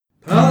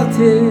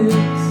politics,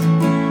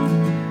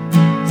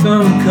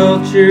 some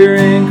culture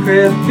and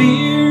craft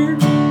beer,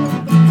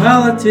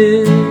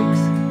 politics,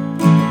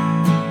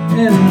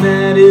 and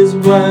that is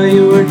why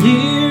you're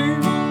here.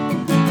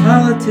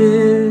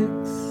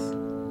 Politics,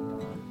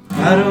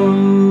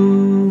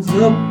 bottoms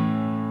up.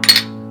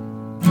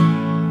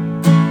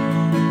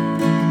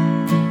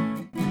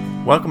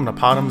 Welcome to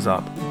Bottoms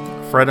Up.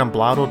 Fred and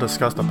Blot will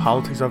discuss the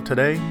politics of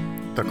today,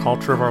 the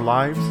culture of our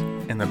lives,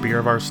 and the beer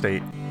of our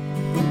state.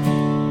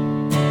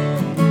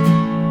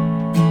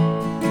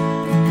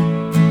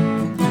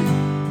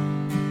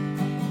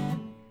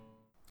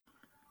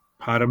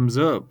 Bottoms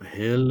up.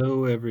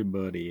 Hello,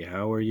 everybody.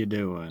 How are you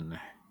doing?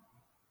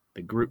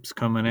 The group's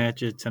coming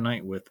at you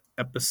tonight with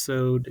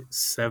episode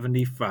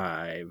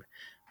 75,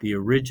 the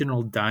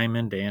original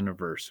Diamond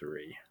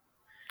Anniversary.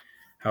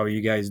 How are you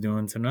guys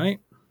doing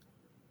tonight?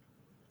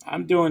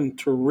 I'm doing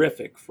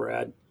terrific,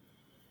 Fred.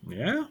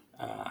 Yeah?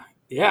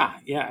 Yeah.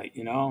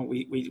 You know,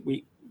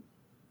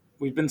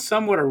 we've been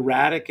somewhat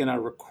erratic in our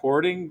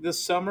recording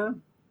this summer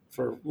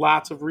for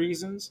lots of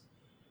reasons,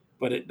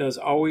 but it does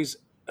always,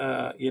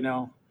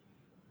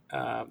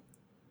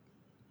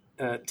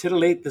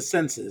 titillate the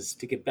senses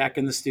to get back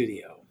in the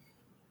studio.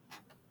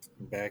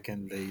 Back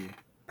in the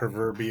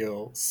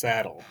proverbial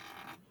saddle.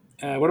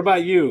 What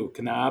about you,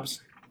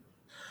 Knobs?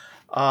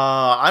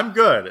 I'm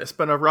good. It's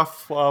been a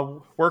rough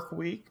work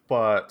week,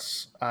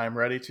 but I'm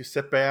ready to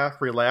sit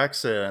back,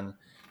 relax, and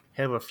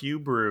have a few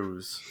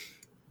brews.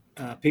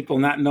 People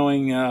not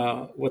knowing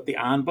what the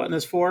on button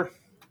is for?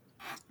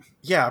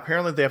 Yeah,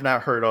 apparently they have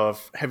not heard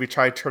of, have you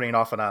tried turning it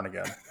off and on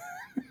again?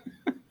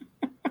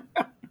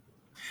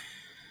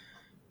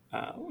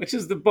 Which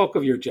is the bulk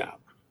of your job.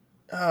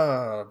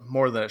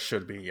 More than it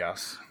should be,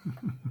 yes.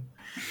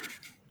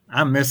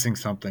 I'm missing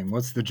something.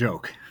 What's the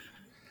joke?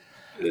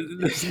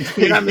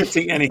 You're not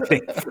missing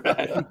anything,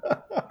 Fred.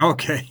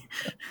 Okay.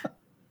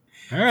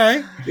 All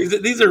right.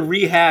 These are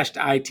rehashed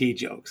IT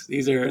jokes.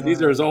 These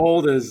are as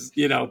old as,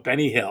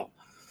 Benny Hill.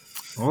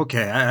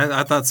 Okay,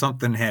 I thought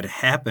something had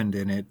happened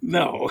and it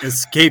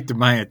escaped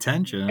my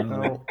attention.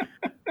 No.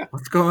 Like,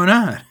 what's going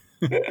on?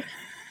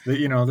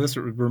 This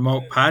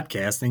remote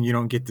podcasting, you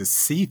don't get to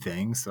see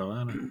things, so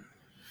I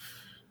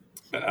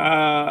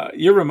don't.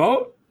 You're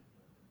remote?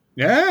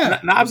 Yeah.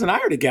 Knobs and I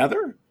are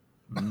together.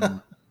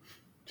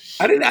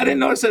 I didn't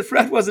notice that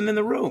Fred wasn't in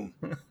the room.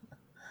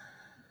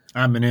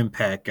 I'm an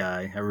impact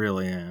guy. I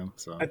really am.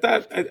 So I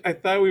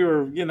thought we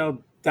were,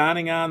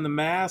 donning on the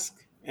mask.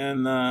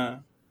 And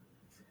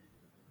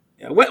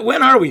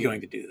when are we going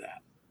to do that?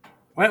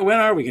 When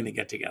are we going to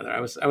get together? I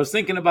was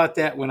thinking about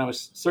that when I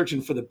was searching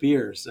for the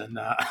beers, and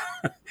I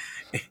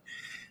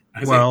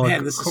was like,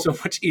 man, this is so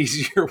much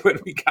easier when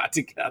we got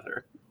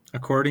together.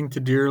 According to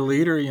Dear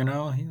Leader,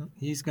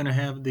 he's going to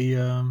have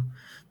the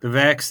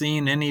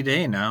vaccine any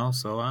day now,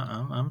 so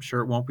I'm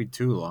sure it won't be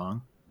too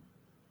long.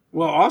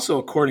 Well, also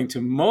according to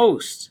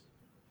most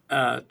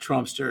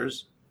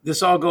Trumpsters,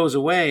 this all goes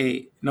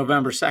away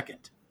November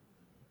 2nd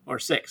or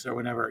 6th or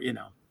whenever,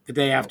 the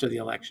day after the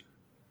election.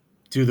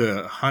 Do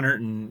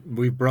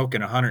we've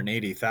broken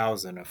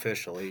 180,000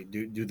 officially.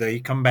 Do they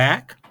come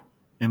back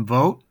and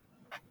vote?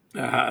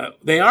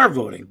 They are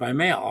voting by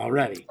mail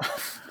already.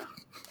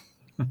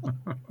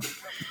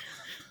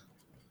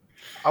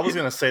 I was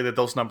going to say that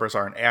those numbers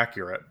aren't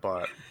accurate,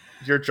 but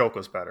your joke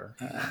was better.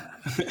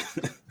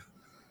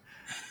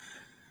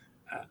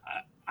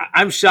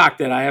 I'm shocked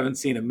that I haven't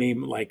seen a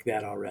meme like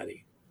that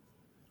already.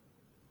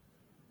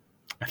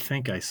 I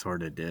think I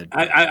sort of did.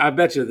 I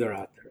bet you they're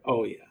out there.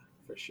 Oh, yeah,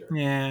 for sure.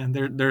 Yeah,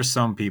 there's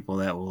some people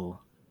that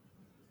will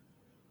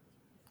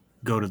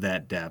go to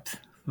that depth.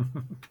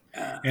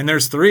 And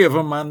there's 3 of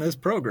them on this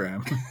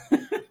program.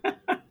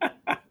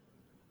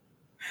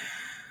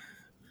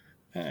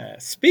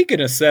 Speaking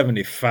of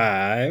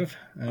 75,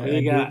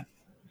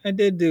 I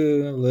did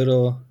do a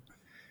little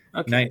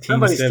 1975.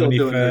 Somebody's still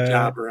doing their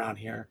job around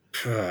here.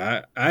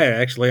 I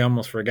actually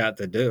almost forgot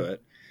to do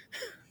it.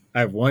 I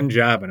have one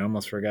job and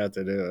almost forgot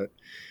to do it,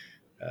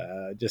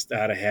 just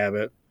out of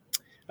habit.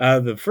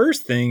 The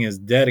first thing is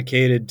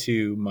dedicated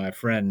to my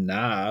friend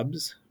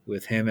Knobs,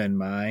 with him in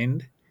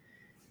mind.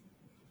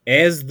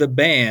 As the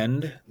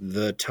band,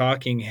 the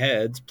Talking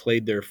Heads,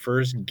 played their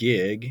first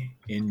gig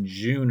in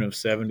June of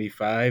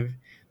 75,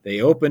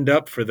 they opened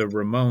up for the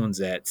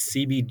Ramones at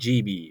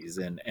CBGB's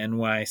in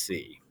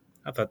NYC.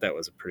 I thought that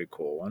was a pretty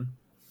cool one.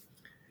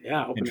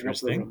 Yeah, opening up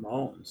for the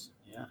Ramones.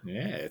 Yeah,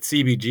 at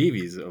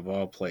CBGB's of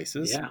all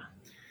places. Yeah.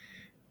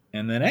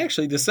 And then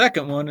actually the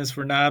second one is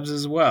for Knobs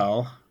as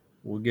well.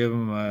 We'll give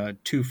him a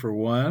 2 for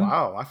 1.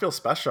 Wow, I feel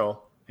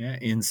special. Yeah,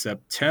 in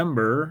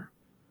September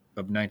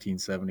of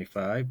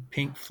 1975,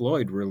 Pink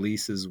Floyd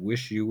releases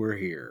Wish You Were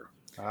Here.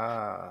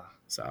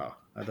 So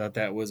I thought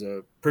that was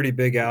a pretty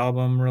big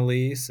album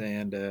release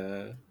and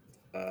a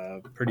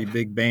pretty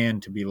big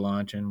band to be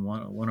launching,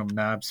 one of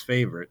Knobs'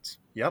 favorites.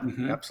 Yep,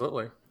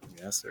 Absolutely.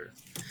 Yes, sir.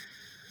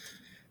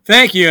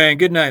 Thank you, and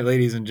good night,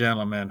 ladies and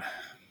gentlemen.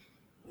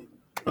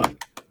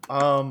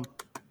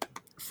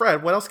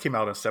 Fred, what else came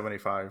out in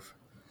 75?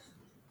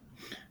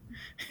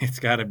 It's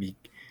got to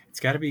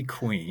be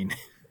Queen.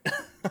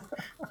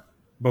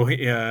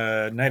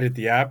 Night at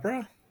the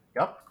Opera?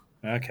 Yep.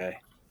 Okay.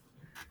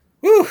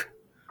 Woo!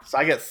 So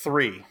I get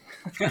 3.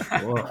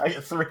 Whoa. I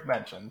get 3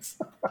 mentions.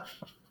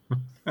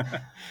 All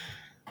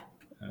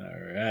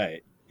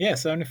right. Yeah,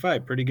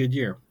 75. Pretty good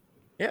year.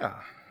 Yeah.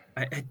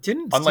 I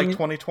didn't Unlike see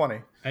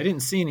 2020. I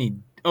didn't see any.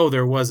 Oh,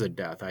 there was a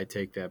death. I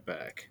take that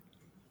back.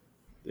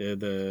 What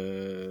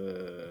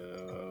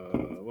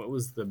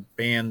was the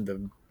band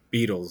the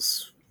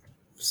Beatles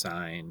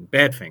signed?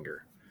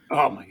 Badfinger.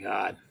 Oh my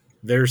God!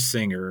 Their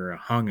singer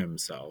hung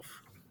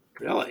himself.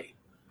 Really?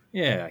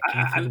 Yeah.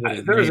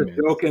 There's a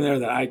joke in there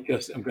that I'm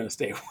going to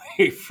stay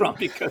away from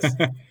because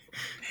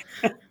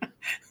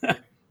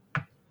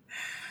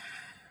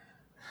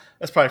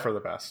That's probably for the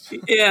best.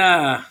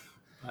 Yeah.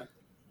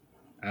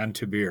 On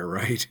to beer,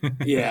 right?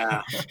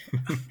 Yeah.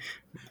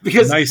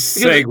 Nice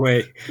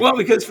segue. Well,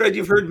 because Fred,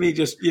 you've heard me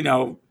just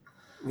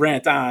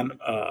rant on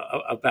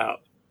about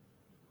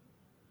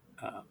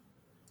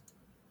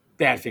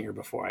Badfinger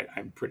before.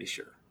 I'm pretty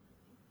sure.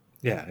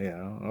 Yeah.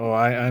 Oh,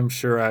 I'm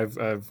sure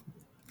I've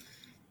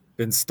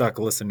been stuck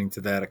listening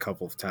to that a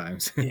couple of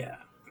times. Yeah.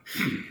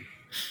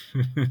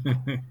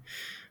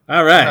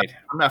 All right.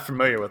 I'm not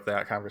familiar with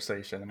that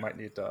conversation. I might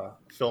need to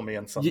fill me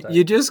in someday.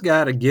 You just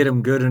got to get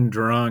them good and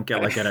drunk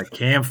at a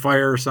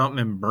campfire or something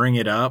and bring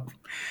it up.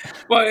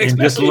 Well, and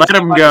just let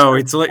them go.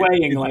 It's like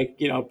playing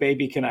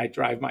 "Baby, Can I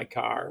Drive My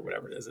Car?" or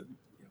whatever it is.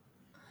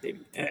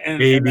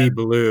 Baby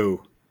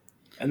Blue.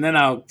 And then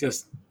I'll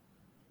just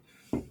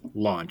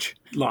launch,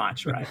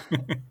 right?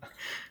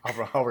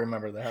 I'll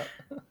remember that.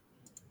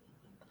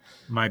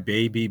 My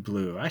Baby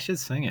Blue. I should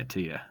sing it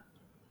to you.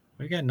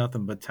 We got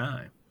nothing but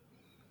time.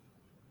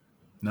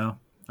 No?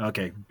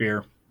 Okay,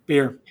 beer.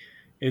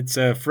 It's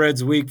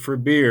Fred's week for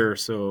beer,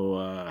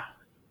 so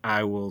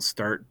I will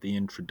start the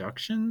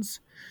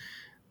introductions.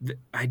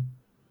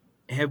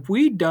 Have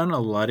we done a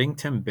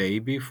Ludington Bay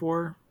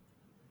before?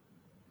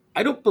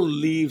 I don't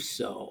believe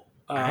so.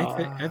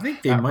 I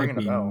think they might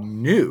be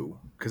new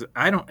because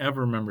I don't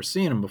ever remember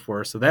seeing them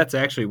before. So that's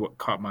actually what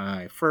caught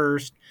my eye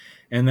first.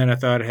 And then I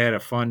thought it had a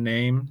fun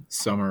name,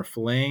 Summer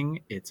Fling.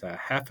 It's a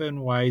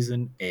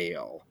Hefeweizen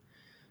Ale.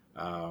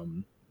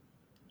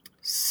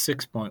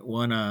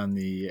 6.1 on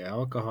the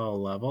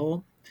alcohol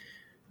level.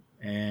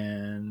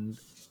 And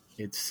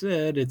it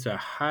said it's a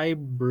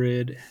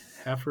hybrid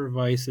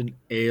Hefeweizen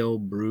Ale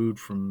brewed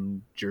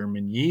from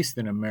German yeast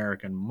and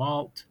American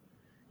malt,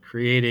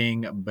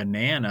 creating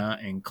banana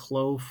and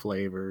clove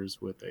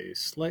flavors with a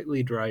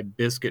slightly dry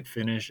biscuit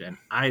finish. And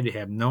I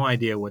have no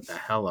idea what the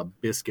hell a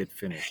biscuit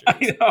finish is.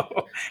 I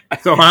know.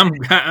 So I'm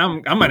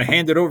going to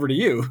hand it over to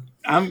you.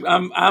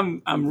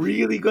 I'm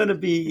really going to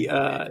be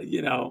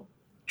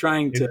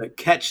trying to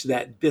catch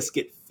that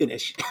biscuit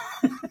finish.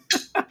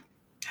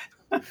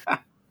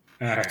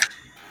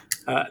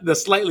 The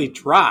slightly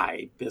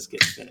dry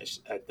biscuit finish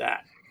at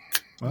that.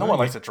 No one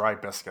likes a dry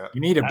biscuit.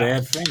 You need a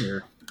bad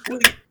finger.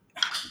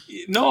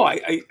 No,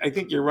 I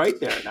think you're right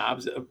there,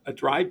 Knobs. A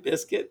dry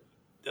biscuit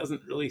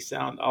doesn't really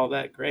sound all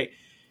that great.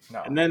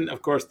 No. And then,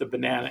 of course, the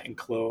banana and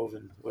clove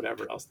and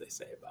whatever else they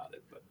say about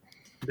it. But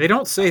they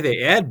don't say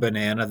they add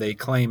banana. They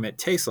claim it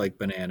tastes like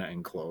banana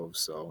and clove.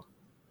 So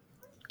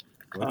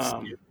let's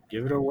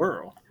give it a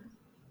whirl.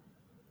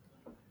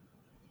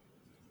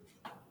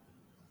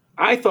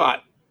 I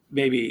thought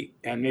maybe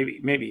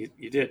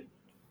you did,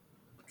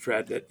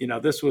 Fred, that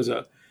this was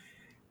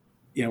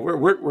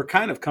we're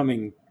kind of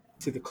coming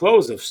to the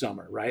close of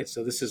summer, right?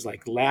 So this is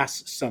like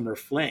last summer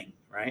fling,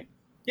 right?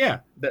 Yeah,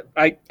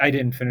 I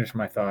didn't finish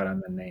my thought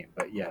on the name,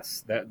 but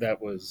yes,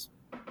 that was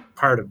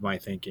part of my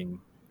thinking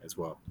as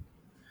well.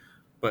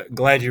 But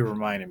glad you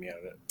reminded me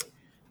of it.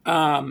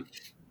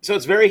 So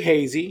it's very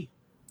hazy.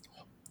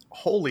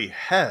 Holy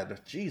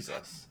head,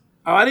 Jesus!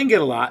 Oh, I didn't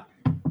get a lot.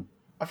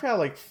 I've got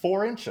like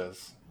 4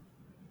 inches.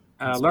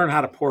 Learn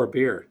how to pour a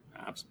beer.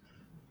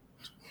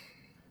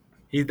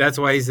 That's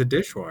why he's a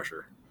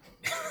dishwasher.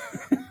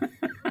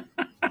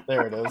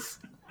 There it is.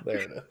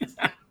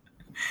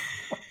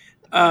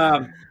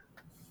 I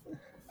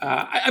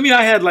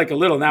had like a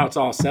little. Now it's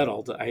all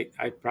settled. I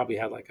probably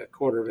had like a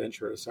quarter of an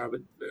inch or so,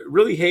 but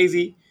really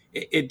hazy.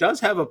 It does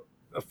have a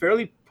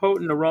fairly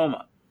potent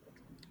aroma.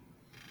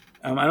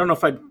 I don't know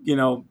if I'd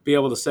be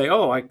able to say,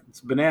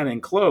 it's banana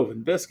and clove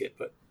and biscuit,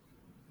 but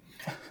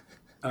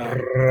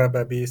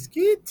rubber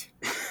biscuit.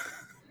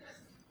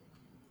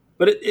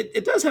 But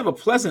it does have a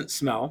pleasant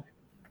smell.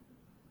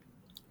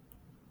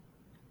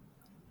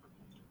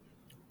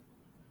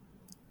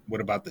 What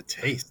about the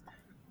taste?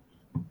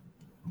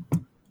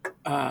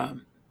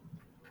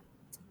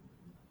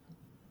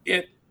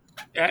 It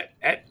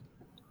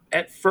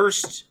at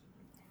first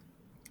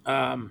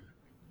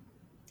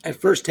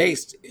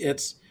taste,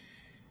 it's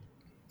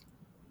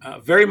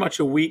very much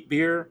a wheat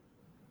beer.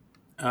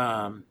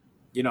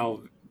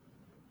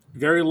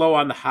 Very low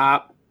on the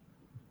hop,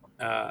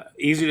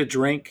 easy to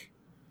drink,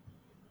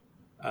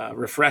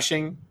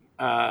 refreshing.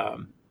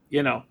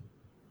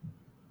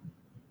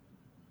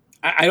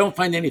 I don't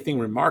find anything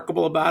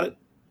remarkable about it,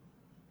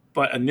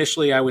 but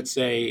initially I would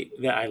say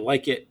that I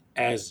like it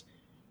as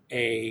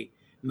a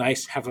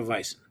nice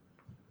Hefeweizen.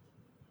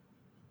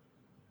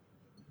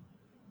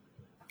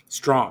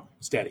 strong,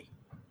 steady,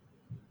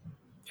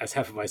 as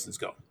Hefeweizens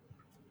go.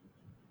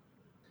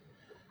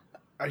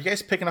 Are you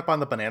guys picking up on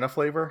the banana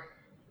flavor?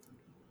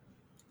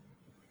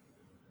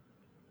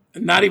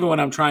 Not even when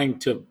I'm trying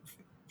to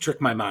trick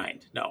my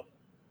mind. No.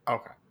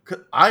 Okay.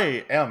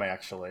 I am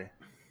actually.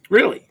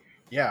 Really?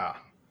 Yeah.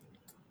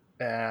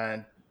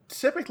 And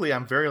typically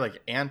I'm very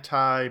like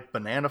anti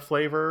banana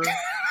flavor.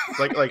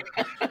 like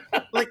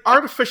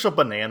artificial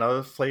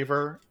banana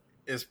flavor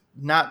is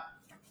not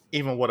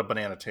even what a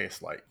banana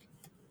tastes like.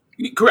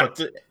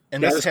 Correct.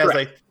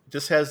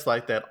 This has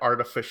like that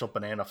artificial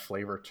banana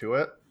flavor to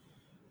it.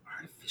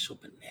 Artificial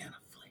banana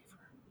flavor.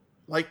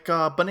 Like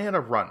banana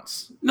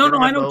runts. No,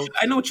 I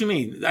know what you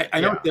mean.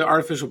 I know what the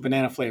artificial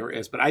banana flavor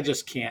is, but I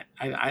just can't.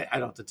 I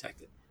don't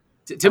detect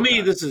it. To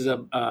me, this is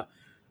a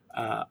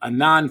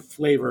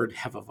non-flavored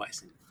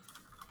Hefeweizen.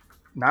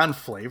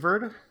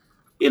 Non-flavored?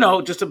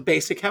 Just a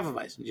basic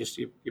Hefeweizen, just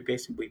your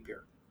basic wheat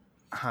beer.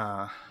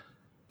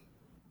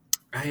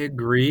 I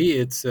agree.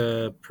 It's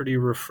a pretty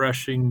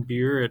refreshing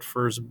beer at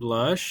first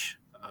blush.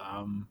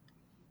 I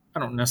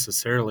don't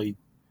necessarily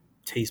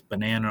taste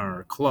banana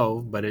or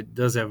clove, but it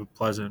does have a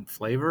pleasant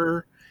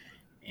flavor,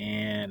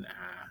 and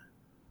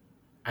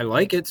I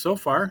like it so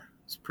far.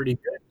 It's pretty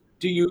good.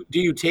 Do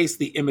you taste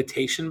the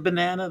imitation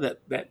banana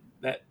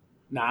that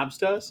Knobs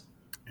does?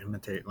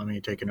 Imitate. Let me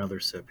take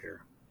another sip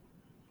here.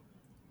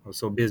 I was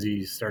so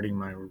busy starting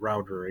my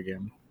router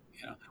again.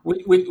 Yeah.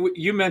 When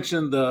you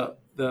mentioned the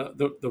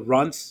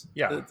runts,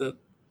 the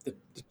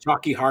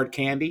chalky hard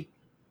candy.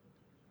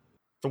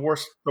 The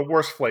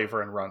worst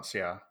flavor in runts,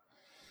 yeah.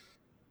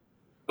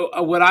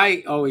 What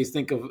I always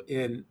think of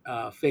in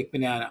fake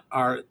banana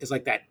is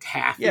like that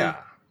taffy. Yeah.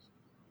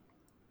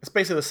 It's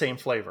basically the same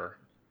flavor.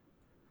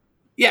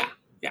 Yeah.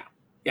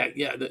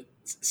 The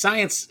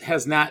science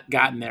has not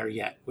gotten there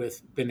yet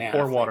with banana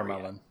or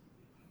watermelon.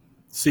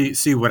 Yet.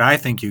 See, what I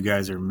think you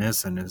guys are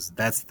missing is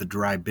that's the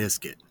dry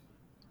biscuit.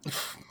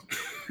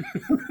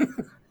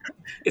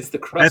 It's the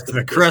crust. That's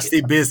the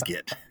crusty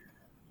biscuit.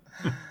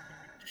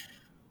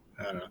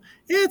 I don't know.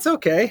 It's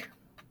okay.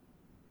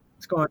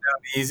 It's going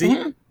down easy.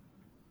 Mm-hmm.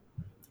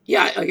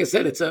 Yeah, like I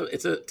said, it's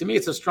to me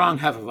it's a strong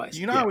Hefeweizen.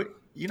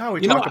 You know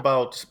we talk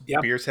about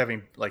beers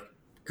having like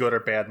good or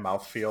bad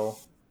mouthfeel.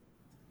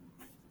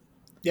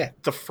 Yeah.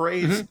 The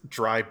phrase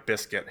dry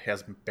biscuit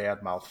has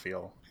bad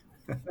mouthfeel.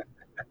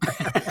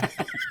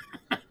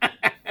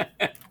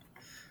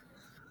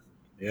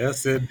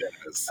 Yes, it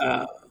does.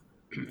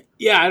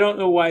 I don't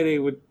know why they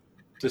would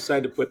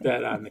decide to put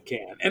that on the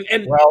can.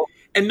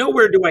 And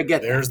nowhere do I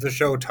get there's that. The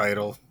show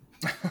title.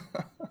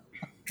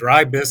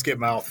 Dry biscuit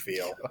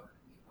mouthfeel.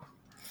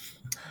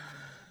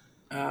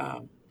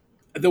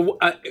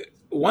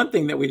 One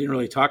thing that we didn't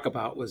really talk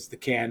about was the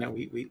can, and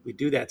we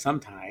do that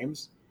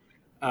sometimes.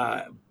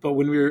 But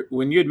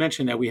when you had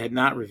mentioned that we had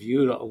not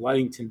reviewed a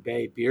Ludington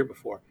Bay beer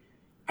before,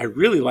 I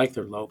really like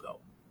their logo.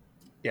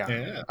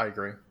 Yeah, I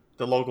agree.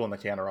 The logo and the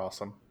can are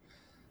awesome.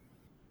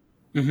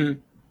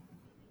 Mm-hmm.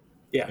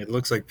 Yeah, it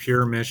looks like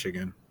pure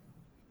Michigan.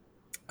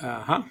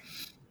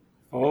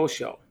 Oh,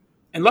 show.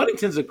 And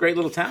Ludington's a great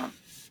little town.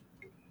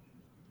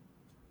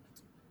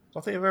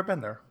 Don't think I've ever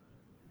been there.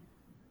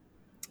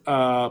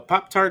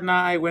 Pop Tart and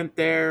I went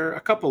there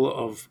a couple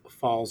of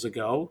falls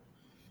ago,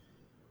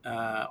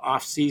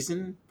 off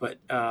season, but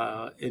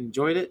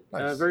enjoyed it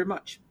very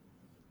much.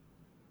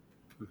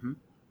 Mm-hmm.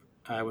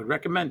 I would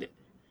recommend it.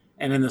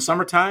 And in the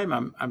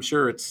summertime, I'm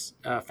sure it's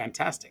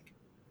fantastic.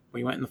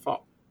 We went in the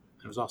fall.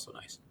 It was also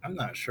nice. I'm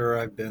not sure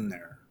I've been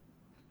there.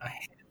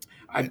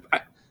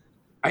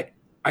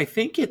 I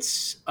think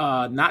it's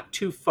not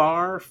too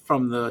far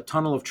from the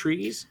Tunnel of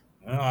Trees.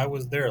 Well, I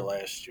was there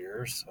last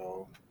year,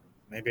 so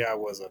maybe I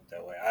was up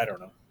that way. I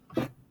don't know.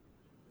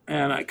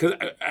 And because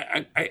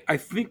I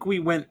think we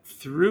went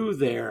through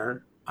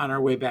there on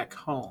our way back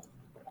home.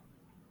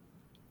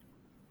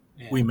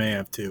 And we may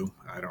have too.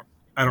 I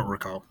don't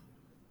recall.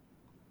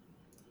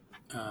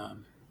 If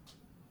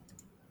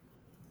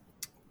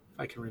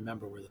I can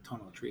remember where the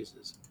Tunnel of Trees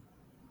is.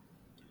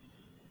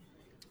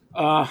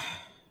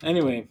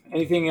 Anyway,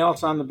 anything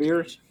else on the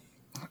beers?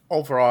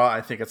 Overall, I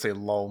think it's a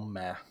low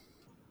meh.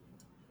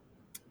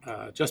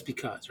 Just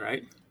because,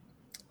 right?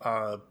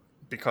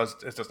 Because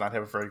it does not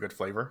have a very good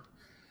flavor.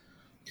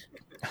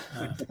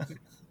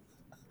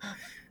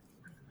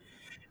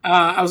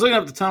 I was looking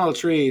up the Tunnel of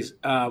Trees.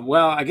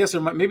 Well, I guess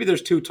maybe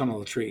there's two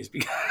Tunnel of Trees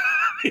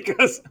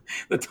because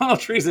the Tunnel of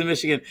Trees in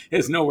Michigan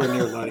is nowhere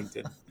near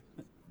Ludington.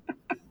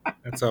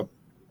 That's up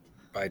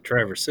by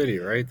Traverse City,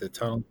 right? The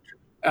tunnel.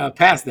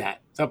 Past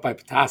that, it's up by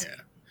Petoskey.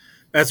 Yeah,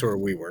 that's where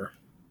we were.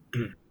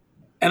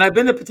 And I've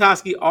been to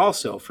Petoskey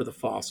also for the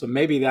fall, so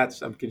maybe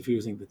I'm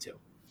confusing the two.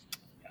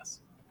 Yes.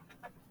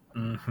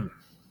 Mm-hmm.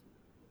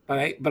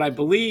 But I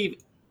believe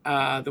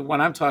the one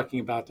I'm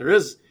talking about, there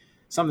is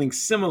something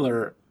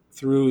similar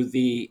through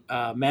the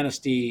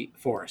Manistee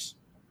Forest,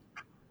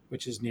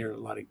 which is near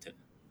Ludington,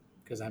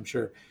 because I'm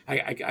sure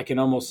I can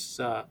almost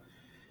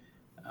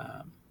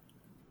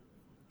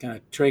kind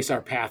of trace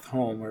our path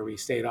home where we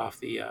stayed off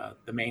the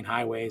main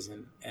highways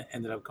and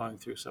ended up going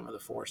through some of the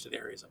forested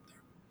areas up there.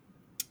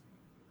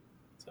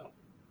 So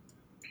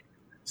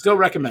Still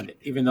recommend it,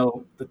 even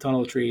though the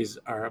Tunnel of Trees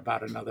are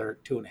about another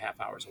 2.5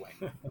 hours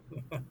away.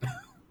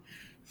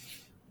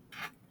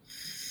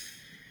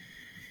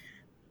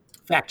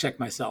 Fact check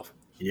myself.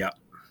 Yeah.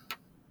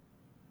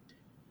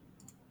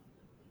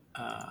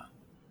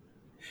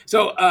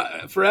 So,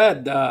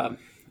 Fred,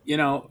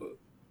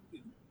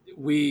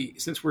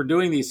 since we're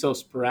doing these so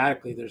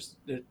sporadically, there's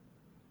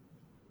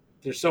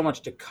so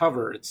much to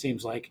cover. It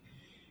seems like,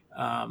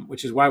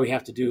 which is why we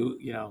have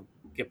to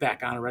get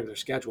back on a regular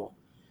schedule.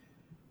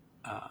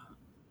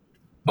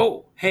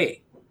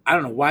 Hey, I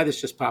don't know why this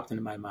just popped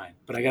into my mind,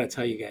 but I got to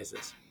tell you guys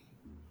this.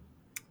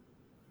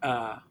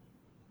 I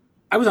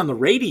was on the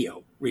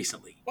radio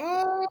recently.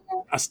 What?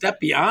 A Step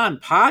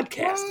Beyond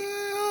podcasting.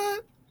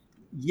 What?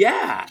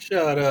 Yeah.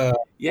 Shut up.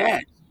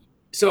 Yeah.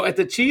 So at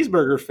the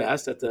Cheeseburger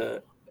Fest up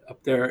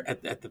there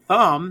at the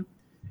Thumb,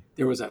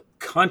 there was a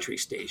country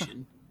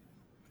station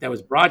that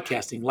was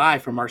broadcasting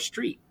live from our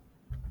street.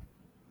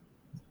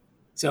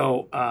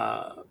 So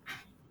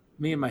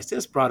me and my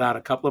sis brought out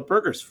a couple of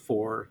burgers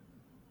for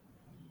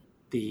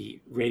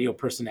the radio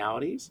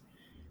personalities,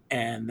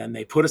 and then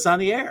they put us on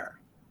the air.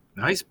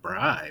 Nice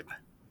bribe.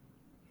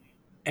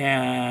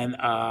 And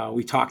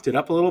we talked it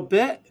up a little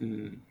bit,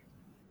 and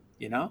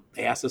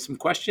they asked us some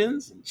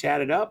questions and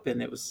chatted up,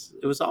 and it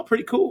was all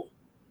pretty cool.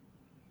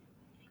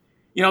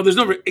 There's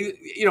no, we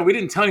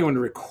didn't tell anyone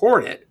to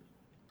record it,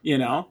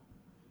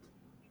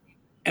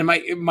 And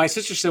my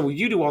sister said, "Well,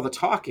 you do all the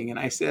talking," and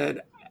I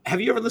said,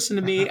 "Have you ever listened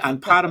to me on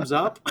Bottoms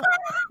Up?"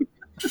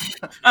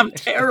 I'm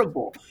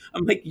terrible.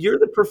 I'm like, "You're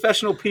the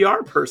professional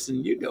PR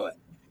person. You do it."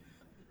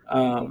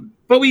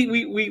 But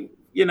we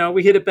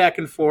hit it back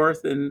and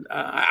forth, and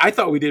I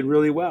thought we did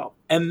really well.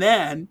 And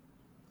then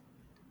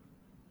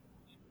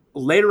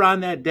later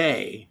on that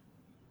day,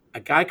 a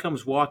guy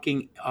comes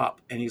walking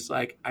up, and he's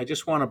like, "I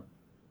just want a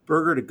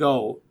burger to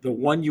go, the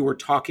one you were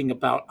talking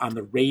about on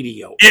the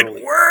radio earlier."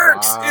 It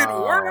works. Wow. It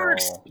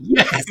works.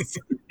 Yes.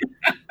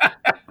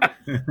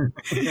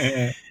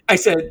 I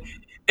said,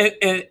 and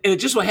it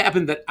just so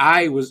happened that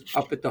I was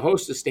up at the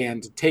hostess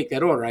stand to take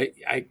that order.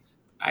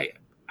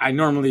 I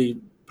normally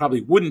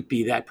probably wouldn't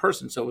be that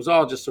person, so it was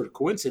all just sort of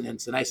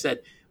coincidence. And I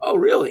said, "Oh,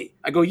 really?"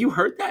 I go, "You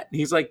heard that?" And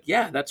he's like,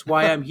 "Yeah, that's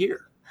why I'm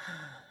here."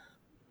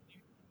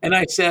 And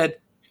I said,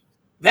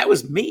 "That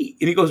was me."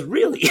 And he goes,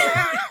 "Really?"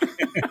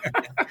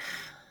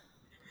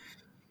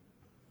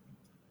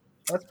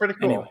 That's pretty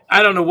cool. Anyway,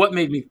 I don't know what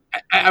made me.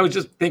 I was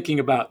just thinking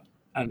about,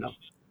 I don't know,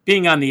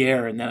 being on the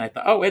air, and then I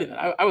thought, oh, wait a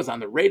minute, I was on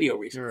the radio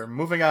recently. You're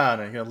moving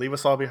on, and you're going to leave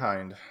us all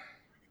behind.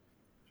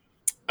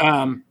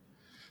 But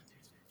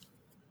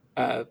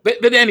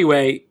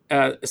anyway,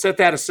 set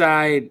that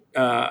aside.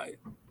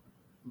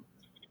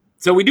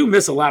 So we do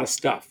miss a lot of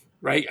stuff,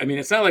 right? I mean,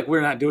 it's not like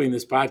we're not doing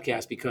this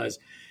podcast because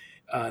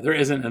there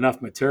isn't enough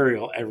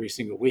material every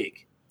single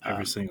week.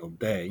 Every single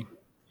day.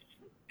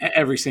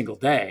 Every single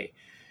day.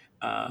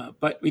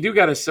 But we do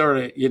got to sort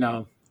of,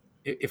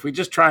 if we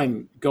just try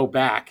and go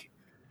back,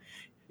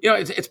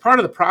 it's part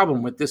of the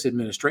problem with this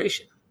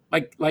administration.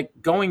 Like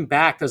going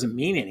back doesn't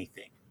mean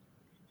anything,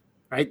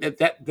 right?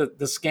 That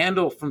the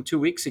scandal from 2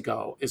 weeks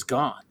ago is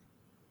gone.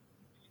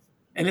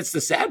 And it's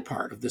the sad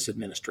part of this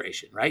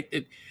administration,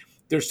 right?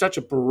 There's such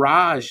a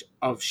barrage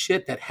of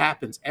shit that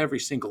happens every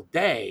single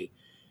day.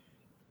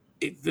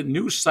 The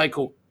news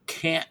cycle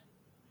can't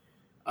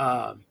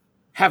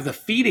have the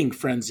feeding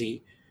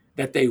frenzy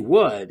that they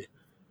would,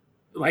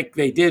 like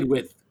they did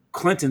with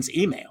Clinton's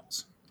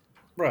emails.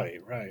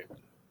 Right.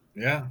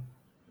 Yeah.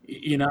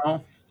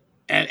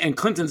 And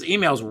Clinton's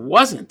emails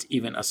wasn't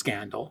even a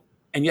scandal,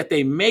 and yet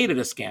they made it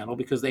a scandal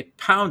because they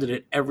pounded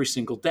it every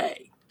single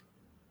day.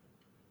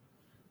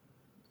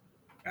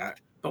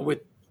 But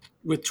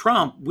with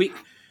Trump, like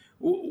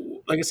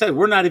I said,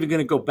 we're not even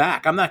going to go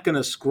back. I'm not going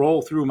to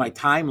scroll through my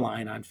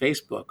timeline on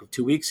Facebook of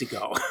 2 weeks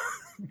ago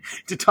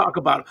to talk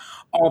about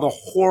all the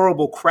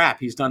horrible crap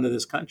he's done to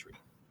this country.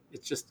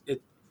 It's just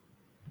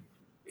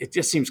it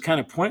just seems kind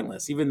of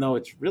pointless, even though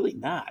it's really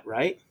not,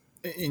 right?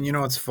 And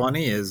what's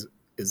funny is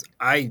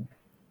I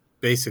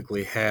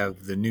basically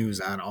have the news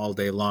on all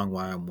day long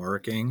while I'm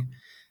working,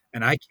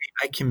 and I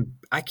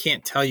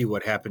can't tell you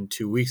what happened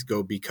 2 weeks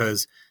ago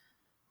because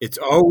it's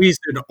always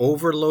an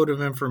overload of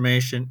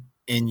information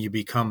and you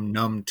become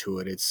numb to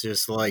it. It's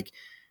just like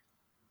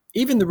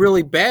even the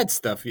really bad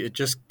stuff, it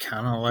just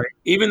kind of like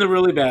even the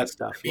really bad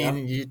stuff, yeah.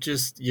 And you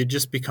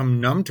just become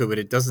numb to it.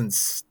 It doesn't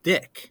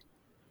stick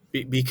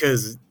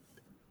because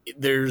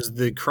there's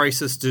the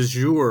crisis du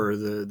jour,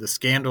 the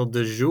scandal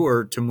du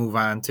jour to move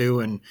on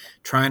to, and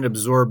try and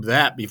absorb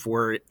that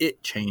before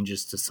it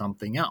changes to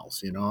something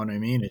else. You know what I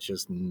mean? It's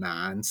just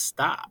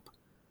nonstop.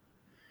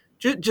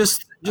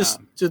 Just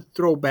to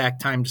throw back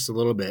time just a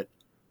little bit.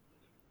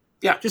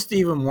 Yeah. Just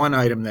even one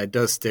item that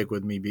does stick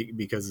with me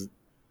because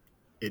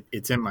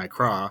it's in my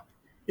craw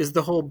is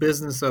the whole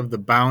business of the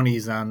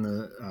bounties on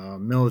the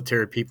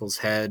military people's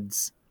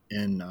heads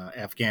in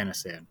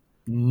Afghanistan.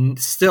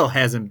 Still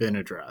hasn't been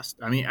addressed.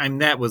 I mean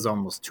that was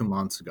almost 2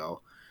 months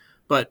ago,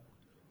 but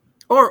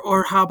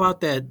or how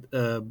about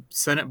that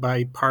Senate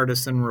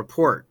bipartisan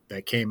report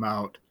that came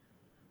out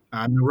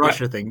on the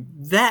Russia thing.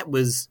 That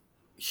was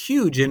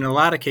huge. In a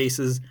lot of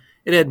cases,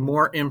 it had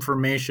more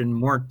information,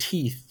 more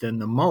teeth than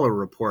the Mueller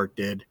report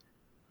did.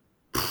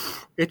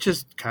 It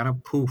just kind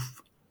of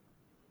poof.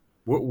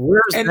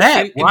 Where's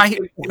that? Why?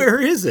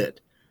 Where is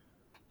it?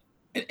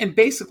 And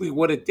basically,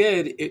 what it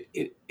did,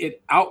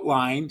 it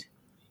outlined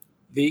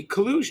the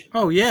collusion.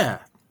 Oh yeah,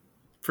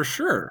 for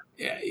sure.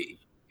 Yeah,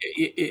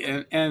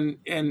 and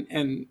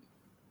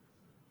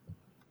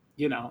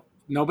you know,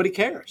 nobody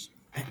cares.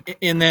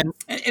 And then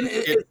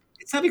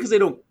it's not because they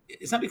don't.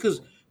 It's not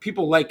because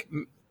people like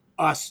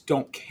us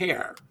don't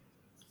care.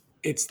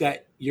 It's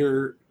that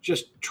you're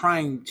just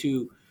trying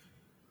to,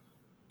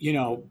 you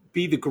know,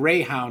 be the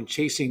greyhound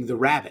chasing the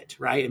rabbit,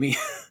 right? I mean,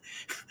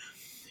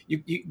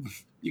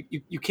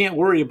 you can't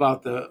worry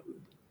about the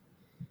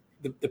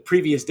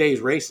previous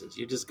day's races.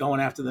 You're just going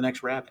after the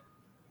next rabbit.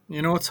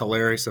 You know what's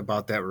hilarious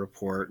about that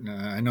report?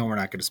 I know we're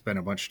not going to spend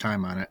a bunch of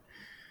time on it,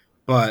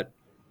 but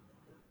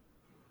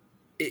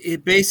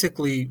it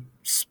basically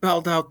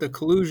spelled out the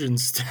collusion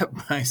step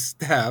by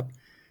step.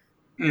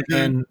 Mm-hmm.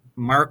 And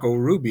Marco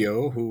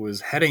Rubio, who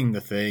was heading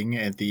the thing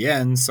at the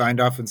end,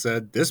 signed off and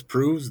said, "This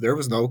proves there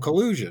was no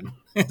collusion."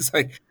 It's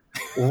like,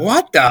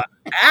 what the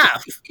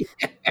F?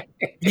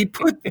 They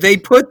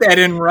put that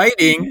in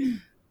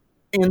writing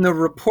in the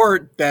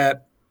report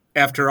that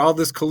after all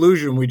this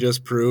collusion we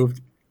just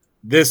proved,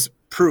 this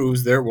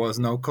proves there was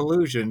no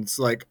collusion. It's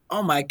like,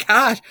 oh my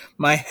gosh,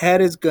 my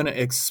head is going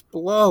to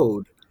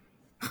explode.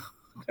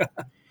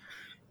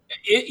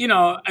 You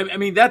know, I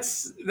mean,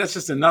 that's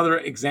just another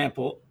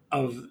example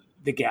of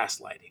the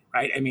gaslighting,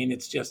 right? I mean,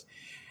 it's just,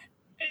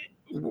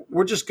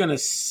 we're just going to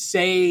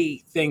say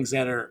things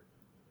that are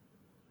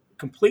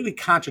completely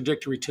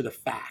contradictory to the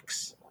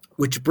facts.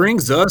 Which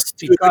brings us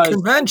to the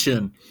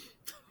convention.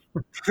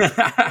 All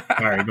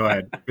right, go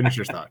ahead. Finish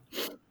your thought.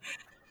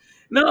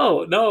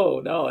 No.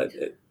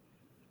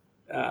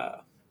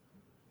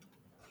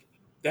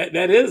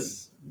 That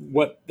is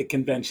what the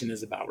convention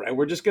is about, right?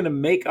 We're just going to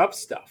make up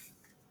stuff.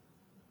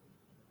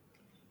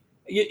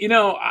 You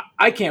know,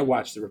 I can't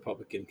watch the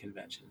Republican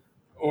convention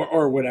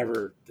or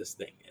whatever this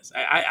thing is.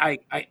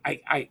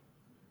 I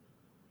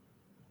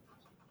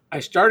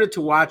started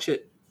to watch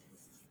it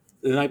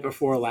the night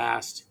before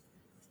last.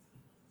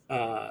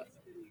 The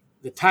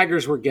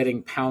Tigers were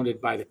getting pounded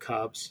by the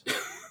Cubs.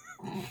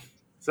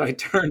 So I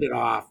turned it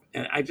off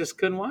and I just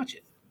couldn't watch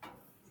it.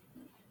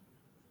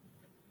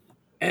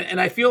 And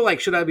I feel like,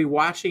 should I be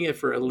watching it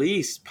for at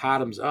least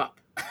bottoms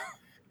up?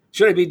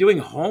 Should I be doing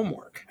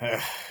homework?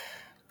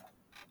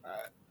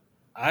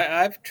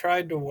 I've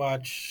tried to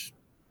watch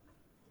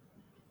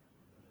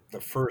the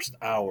first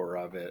hour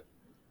of it,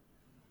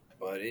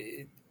 but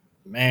it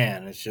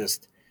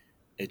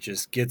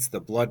just gets the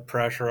blood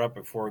pressure up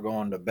before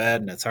going to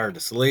bed, and it's hard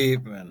to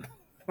sleep. And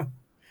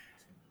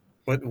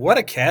but what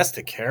a cast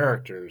of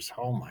characters!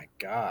 Oh my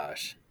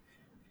gosh!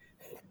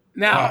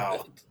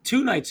 Now,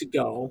 2 nights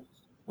ago,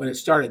 when it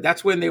started,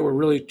 that's when they were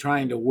really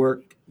trying to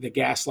work the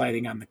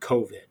gaslighting on the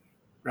COVID,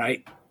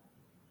 right?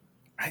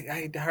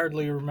 I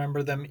hardly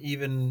remember them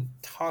even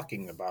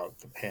talking about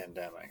the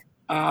pandemic.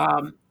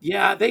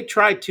 Yeah, they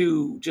tried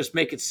to just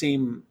make it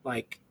seem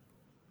like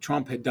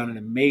Trump had done an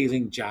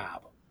amazing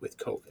job with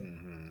COVID.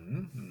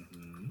 Mm-hmm,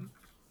 mm-hmm.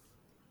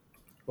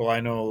 Well,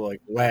 I know,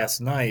 like last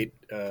night,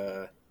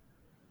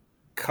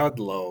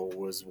 Kudlow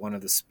was one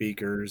of the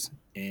speakers,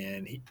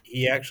 and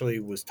he actually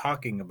was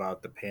talking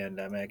about the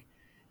pandemic,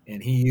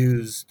 and he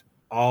used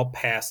all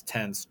past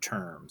tense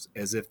terms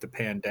as if the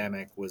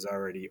pandemic was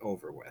already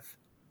over with.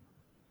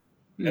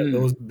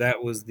 That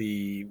was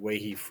the way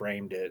he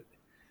framed it.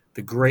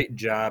 The great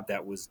job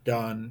that was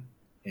done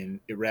in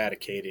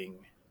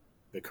eradicating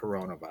the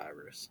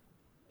coronavirus.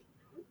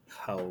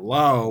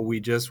 Hello, we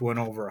just went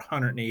over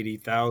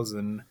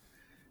 180,000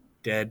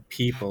 dead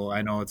people.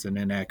 I know it's an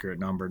inaccurate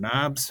number,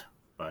 Knobs,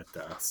 but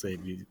I'll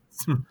save you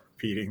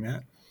repeating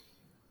that.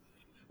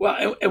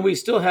 Well, and we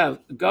still have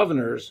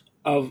governors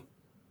of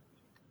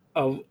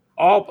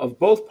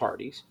both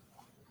parties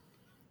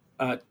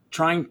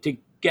trying to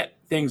get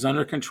things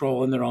under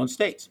control in their own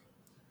states.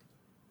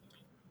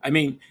 I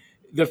mean,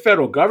 the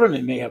federal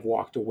government may have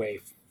walked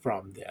away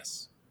from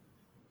this,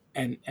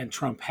 and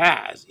Trump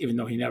has, even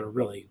though he never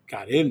really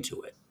got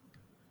into it.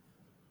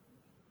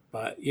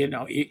 But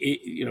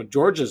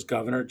Georgia's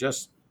governor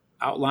just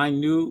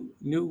outlined new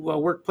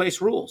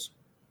workplace rules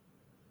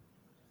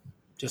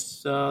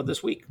just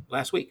last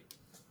week.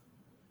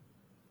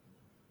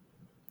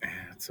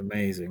 It's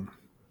amazing.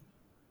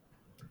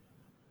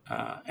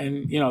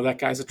 And that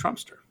guy's a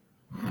Trumpster,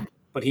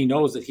 but he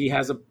knows that he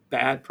has a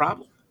bad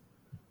problem.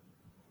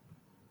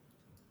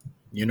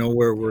 You know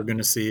where we're going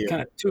to see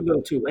kind of too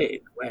little, too late. In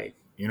a way.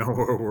 You know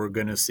where we're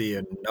going to see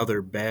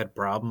another bad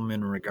problem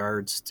in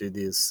regards to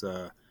this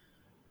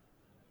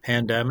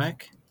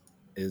pandemic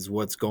is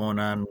what's going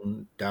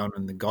on down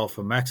in the Gulf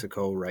of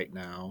Mexico right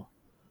now.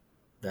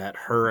 That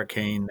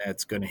hurricane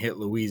that's going to hit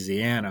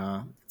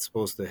Louisiana, it's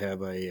supposed to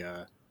have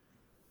a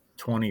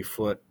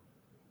 20-foot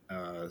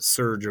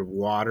surge of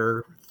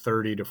water,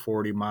 30 to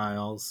 40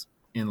 miles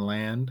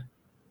inland.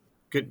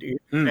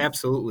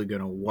 absolutely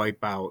going to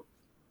wipe out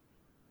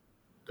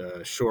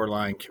the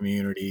shoreline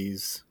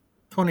communities.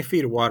 20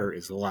 feet of water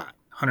is a lot.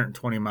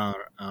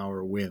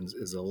 120-mile-an-hour winds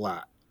is a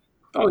lot.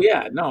 Oh,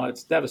 yeah. No,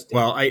 it's devastating.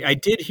 Well, I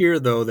did hear,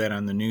 though, that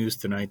on the news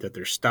tonight that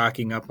they're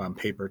stocking up on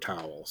paper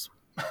towels.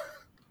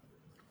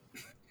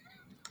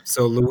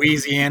 So,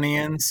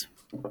 Louisianians,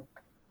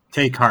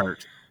 take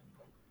heart.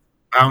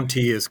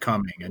 Bounty is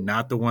coming, and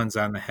not the ones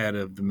on the head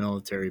of the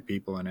military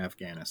people in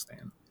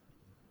Afghanistan.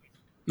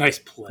 Nice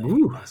play.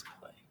 Ooh. Nice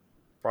play.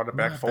 Brought it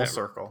back full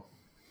circle.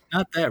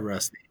 Not that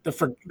rusty.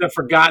 The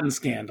forgotten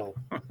scandal.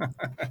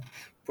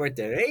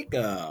 Puerto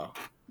Rico.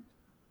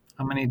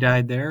 How many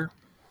died there?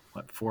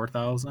 What,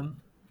 4,000?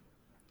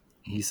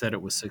 He said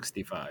it was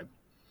 65.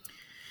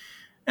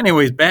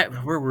 Anyways,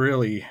 we're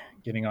really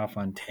getting off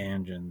on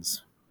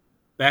tangents.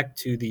 Back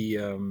to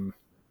the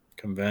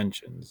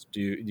conventions.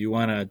 Do you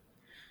want to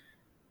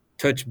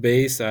touch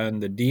base on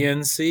the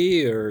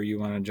DNC, or you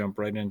want to jump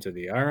right into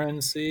the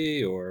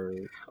RNC, or?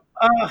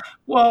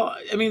 Well,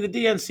 I mean, the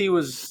DNC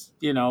was,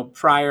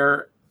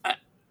 prior.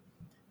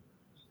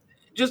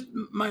 Just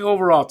my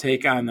overall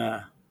take on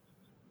the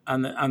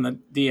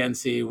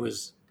DNC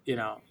was,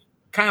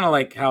 kind of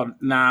like how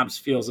Knobs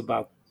feels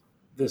about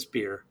this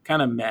beer,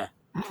 kind of meh.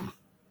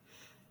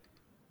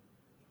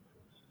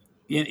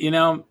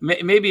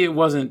 Maybe it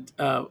wasn't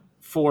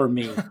for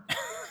me.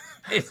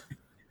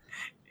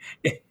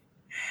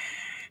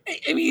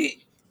 I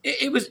mean,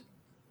 it was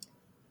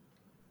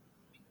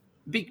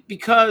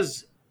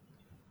because,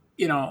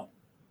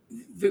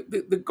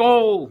 the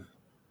goal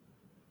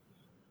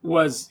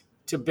was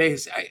to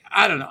base.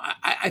 I don't know.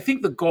 I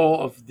think the goal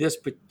of the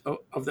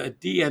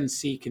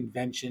DNC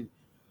convention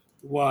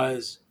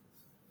was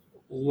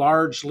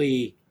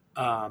largely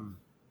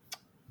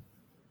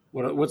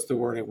what's the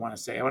word I want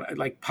to say?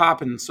 Like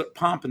pomp and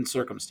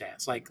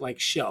circumstance, like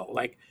show,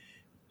 like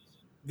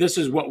this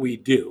is what we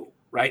do,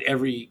 right?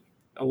 Every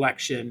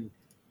election,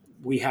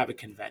 we have a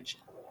convention.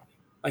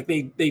 Like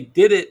they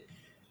did it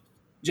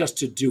just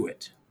to do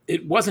it.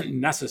 It wasn't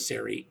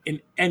necessary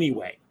in any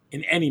way,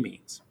 in any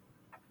means.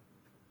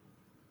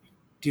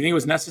 Do you think it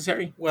was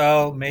necessary?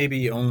 Well,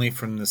 maybe only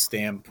from the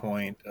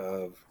standpoint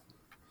of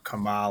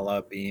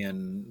Kamala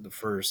being the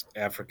first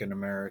African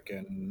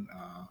American,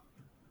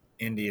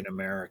 Indian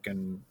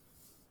American,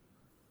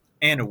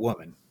 and a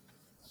woman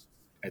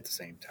at the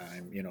same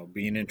time,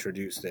 being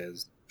introduced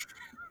as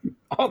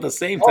all at the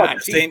same time.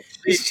 She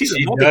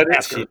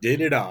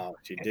did it all.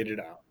 She did it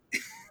all.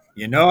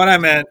 You know what I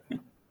meant?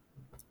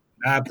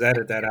 Knobs,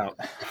 edit that out.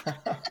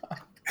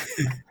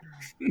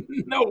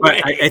 No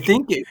way. I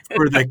think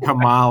for the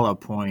Kamala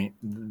point,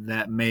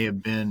 that may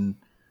have been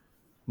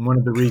one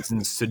of the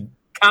reasons to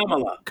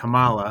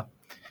Kamala.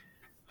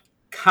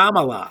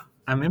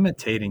 I'm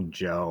imitating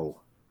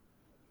Joe.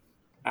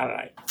 All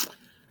right.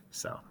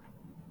 So,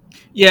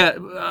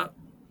 yeah,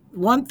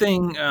 one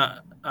thing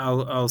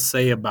I'll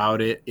say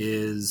about it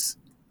is,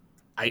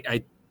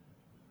 I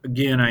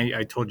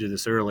told you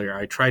this earlier.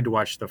 I tried to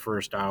watch the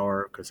first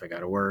hour because I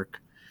got to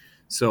work,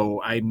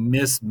 so I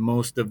missed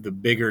most of the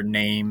bigger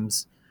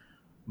names.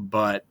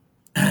 But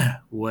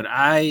what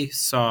I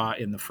saw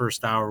in the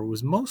first hour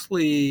was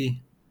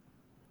mostly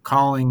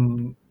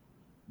calling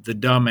the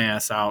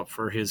dumbass out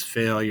for his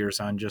failures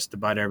on just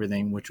about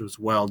everything, which was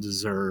well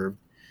deserved.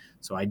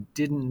 So I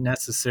didn't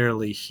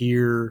necessarily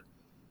hear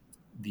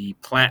the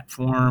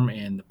platform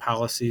and the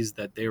policies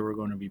that they were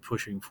going to be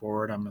pushing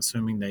forward. I'm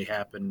assuming they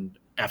happened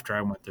after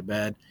I went to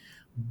bed.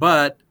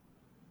 But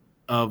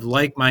of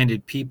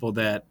like-minded people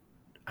that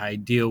I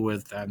deal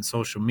with on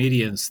social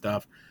media and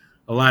stuff,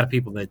 a lot of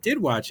people that did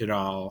watch it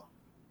all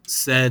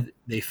said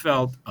they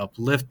felt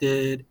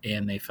uplifted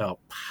and they felt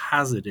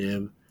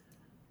positive,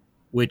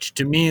 which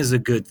to me is a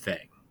good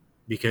thing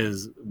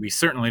because we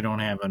certainly don't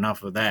have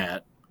enough of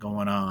that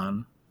going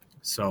on.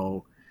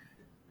 So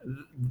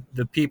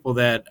the people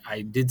that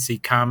I did see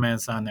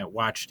comments on that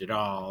watched it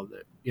all,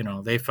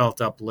 they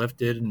felt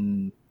uplifted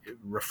and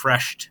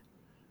refreshed.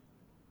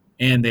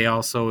 And they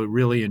also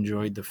really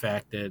enjoyed the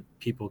fact that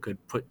people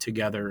could put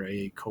together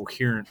a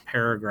coherent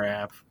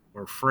paragraph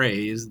or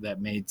phrase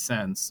that made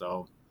sense.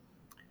 So,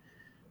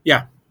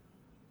 yeah.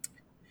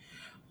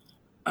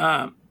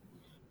 I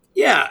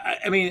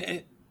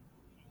mean,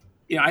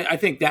 I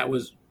think that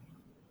was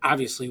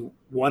obviously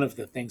one of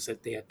the things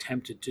that they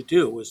attempted to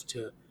do was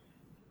to,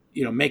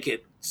 make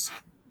it,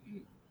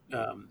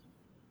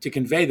 to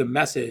convey the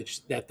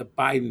message that the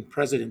Biden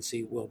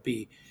presidency will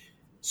be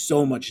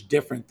so much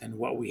different than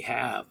what we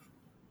have,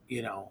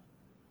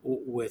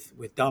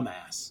 with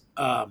dumbass.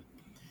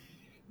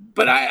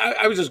 But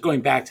I was just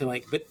going back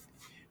to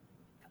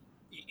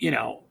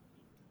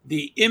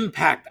the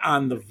impact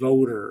on the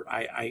voter,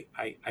 I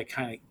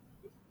kind of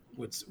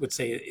would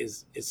say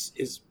is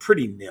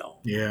pretty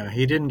nil. Yeah,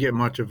 he didn't get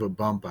much of a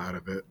bump out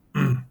of it.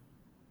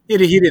 He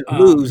didn't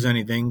lose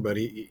anything, but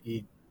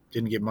he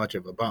didn't get much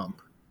of a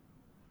bump.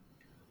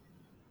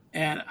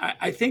 And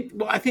I think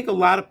a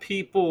lot of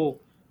people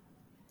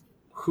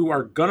who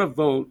are going to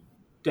vote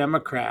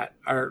Democrat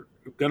are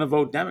going to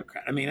vote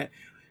Democrat. I mean,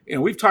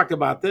 we've talked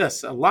about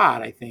this a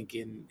lot, I think,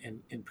 in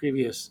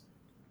previous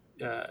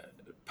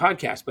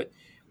podcasts, but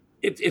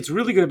it's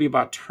really going to be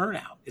about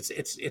turnout.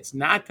 It's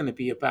not going to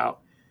be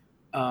about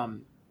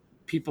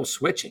people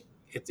switching.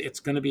 It's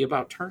going to be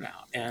about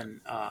turnout.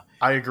 And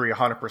I agree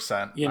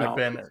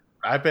 100%.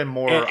 I've been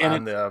more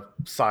on the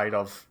side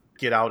of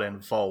get out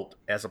and vote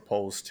as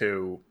opposed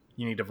to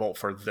you need to vote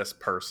for this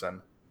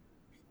person.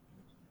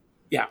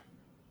 Yeah.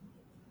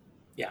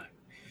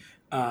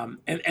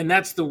 And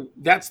that's the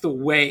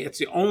way. It's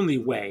the only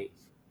way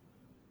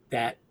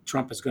that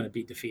Trump is going to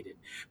be defeated.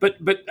 But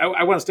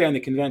I want to stay on the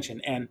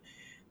convention, and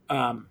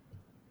I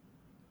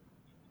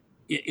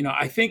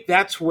think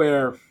that's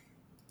where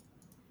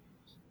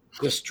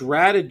the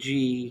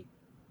strategy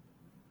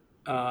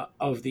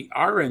of the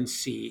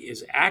RNC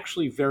is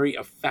actually very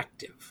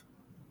effective,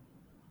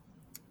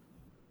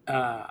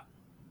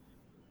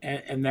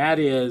 and that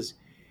is,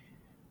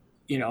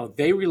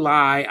 they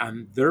rely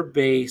on their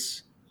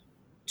base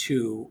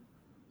to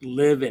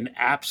live in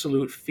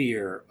absolute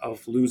fear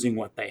of losing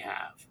what they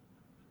have.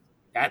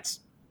 That's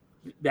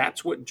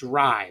what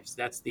drives.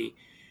 That's the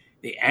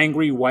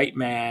angry white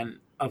man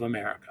of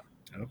America.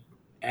 Yep.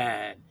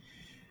 And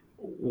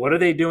what are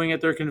they doing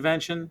at their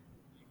convention?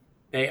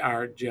 They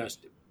are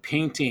just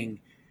painting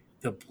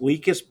the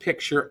bleakest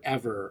picture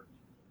ever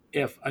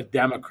if a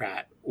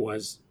Democrat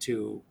was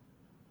to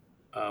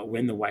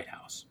win the White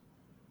House.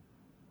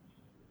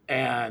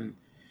 And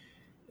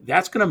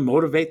that's going to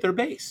motivate their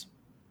base.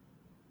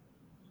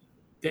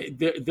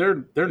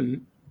 They're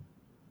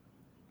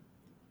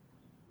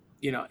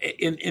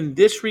in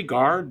this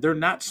regard, they're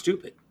not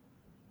stupid.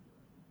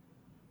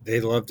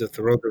 They love to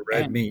throw the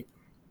red meat.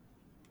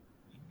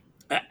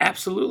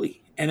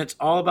 Absolutely. And it's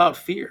all about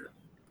fear,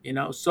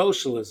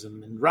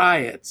 socialism and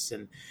riots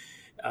and,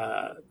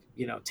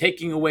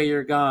 taking away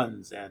your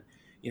guns. And,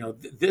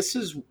 this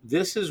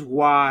is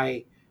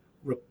why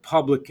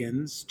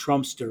Republicans,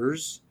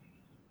 Trumpsters,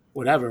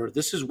 whatever,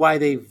 this is why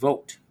they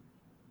vote.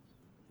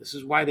 This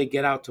is why they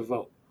get out to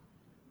vote.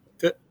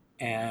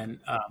 And,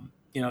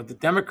 the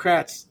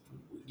Democrats,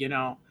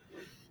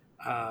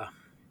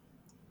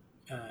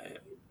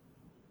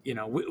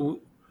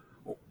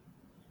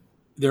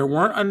 there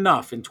weren't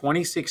enough in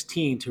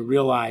 2016 to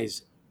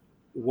realize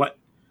what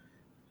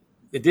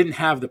they didn't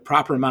have the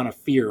proper amount of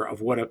fear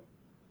of what a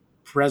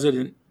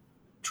President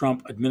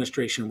Trump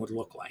administration would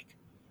look like.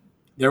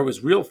 There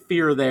was real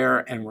fear there,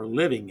 and we're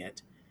living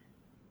it.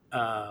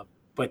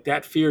 But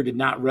that fear did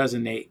not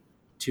resonate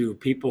to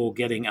people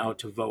getting out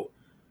to vote.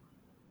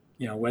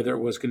 Whether it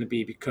was going to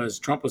be because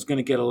Trump was going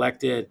to get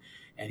elected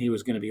and he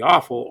was going to be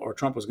awful, or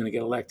Trump was going to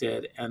get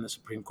elected and the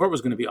Supreme Court was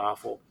going to be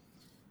awful.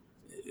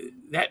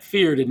 That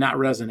fear did not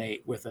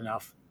resonate with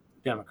enough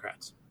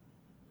Democrats,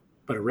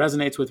 but it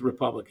resonates with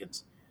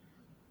Republicans.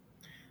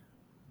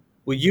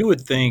 Well, you would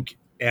think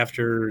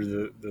after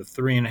the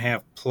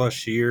 3.5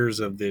 plus years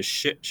of this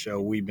shit show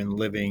we've been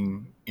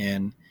living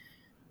in,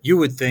 you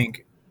would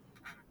think,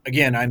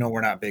 again, I know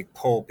we're not big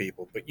poll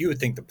people, but you would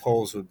think the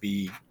polls would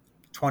be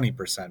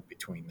 20%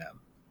 between them,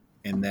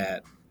 and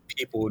that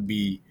people would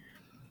be,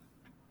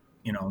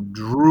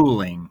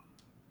 drooling,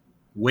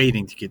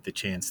 waiting to get the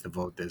chance to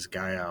vote this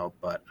guy out.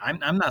 But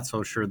I'm not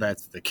so sure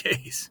that's the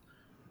case.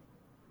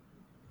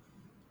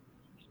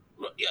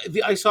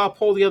 I saw a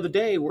poll the other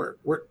day where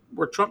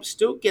Trump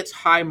still gets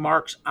high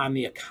marks on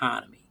the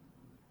economy.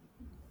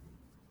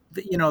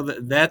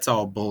 That's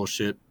all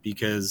bullshit,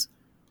 because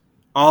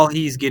all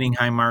he's getting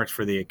high marks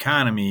for the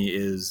economy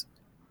is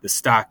the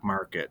stock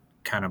market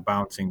kind of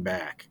bouncing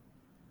back.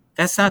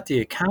 That's not the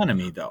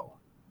economy, though.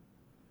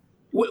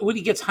 What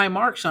he gets high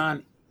marks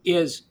on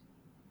is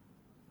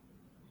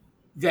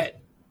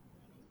that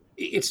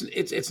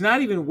it's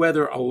not even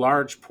whether a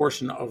large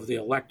portion of the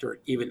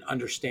electorate even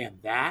understand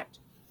that.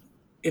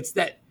 It's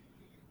that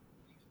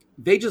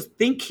they just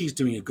think he's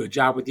doing a good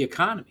job with the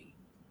economy.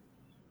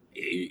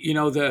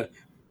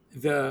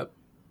 The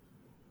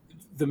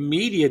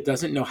media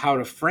doesn't know how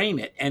to frame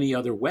it any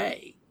other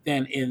way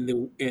than in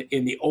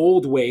the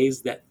old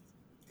ways that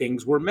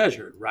things were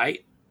measured,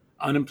 right?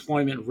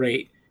 Unemployment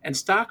rate and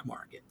stock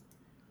market.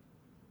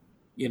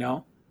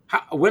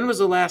 When was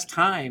the last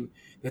time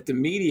that the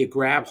media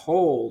grabbed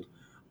hold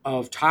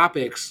of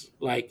topics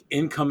like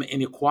income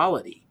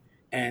inequality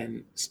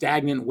and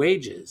stagnant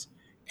wages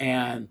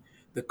and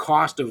the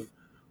cost of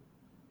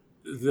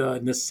the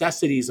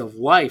necessities of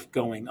life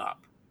going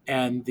up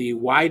and the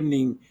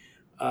widening,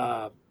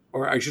 or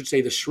I should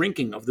say the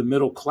shrinking of the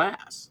middle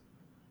class?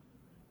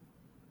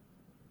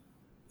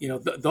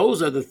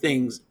 Those are the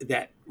things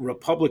that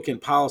Republican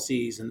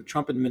policies and the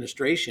Trump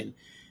administration,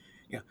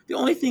 the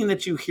only thing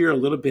that you hear a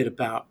little bit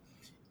about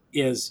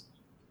is,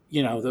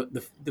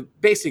 the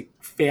basic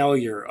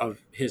failure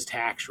of his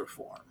tax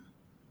reform.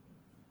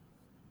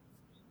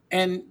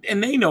 And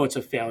they know it's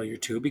a failure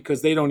too,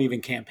 because they don't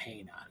even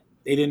campaign on it.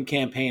 They didn't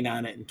campaign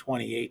on it in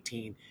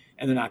 2018,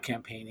 and they're not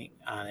campaigning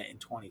on it in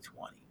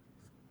 2020,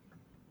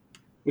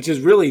 which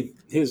is really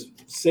his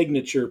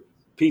signature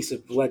piece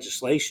of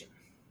legislation.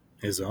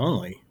 His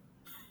only.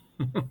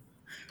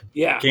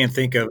 Yeah.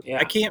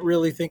 I can't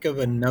really think of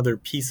another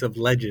piece of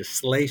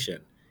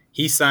legislation.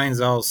 He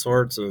signs all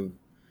sorts of,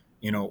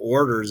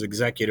 orders,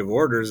 executive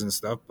orders and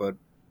stuff, but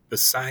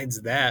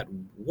besides that,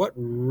 what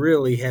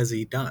really has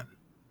he done?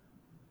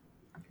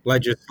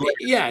 Legislation.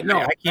 Yeah, no.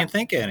 I can't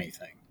think of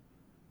anything.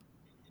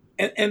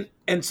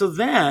 And so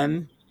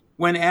then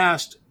when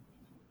asked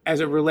as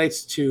it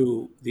relates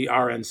to the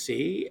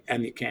RNC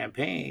and the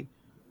campaign,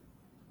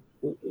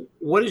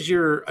 what is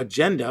your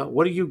agenda?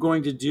 What are you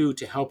going to do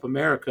to help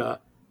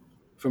America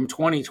from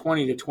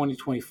 2020 to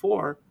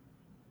 2024?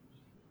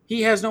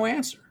 He has no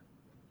answer.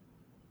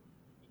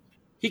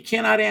 He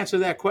cannot answer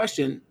that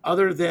question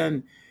other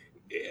than,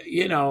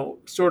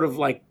 sort of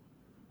like,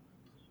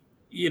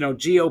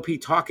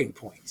 GOP talking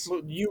points.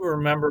 Well, you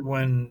remember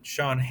when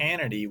Sean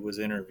Hannity was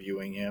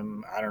interviewing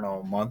him, I don't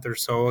know, a month or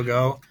so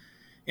ago,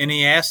 and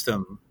he asked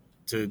him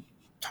to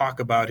talk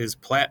about his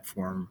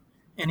platform,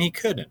 and he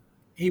couldn't.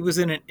 He was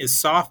in his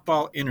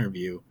softball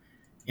interview,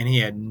 and he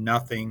had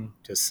nothing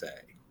to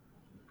say.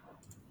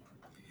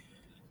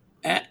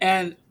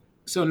 And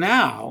so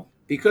now,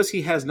 because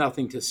he has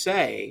nothing to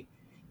say,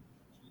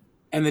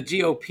 and the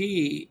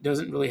GOP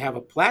doesn't really have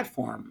a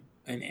platform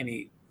in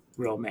any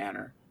real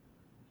manner,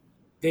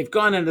 they've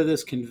gone into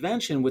this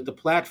convention with the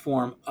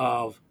platform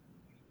of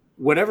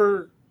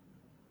whatever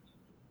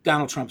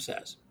Donald Trump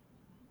says.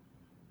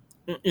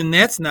 And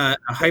that's not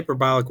a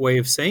hyperbolic way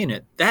of saying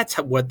it. That's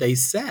what they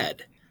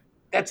said.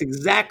 That's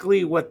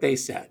exactly what they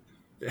said.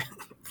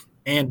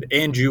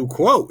 And you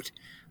quote.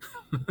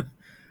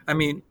 I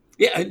mean,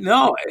 yeah,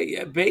 no,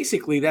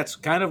 basically that's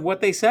kind of what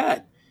they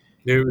said.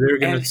 They're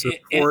going to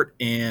support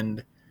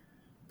and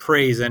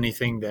praise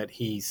anything that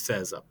he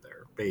says up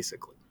there,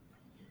 basically.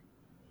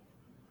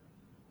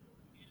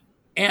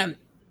 And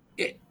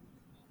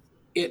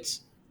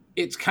it's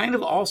kind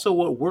of also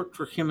what worked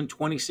for him in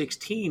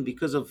 2016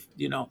 because of,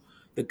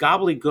 the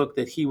gobbledygook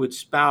that he would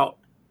spout,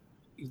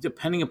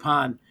 depending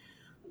upon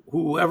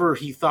whoever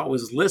he thought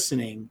was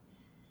listening.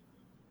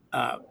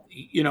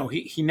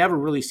 He never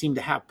really seemed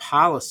to have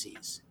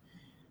policies,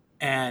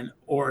 and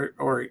or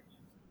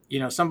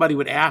somebody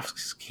would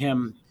ask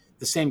him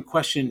the same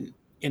question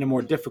in a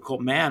more difficult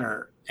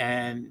manner,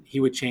 and he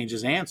would change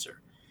his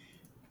answer.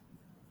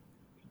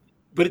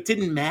 But it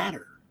didn't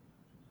matter.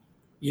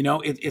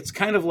 It's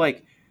kind of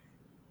like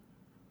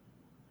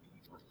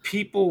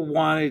people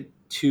wanted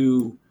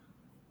to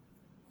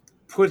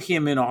put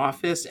him in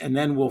office, and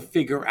then we'll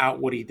figure out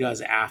what he does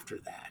after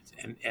that.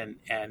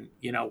 And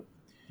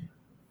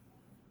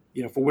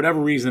for whatever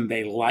reason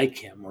they like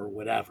him or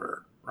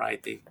whatever,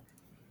 right? They,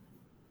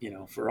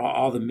 for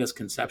all the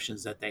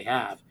misconceptions that they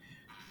have,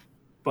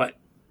 but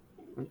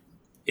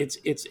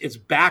it's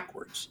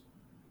backwards.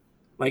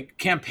 Like,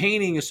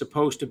 campaigning is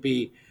supposed to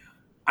be,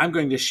 I'm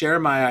going to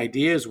share my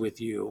ideas with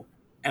you,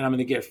 and I'm going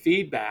to get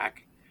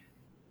feedback,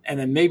 and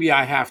then maybe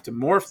I have to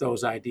morph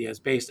those ideas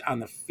based on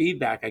the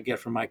feedback I get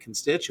from my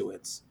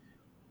constituents.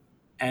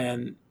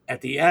 And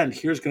at the end,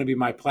 here's going to be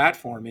my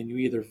platform, and you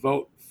either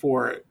vote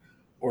for it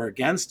or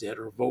against it,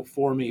 or vote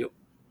for me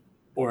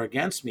or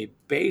against me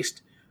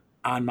based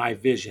on my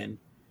vision.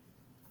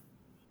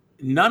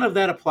 None of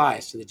that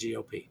applies to the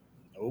GOP.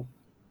 Nope.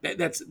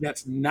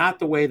 That's not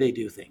the way they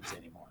do things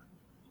anymore.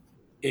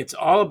 It's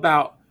all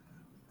about,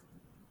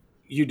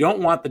 you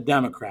don't want the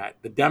Democrat.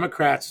 The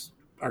Democrats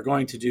are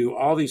going to do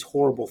all these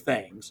horrible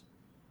things.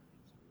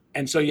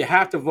 And so you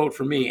have to vote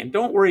for me. And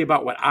don't worry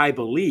about what I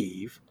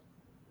believe.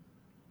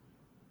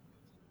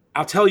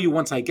 I'll tell you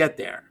once I get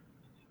there.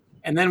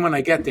 And then when I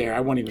get there,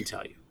 I won't even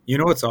tell you. You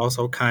know what's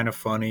also kind of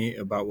funny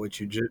about what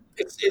you just...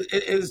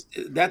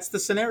 That's the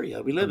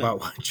scenario we live in.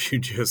 About what you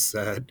just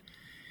said.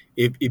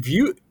 If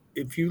you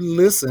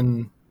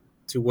listen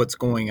to what's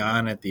going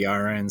on at the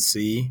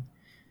RNC,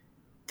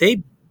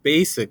 they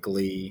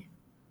basically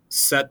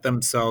set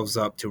themselves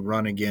up to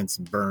run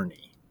against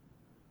Bernie.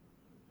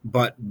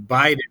 But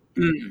Biden,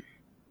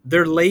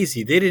 they're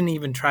lazy. They didn't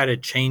even try to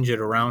change it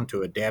around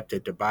to adapt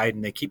it to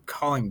Biden. They keep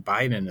calling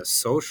Biden a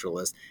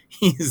socialist.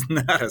 He's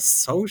not a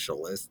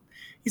socialist.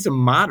 He's a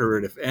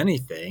moderate, if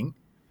anything.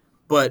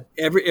 But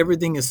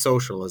everything is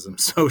socialism,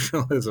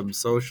 socialism,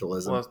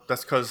 socialism. Well,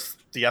 that's because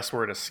the S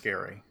word is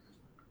scary.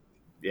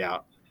 Yeah.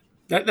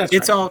 That's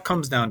it's right. all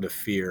comes down to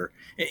fear.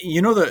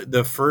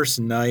 The first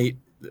night,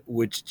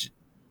 which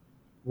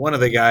one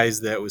of the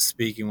guys that was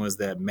speaking was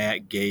that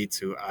Matt Gaetz,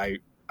 who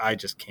I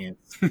just can't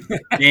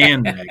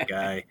stand that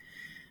guy.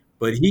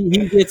 But he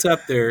gets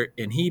up there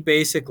and he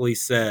basically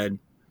said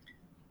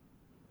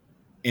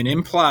and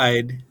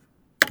implied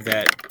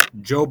that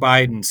Joe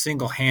Biden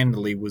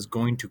single-handedly was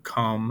going to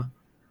come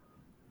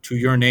to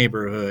your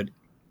neighborhood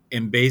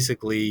and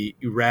basically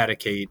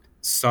eradicate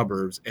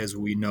suburbs as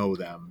we know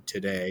them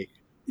today.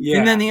 Yeah.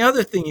 And then the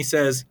other thing he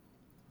says,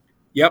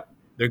 yep,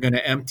 they're going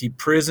to empty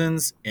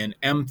prisons and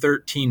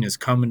M13 is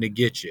coming to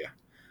get you.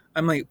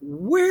 I'm like,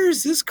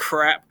 where's this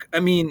crap? I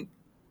mean,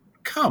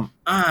 come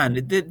on.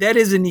 That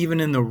isn't even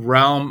in the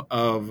realm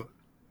of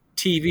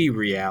TV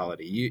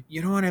reality.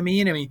 You know what I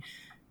mean? I mean,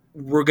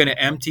 we're going to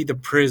empty the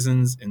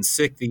prisons and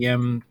sick the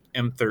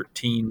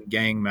M13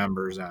 gang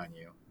members on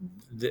you.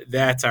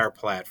 that's our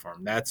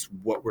platform. That's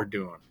what we're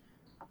doing.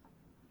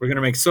 We're going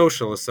to make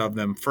socialists of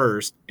them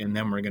first, and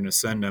then we're going to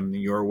send them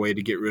your way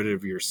to get rid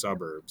of your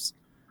suburbs.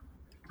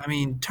 I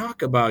mean,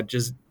 talk about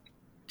just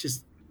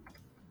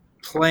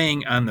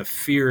playing on the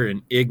fear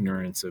and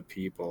ignorance of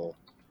people.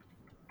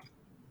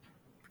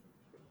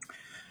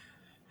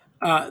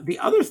 The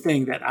other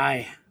thing that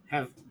I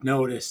have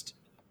noticed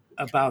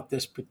about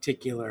this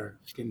particular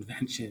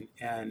convention,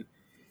 and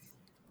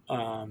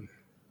I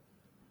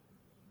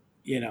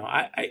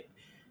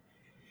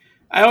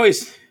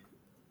always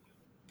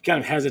kind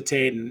of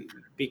hesitate and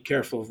be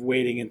careful of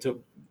wading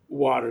into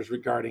waters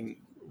regarding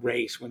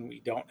race when we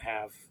don't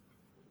have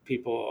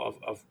people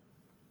of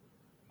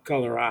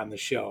color on the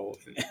show.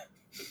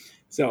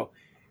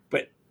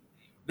 But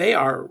they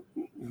are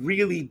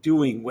really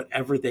doing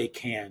whatever they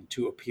can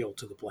to appeal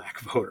to the black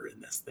voter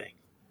in this thing.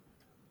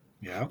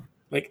 Yeah.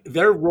 Like,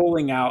 they're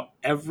rolling out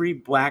every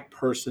black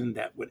person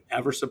that would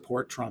ever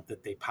support Trump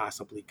that they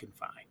possibly can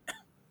find.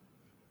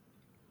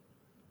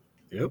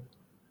 Yep.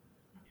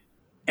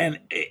 And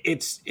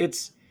it's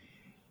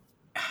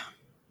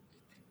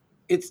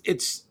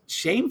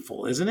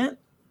shameful, isn't it?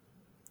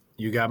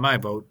 You got my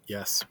vote.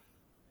 Yes.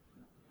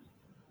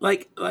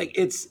 Like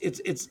it's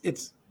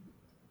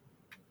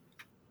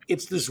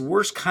this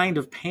worst kind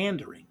of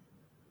pandering.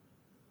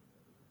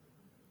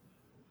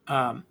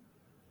 And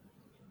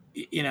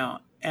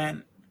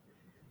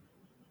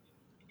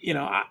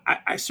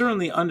I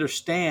certainly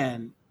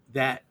understand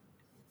that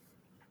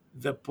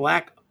the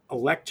black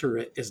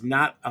electorate is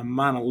not a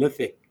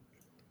monolithic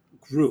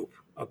group,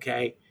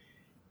 okay?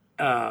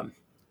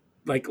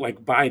 Like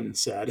Biden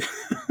said.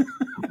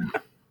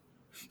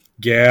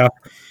 Yeah.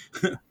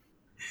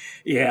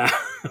 Yeah.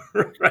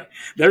 Right.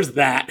 There's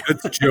that.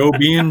 It's Joe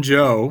being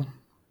Joe.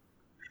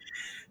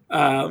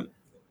 But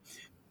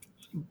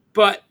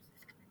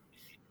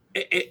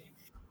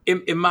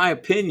in my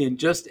opinion,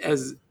 just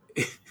as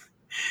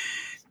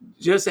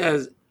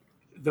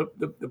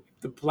the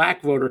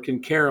black voter can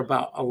care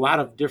about a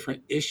lot of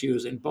different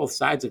issues and both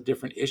sides of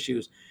different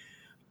issues,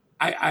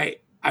 I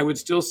would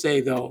still say,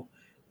 though,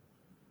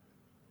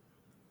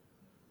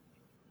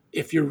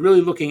 if you're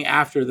really looking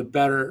after the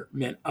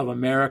betterment of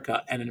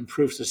America and an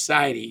improved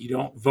society, you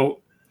don't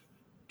vote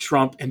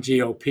Trump and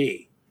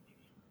GOP.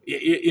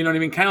 You know what I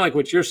mean? Kind of like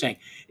what you're saying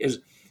is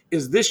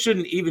this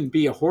shouldn't even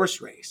be a horse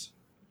race.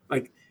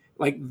 Like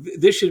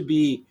this should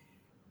be,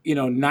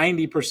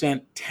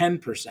 90%,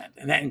 10.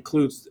 And that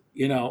includes,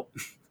 all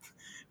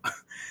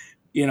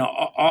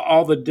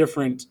the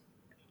different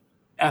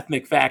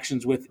ethnic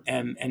factions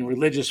and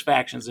religious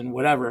factions and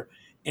whatever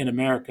in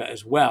America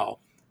as well,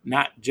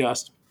 not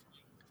just,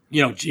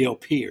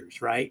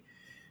 GOPers, right?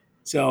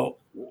 So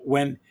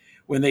when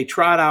they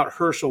trot out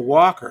Herschel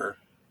Walker,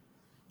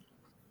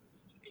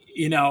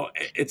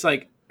 it's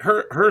like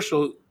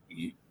Herschel,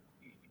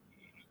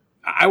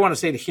 I want to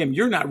say to him,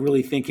 you're not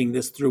really thinking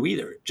this through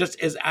either, just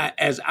as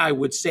I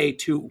would say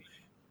to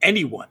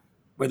anyone,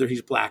 whether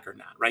he's black or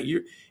not, right?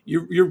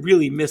 You're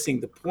really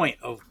missing the point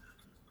of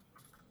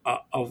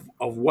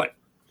what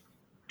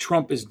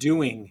Trump is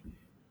doing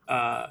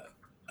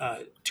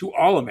to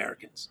all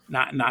Americans,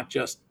 not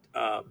just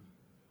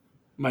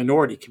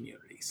minority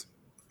communities.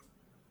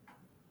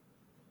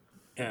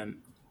 And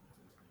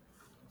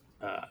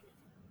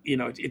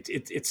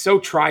it's so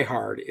try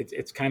hard.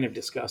 It's kind of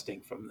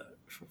disgusting from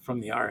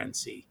the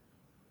RNC.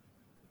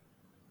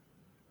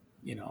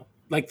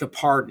 Like the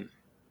pardon.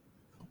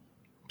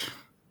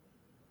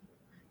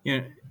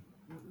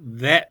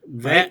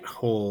 That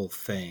whole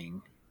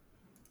thing.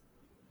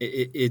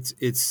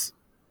 It's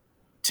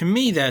to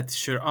me that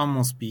should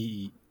almost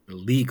be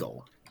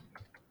illegal.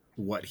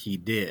 What he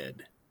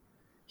did.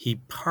 He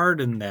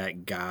pardoned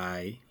that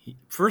guy.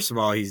 First of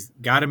all, he's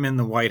got him in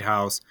the White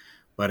House,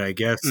 but I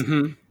guess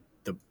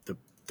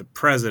the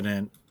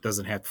president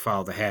doesn't have to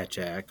follow the Hatch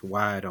Act.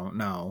 Why, I don't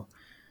know.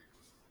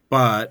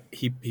 But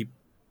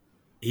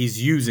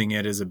he's using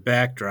it as a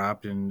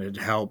backdrop and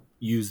to help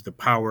use the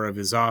power of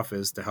his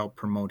office to help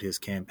promote his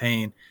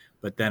campaign.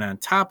 But then on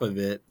top of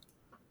it,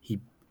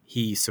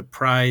 he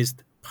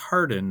surprised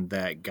pardoned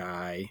that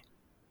guy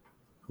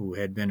who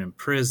had been in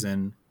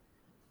prison,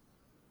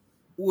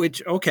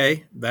 which,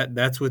 okay,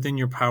 that's within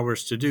your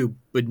powers to do,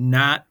 but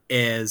not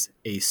as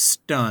a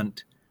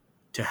stunt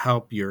to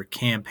help your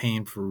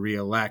campaign for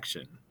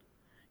re-election.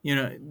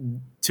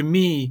 To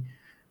me,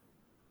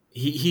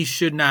 he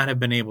should not have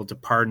been able to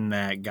pardon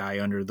that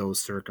guy under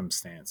those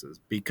circumstances,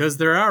 because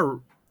there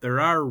are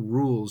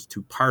rules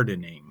to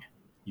pardoning.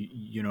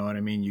 You know what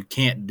I mean? You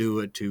can't do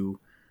it to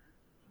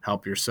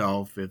help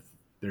yourself if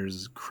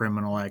there's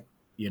criminal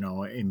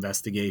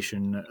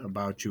investigation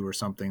about you or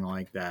something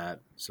like that.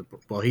 So,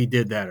 well, he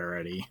did that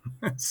already,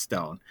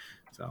 Stone.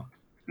 So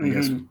I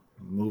guess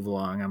move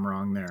along. I'm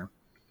wrong there.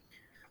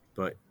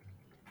 But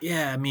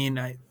yeah, I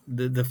mean,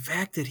 the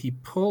fact that he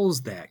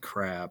pulls that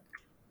crap,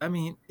 I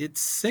mean,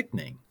 it's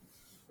sickening.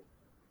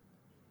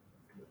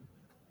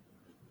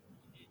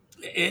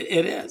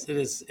 It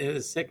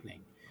is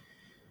sickening.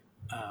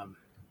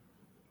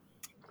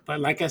 But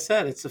like I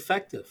said, it's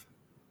effective.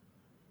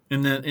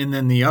 And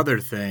then the other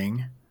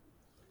thing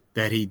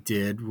that he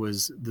did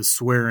was the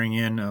swearing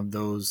in of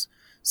those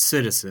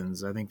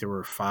citizens. I think there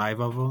were 5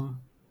 of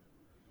them.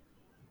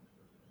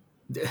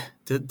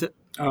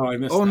 I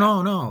missed that.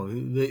 No.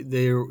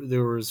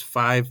 There was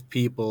 5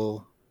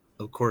 people.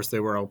 Of course, they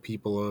were all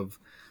people of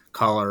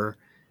color,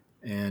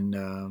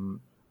 and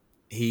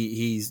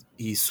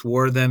he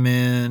swore them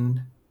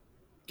in,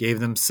 gave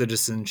them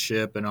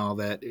citizenship and all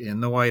that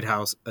in the White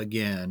House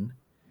again,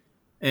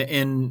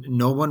 and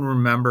no one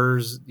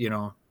remembers.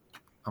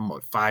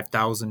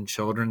 5,000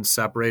 children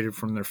separated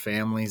from their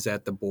families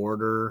at the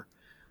border.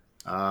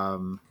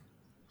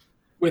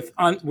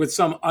 With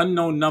some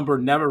unknown number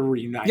never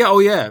reunited. Yeah, oh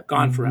yeah.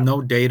 Gone forever.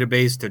 No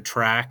database to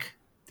track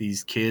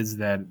these kids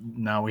that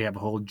now we have a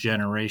whole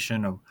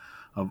generation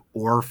of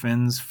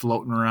orphans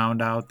floating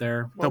around out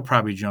there. Well, they'll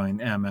probably join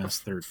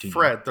MS-13.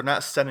 Fred, they're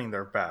not sending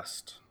their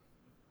best.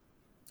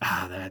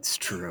 That's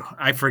true.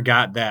 I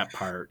forgot that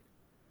part.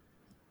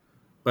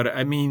 But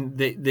I mean,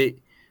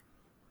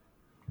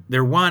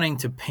 they're wanting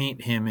to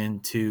paint him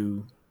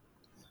into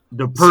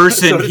the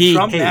person he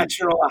hates.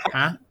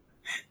 Huh?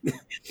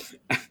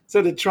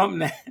 So did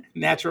Trump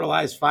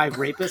naturalize 5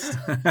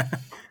 rapists?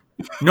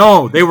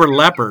 No, they were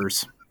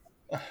lepers.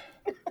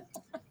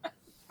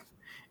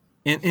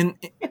 And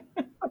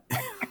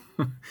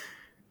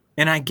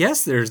I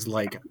guess there's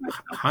like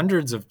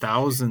hundreds of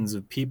thousands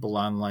of people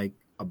on like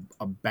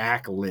a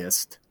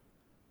backlist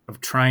of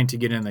trying to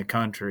get in the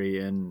country,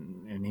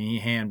 and he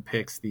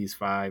handpicks these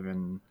 5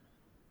 and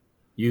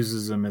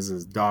uses them as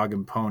his dog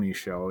and pony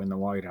show in the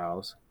White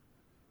House.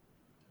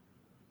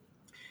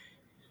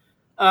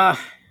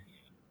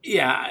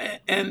 Yeah,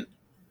 and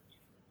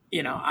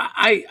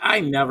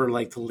I never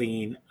like to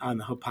lean on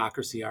the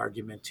hypocrisy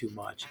argument too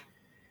much.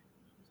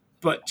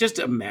 But just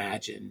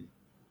imagine,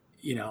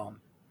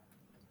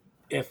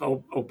 if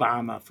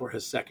Obama for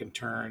his second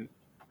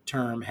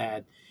term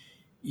had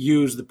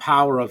used the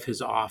power of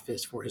his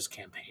office for his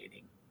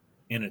campaigning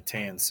in a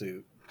tan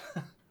suit.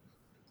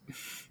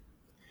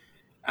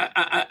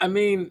 I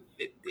mean,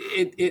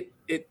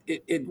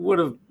 it would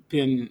have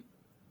been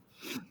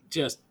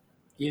just,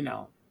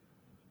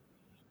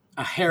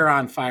 a hair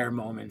on fire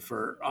moment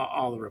for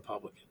all the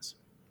Republicans.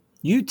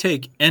 You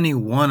take any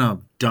one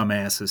of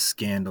dumbass's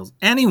scandals,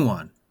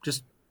 anyone,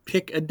 just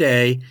pick a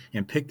day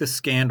and pick the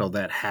scandal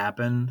that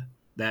happened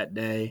that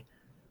day.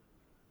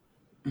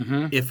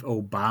 Mm-hmm. If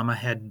Obama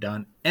had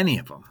done any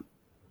of them,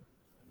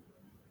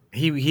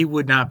 he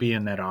would not be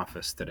in that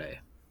office today.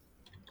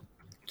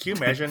 Can you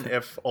imagine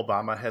if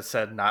Obama had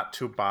said not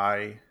to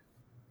buy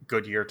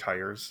Goodyear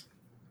tires?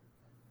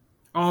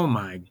 Oh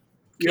my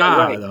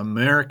God, right.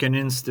 American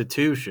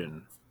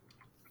institution.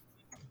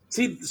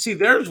 See,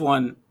 there's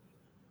one,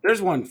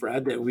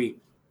 Fred, that we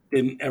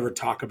didn't ever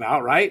talk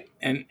about, right?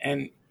 And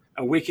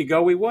a week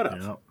ago we would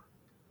have. Yep.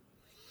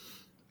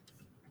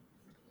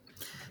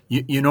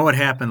 You know what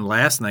happened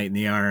last night in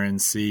the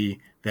RNC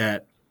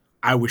that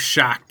I was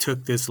shocked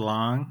took this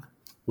long?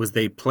 Was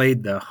they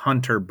played the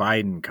Hunter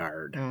Biden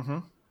card. Mm-hmm.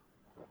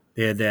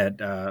 They had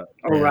that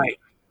right.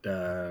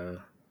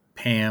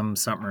 Pam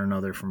something or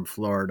another from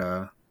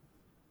Florida.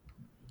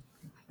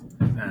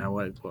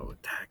 What the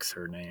heck's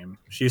her name?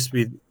 She used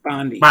to be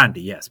Bondi. Bondi,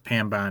 yes,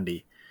 Pam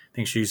Bondi. I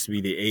think she used to be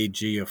the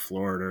AG of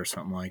Florida or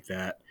something like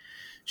that.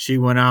 She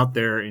went out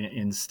there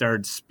and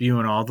started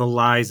spewing all the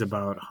lies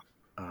about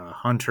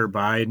Hunter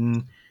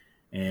Biden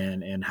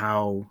and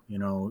how,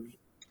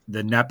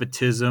 the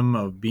nepotism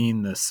of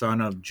being the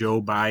son of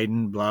Joe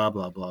Biden, blah,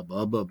 blah, blah,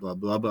 blah, blah, blah,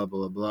 blah, blah,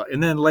 blah, blah.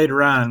 And then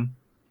later on,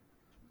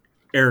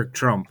 Eric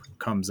Trump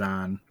comes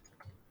on,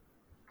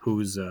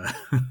 who's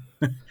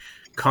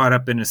caught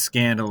up in a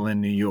scandal in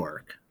New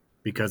York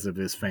because of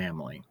his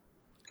family.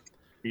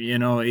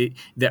 The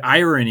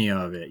irony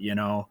of it,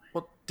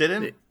 Well,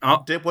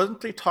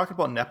 wasn't they talking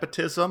about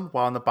nepotism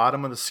while on the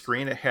bottom of the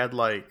screen it had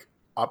like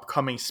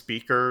upcoming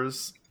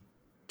speakers,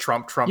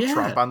 Trump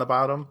on the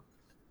bottom?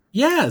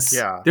 Yes.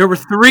 Yeah. There were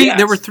 3. Yes.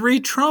 There were 3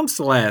 Trumps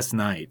last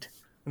night.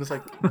 And it's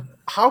like,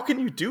 how can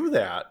you do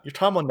that? You're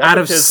talking about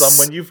nepotism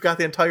when you've got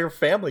the entire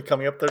family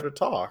coming up there to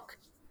talk.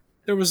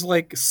 There was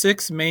like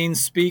 6 main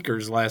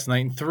speakers last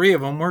night, and 3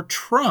 of them were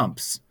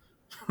Trumps.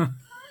 Oh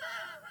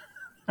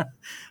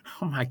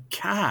my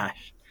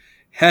gosh.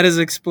 Head is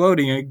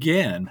exploding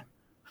again.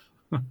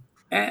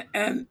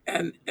 and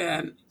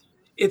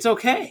it's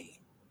okay.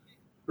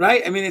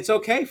 Right? I mean, it's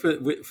okay for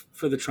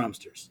the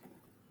Trumpsters.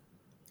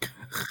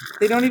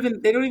 They don't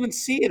even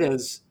see it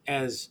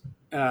as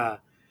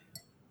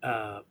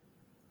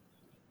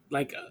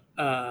like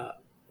a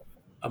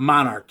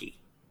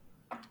monarchy.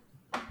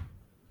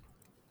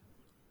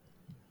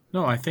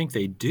 No, I think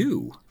they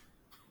do.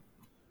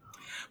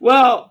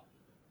 Well,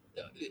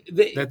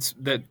 Prince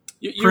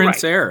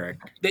right. Eric.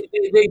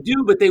 They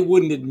do, but they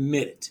wouldn't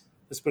admit it.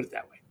 Let's put it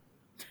that way.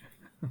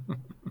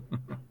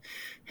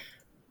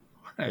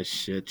 What a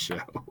shit show.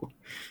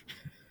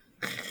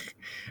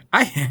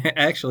 I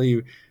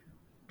actually,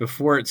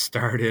 before it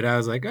started, I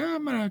was like,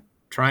 I'm going to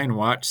try and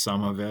watch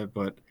some of it,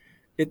 but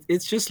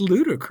it's just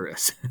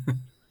ludicrous.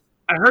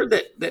 I heard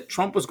that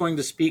Trump was going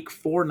to speak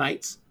 4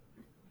 nights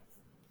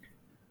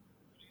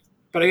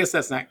But I guess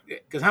that's not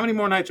because how many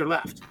more nights are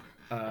left?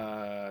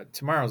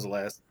 Tomorrow's the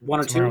last. One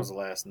or tomorrow's two? the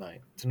last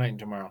night. Tonight and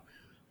tomorrow.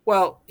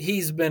 Well,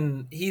 he's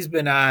been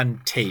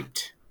on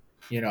taped,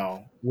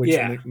 which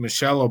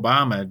Michelle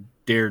Obama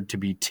dared to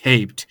be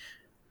taped,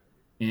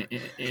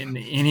 and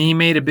he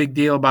made a big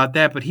deal about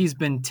that. But he's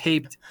been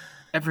taped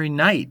every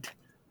night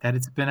that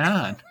it's been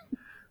on.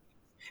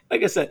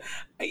 Like I said,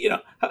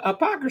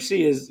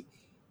 hypocrisy is,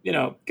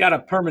 got a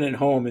permanent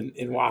home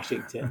in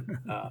Washington.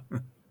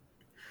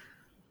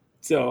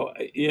 So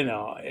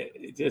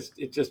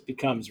it just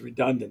becomes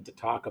redundant to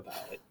talk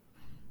about it.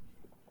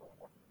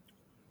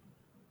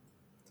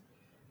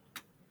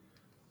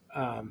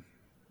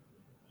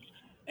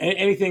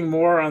 Anything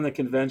more on the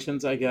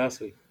conventions? I guess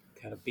we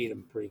kind of beat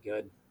them pretty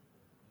good.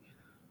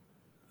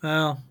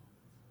 Well,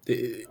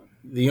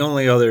 the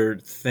only other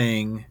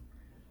thing,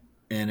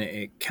 and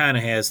it kind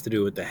of has to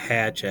do with the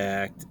Hatch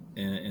Act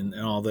and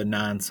all the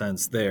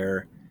nonsense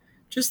there,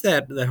 just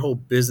that whole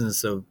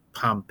business of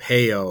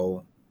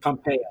Pompeo.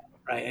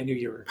 Right? I knew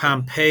you were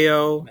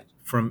Pompeo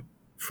from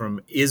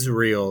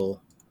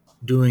Israel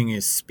doing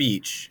his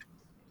speech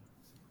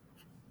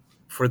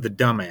for the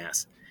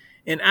dumbass.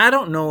 And I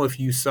don't know if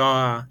you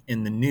saw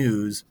in the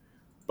news,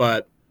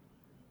 but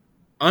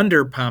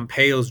under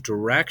Pompeo's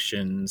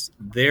directions,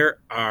 there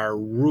are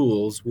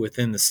rules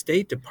within the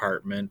State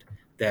Department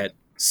that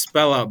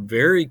spell out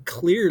very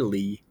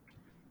clearly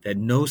that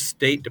no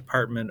State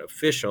Department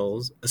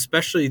officials,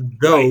 especially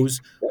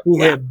those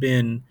who have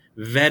been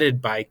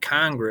vetted by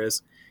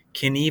Congress,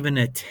 can even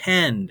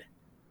attend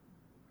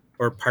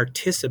or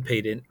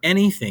participate in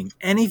anything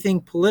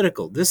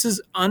political. This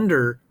is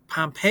under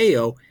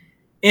Pompeo,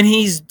 and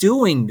he's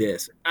doing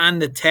this on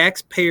the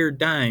taxpayer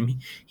dime.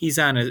 He's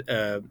on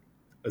a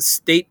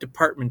State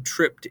Department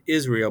trip to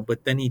Israel,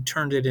 but then he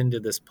turned it into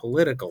this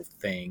political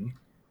thing.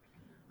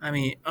 I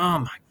mean, oh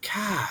my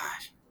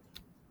gosh.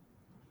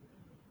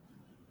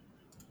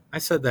 I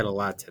said that a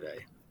lot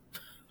today.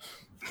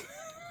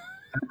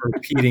 I'm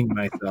repeating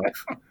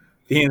myself.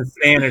 The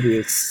insanity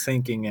is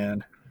sinking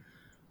in.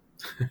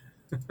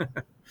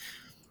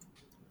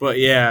 But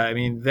yeah, I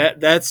mean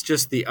that's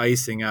just the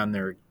icing on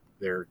their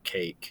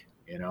cake,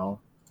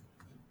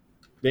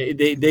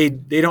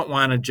 They don't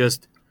want to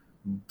just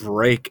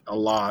break a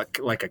law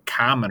like a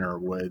commoner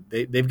would.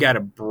 They've got to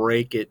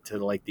break it to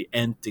like the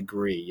nth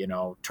degree,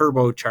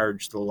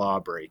 turbocharge the law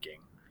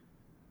breaking.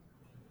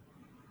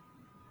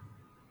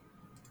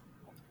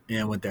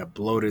 And with that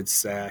bloated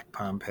sack,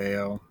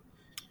 Pompeo.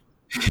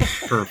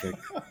 Perfect.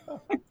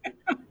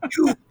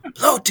 You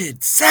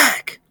bloated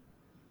sack.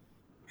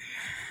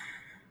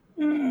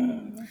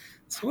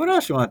 So what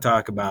else you want to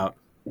talk about?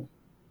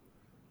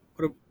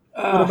 What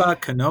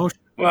about Kenosha?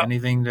 Well,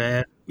 anything to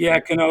add? Yeah,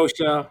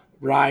 Kenosha,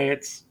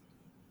 riots,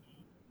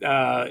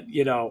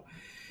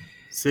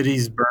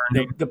 cities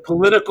burning. The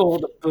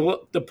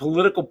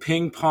political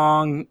ping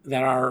pong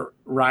that are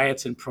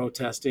riots and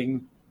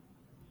protesting.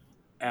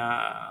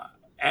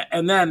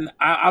 And then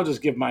I'll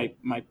just give my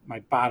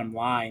bottom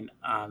line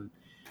on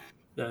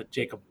the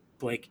Jacob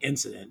Blake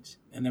incident,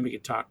 and then we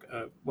could talk.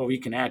 We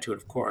can add to it,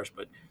 of course,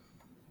 but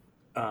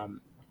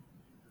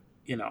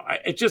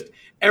it just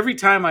every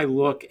time I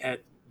look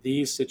at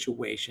these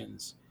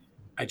situations,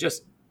 I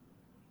just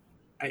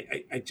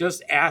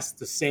ask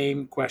the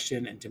same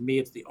question, and to me,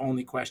 it's the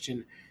only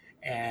question.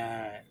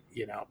 And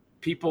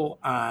people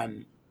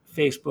on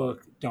Facebook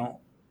don't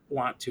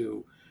want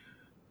to.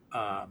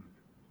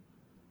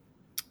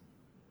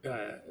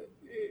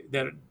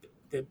 That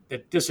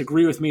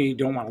disagree with me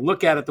don't want to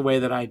look at it the way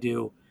that I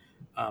do,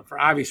 for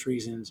obvious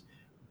reasons.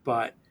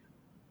 But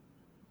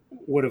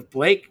would have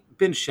Blake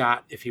been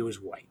shot if he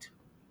was white?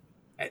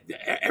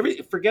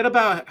 Forget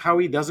about how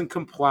he doesn't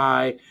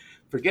comply.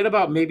 Forget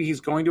about maybe he's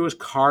going to his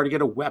car to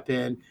get a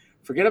weapon.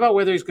 Forget about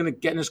whether he's going to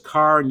get in his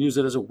car and use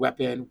it as a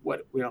weapon.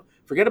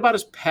 Forget about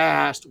his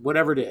past,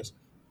 whatever it is.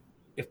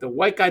 If the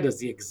white guy does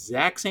the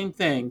exact same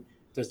thing,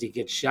 does he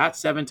get shot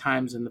 7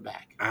 times in the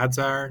back? Odds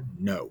are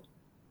no.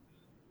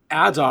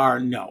 Odds are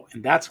no.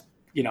 And that's,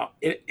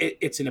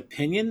 it's an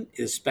opinion,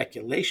 it is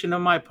speculation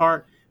on my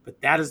part,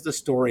 but that is the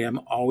story I'm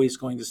always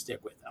going to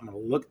stick with. I'm going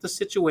to look at the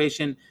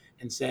situation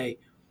and say,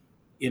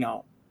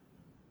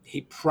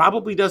 he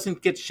probably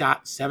doesn't get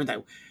shot 7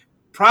 times.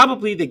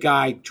 Probably the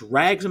guy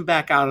drags him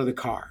back out of the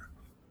car,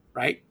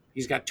 right?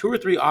 He's got 2 or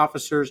 3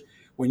 officers.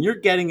 When you're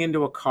getting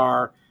into a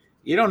car,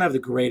 you don't have the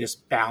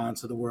greatest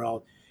balance of the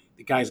world.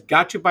 The guy's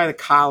got you by the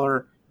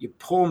collar. You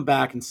pull him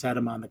back and set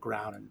him on the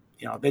ground. And,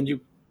 then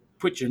you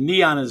put your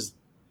knee on his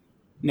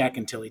neck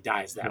until he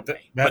dies that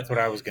way. That's what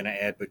I was going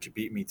to add, but you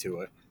beat me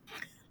to it.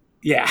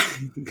 Yeah.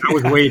 I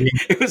was waiting.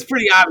 It was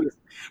pretty obvious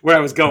where I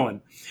was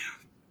going.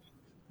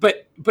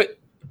 But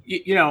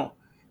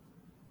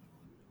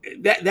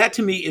that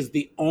to me is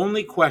the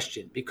only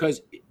question,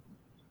 because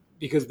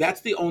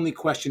that's the only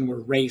question where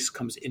race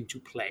comes into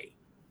play.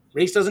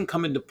 Race doesn't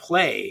come into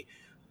play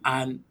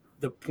on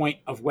the point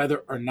of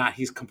whether or not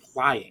he's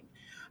complying.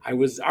 I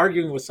was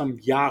arguing with some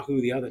Yahoo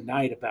the other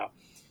night about,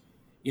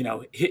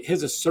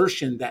 his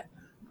assertion that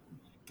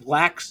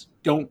blacks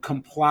don't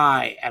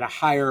comply at a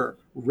higher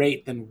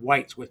rate than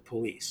whites with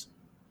police.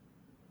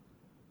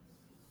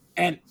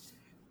 And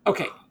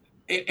okay,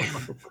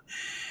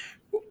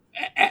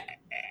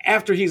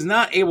 after he's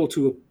not able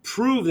to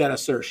prove that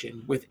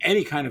assertion with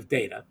any kind of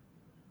data,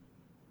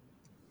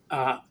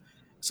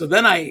 so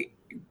then I,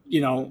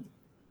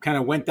 kind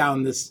of went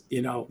down this,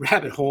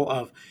 rabbit hole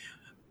of,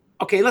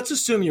 okay, let's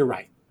assume you're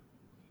right.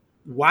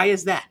 Why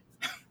is that?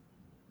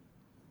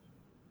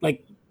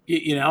 Like,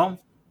 and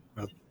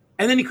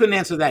then he couldn't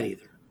answer that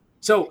either.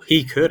 So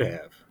he could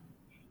have.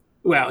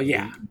 Well,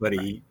 yeah, but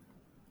he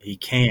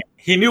can't.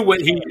 He knew what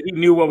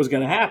was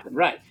going to happen,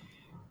 right?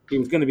 He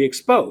was going to be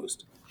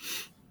exposed.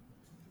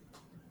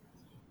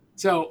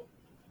 So,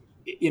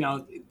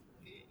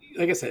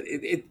 like I said,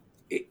 it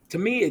to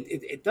me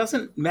it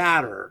doesn't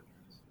matter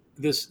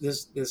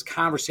this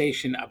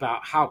conversation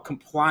about how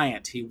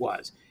compliant he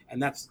was,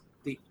 and that's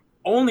the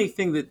only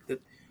thing that the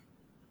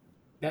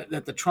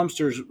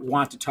Trumpsters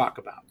want to talk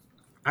about.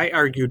 I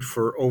argued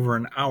for over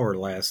an hour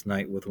last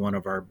night with one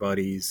of our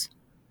buddies,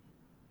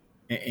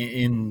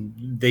 and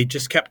they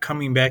just kept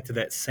coming back to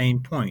that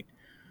same point.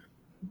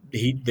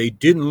 They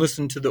didn't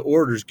listen to the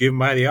orders given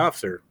by the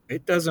officer.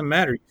 It doesn't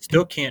matter. You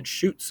still can't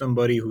shoot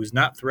somebody who's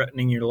not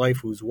threatening your life,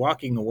 who's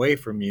walking away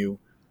from you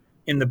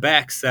in the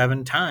back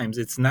 7 times.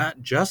 It's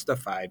not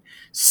justified.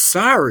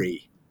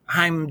 Sorry.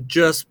 I'm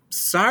just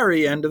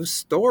sorry. End of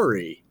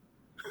story.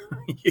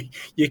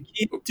 You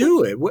can't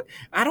do it.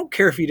 I don't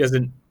care if he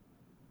doesn't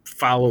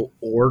follow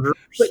orders.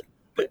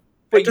 But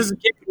it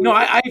doesn't. No,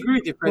 I agree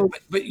with you, Fred.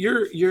 But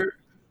you're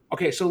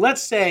okay. So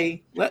let's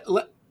say but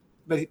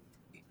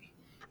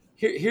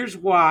here's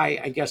why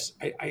I guess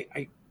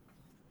I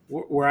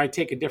where I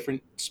take a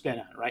different spin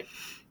on it, right?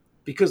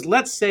 Because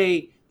let's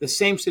say the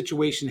same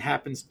situation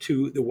happens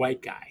to the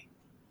white guy.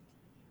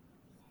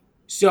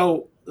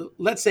 So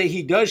let's say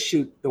he does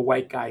shoot the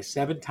white guy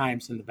 7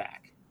 times in the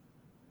back.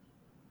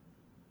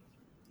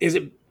 Is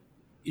it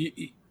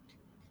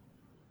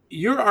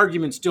your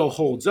argument still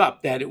holds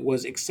up that it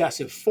was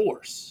excessive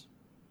force,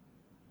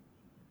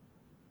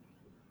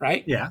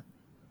 right? Yeah.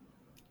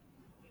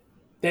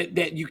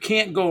 That you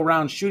can't go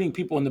around shooting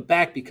people in the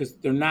back because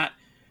they're not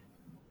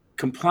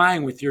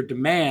complying with your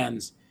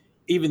demands,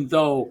 even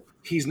though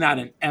he's not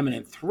an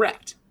imminent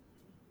threat.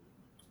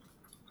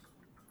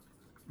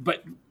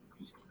 But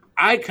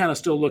I kind of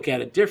still look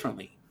at it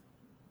differently.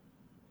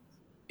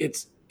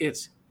 It's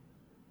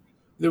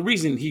the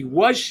reason he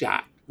was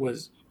shot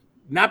was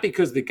not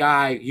because the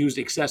guy used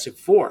excessive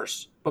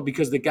force, but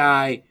because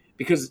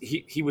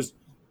he was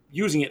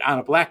using it on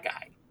a black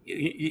guy.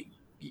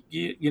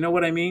 You know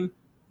what I mean?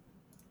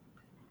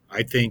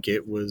 I think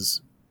it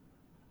was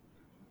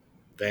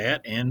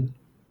that and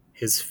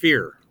his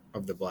fear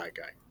of the black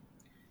guy.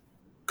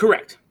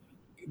 Correct.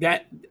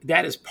 That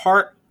is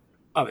part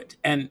of it.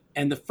 And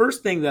the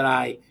first thing that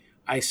I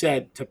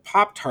said to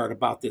Pop-Tart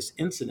about this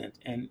incident,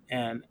 and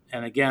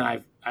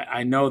again,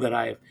 I know that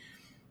I've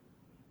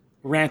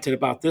ranted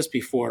about this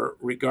before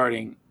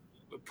regarding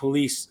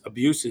police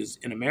abuses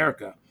in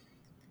America,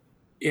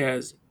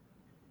 is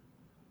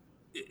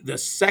the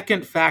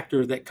second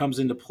factor that comes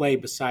into play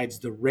besides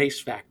the race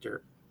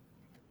factor,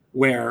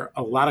 where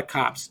a lot of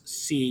cops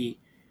see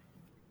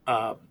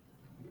the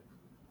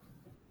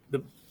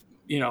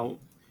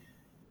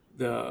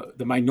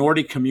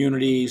minority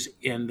communities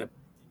in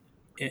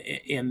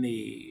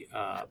the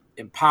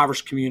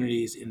impoverished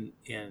communities in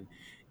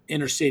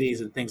inner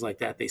cities and things like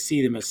that. They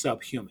see them as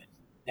subhuman.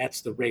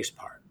 That's the race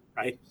part,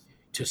 right?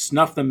 To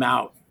snuff them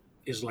out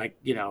is like,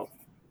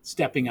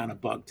 stepping on a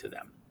bug to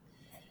them.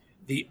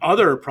 The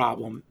other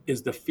problem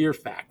is the fear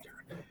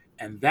factor.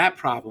 And that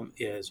problem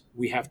is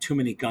we have too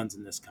many guns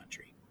in this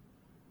country.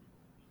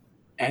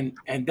 And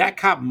that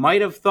cop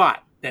might have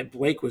thought that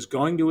Blake was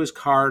going to his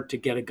car to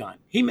get a gun.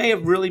 He may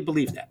have really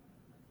believed that.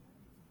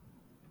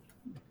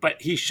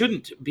 But he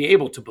shouldn't be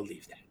able to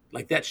believe that.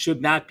 Like, that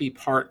should not be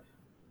part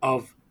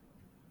of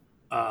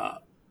a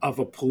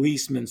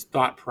policeman's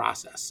thought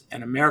process.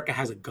 And America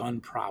has a gun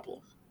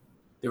problem.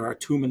 There are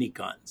too many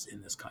guns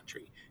in this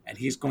country. And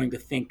he's going to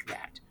think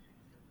that.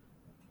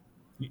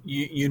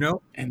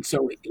 And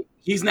so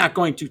he's not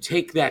going to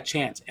take that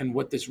chance. And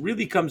what this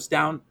really comes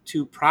down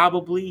to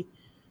probably,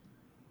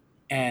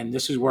 and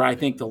this is where I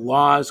think the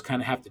laws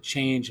kind of have to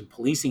change and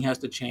policing has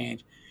to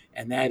change,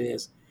 and that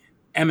is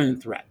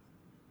imminent threat.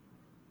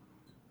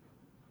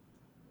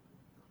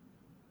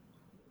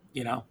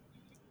 An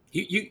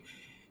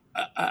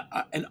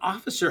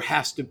officer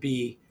has to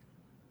be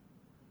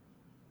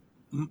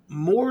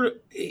more.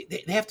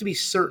 They have to be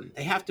certain.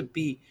 They have to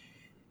be.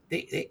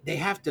 They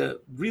have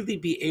to really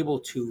be able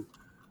to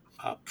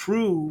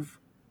prove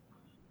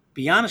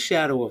beyond a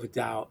shadow of a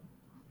doubt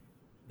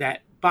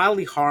that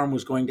bodily harm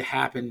was going to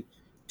happen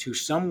to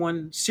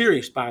someone.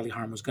 Serious bodily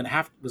harm was going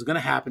to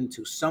happen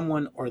to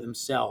someone or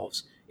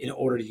themselves in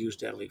order to use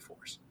deadly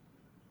force.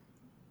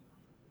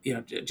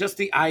 Just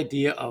the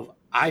idea of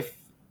I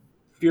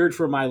feared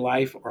for my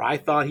life, or I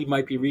thought he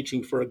might be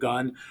reaching for a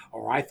gun,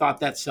 or I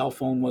thought that cell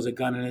phone was a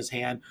gun in his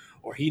hand,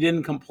 or he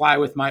didn't comply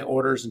with my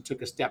orders and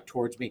took a step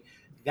towards me.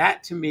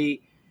 that to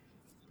me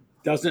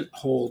doesn't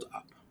hold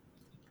up.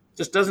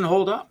 Just doesn't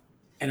hold up.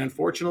 And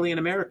unfortunately in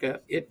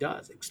America, it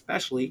does,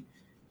 especially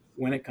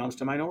when it comes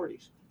to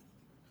minorities.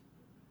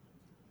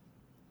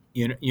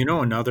 You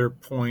know, another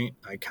point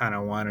I kind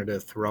of wanted to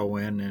throw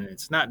in, and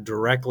it's not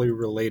directly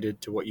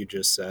related to what you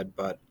just said,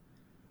 but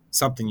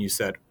something you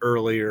said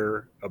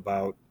earlier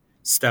about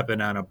stepping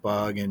on a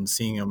bug and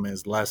seeing them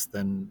as less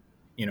than,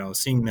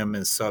 seeing them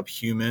as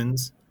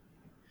subhumans.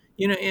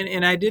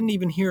 And I didn't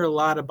even hear a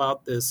lot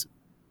about this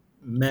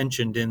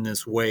mentioned in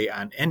this way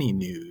on any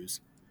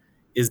news,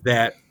 is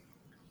that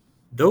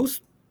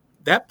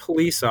that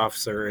police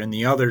officer and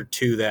the other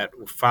two that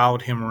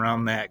followed him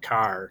around that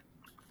car,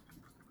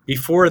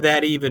 before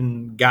that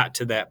even got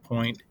to that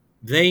point,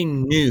 they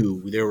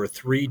knew there were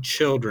 3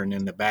 children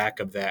in the back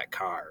of that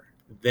car.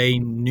 They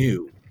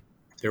knew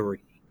there were.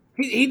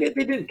 They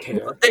didn't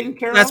care. They didn't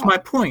care. That's my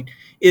point.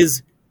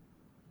 Is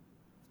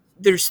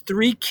there's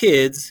 3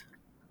 kids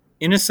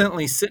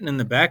innocently sitting in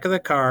the back of the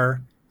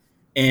car,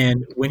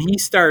 and when he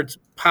starts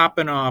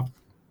popping off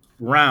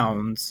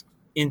rounds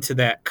into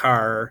that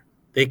car,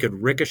 they could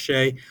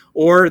ricochet,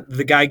 or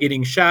the guy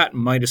getting shot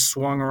might have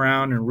swung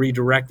around and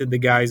redirected the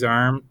guy's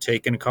arm,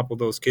 taking a couple of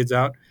those kids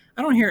out.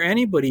 I don't hear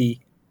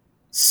anybody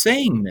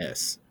saying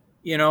this.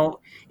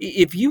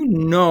 If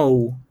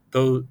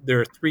though there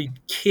are 3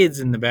 kids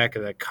in the back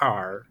of that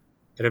car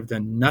that have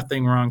done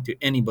nothing wrong to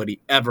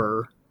anybody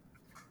ever,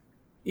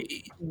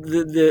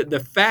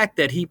 the fact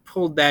that he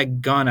pulled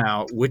that gun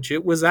out, which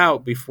it was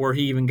out before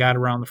he even got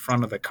around the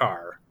front of the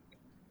car,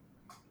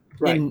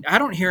 right. And I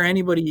don't hear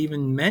anybody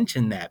even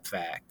mention that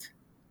fact.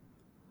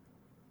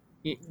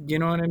 You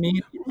know what I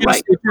mean?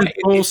 It just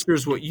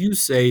bolsters what you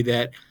say,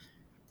 that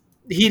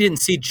he didn't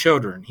see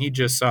children; he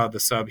just saw the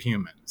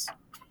subhumans.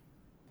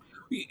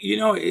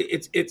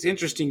 It's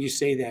interesting you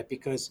say that,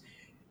 because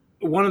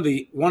one of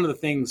the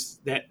things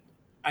that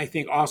I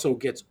think also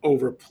gets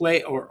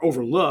overplayed or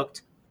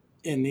overlooked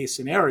in these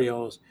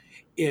scenarios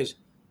is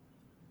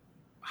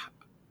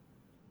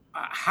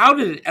how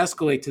did it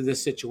escalate to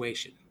this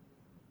situation?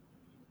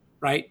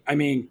 Right? I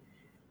mean,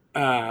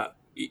 go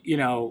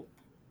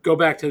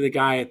back to the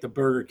guy at the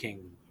Burger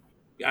King.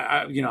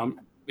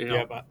 The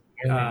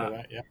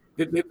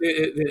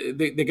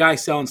guy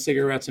selling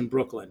cigarettes in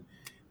Brooklyn.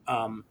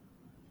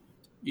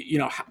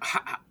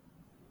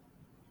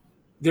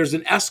 There's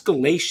an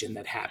escalation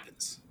that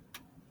happens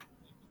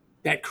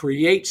that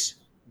creates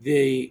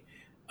the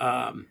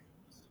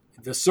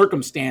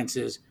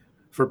circumstances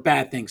for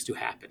bad things to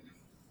happen.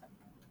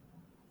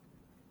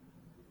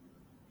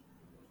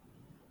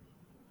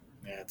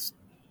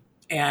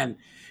 And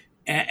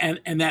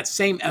that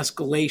same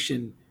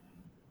escalation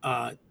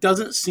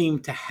doesn't seem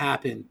to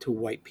happen to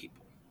white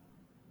people.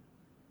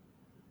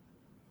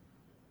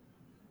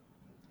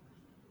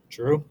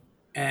 True.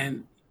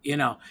 And,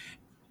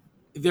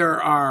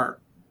 there are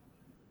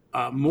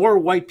more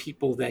white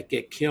people that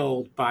get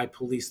killed by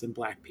police than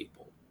black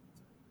people.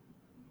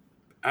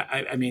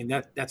 I mean,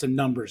 that's a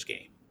numbers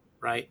game,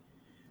 right?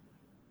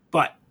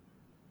 But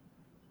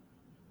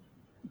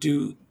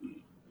do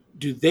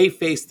they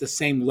face the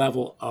same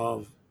level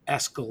of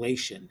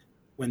escalation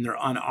when they're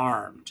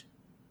unarmed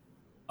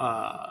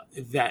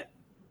that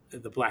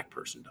the black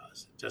person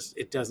does?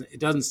 It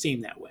doesn't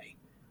seem that way,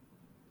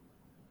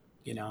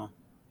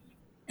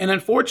 And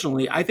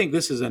unfortunately, I think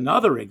this is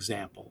another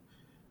example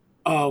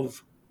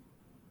of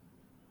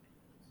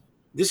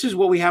this is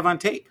what we have on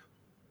tape.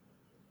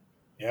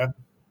 Yeah.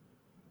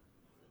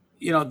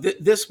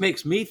 This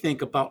makes me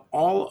think about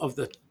all of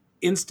the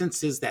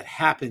instances that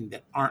happen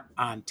that aren't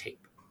on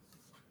tape.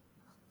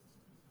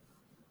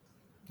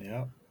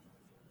 Yeah.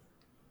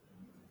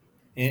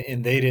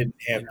 And they didn't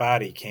have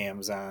body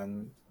cams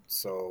on,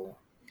 so.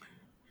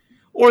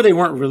 Or they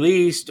weren't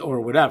released or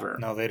whatever.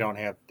 No, they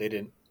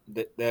didn't.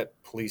 That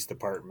police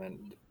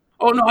department.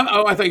 Oh, no.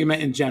 I thought you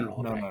meant in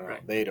general. No,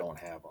 right. They don't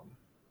have them.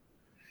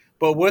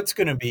 But what's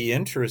going to be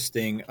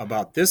interesting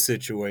about this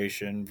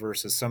situation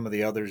versus some of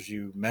the others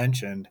you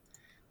mentioned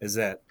is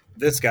that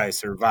this guy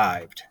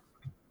survived.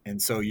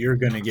 And so you're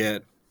going to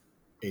get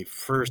a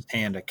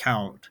firsthand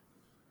account.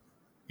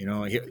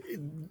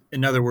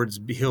 In other words,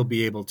 he'll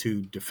be able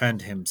to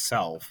defend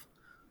himself,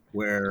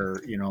 where,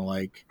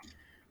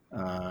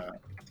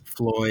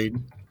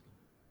 Floyd,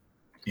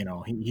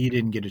 he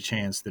didn't get a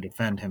chance to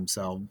defend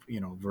himself,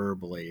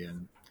 verbally.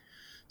 And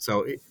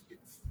so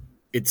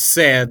it's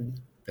sad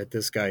that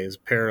this guy is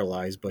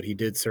paralyzed, but he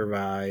did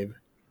survive.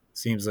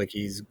 Seems like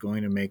he's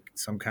going to make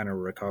some kind of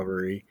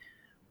recovery,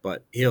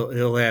 but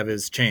he'll have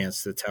his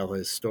chance to tell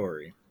his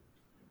story.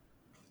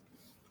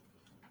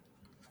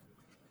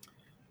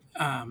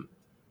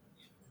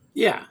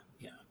 Yeah.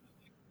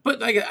 But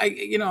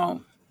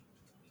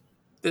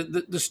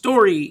the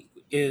story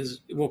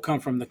will come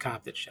from the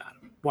cop that shot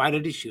him. Why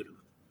did he shoot him?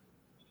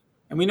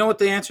 And we know what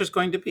the answer is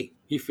going to be.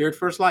 He feared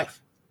for his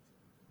life.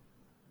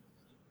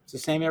 It's the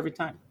same every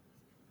time.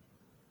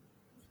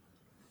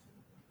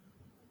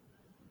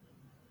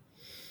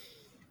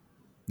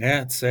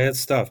 Yeah, it's sad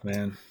stuff,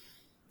 man.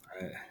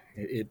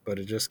 But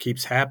it just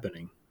keeps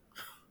happening.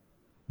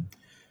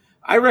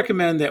 I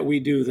recommend that we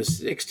do the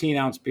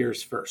 16-ounce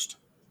beers first.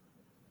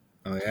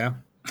 Oh, yeah?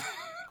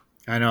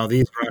 I know.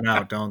 These run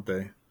out, don't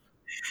they?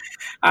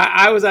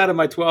 I was out of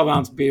my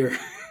 12-ounce beer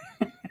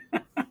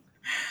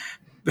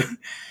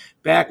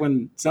back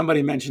when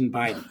somebody mentioned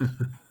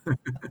Biden.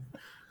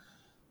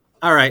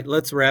 All right,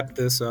 let's wrap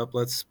this up.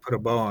 Let's put a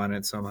bow on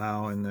it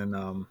somehow, and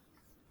then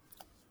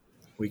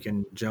we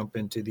can jump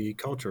into the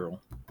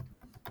cultural.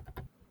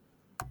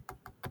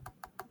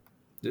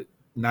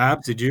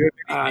 Knobs, did you?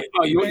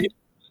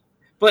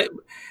 But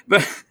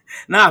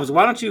Knobs,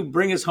 why don't you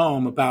bring us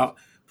home about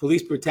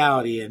police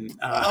brutality and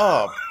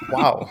oh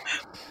wow,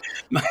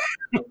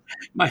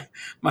 my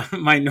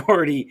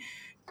minority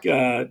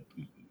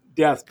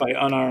death by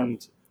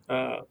unarmed.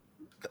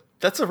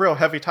 That's a real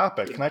heavy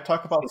topic. Can I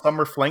talk about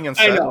summer fling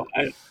instead? I know.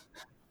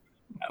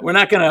 We're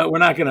not gonna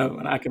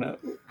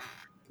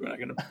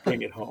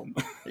bring it home.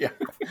 Yeah,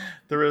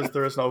 there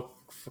is no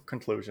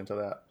conclusion to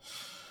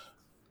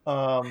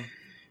that.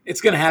 It's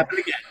going to happen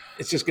again.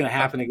 It's just going to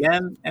happen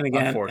again and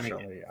again.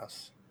 Unfortunately, and again.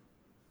 Yes.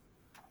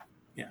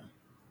 Yeah.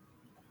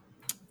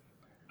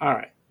 All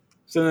right.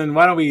 So then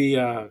why don't we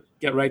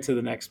get right to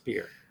the next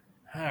beer?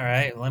 All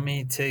right. Let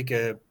me take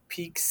a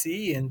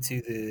peek-see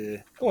into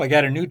the... Oh, I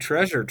got a new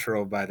treasure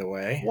trove, by the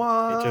way.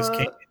 What?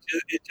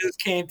 It just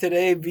came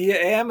today via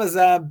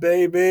Amazon,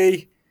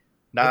 baby.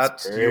 Not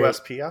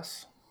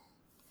USPS?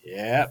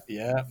 Yeah.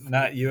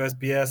 Not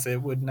USPS. It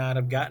would not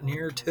have gotten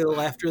here till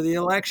after the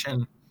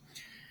election.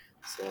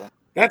 So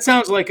that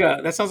sounds like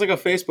a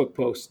Facebook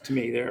post to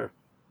me there,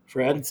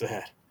 Fred. What's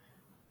that?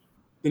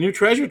 The new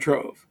treasure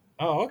trove.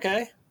 Oh,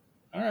 okay.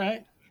 All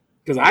right.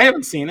 Because I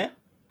haven't seen it.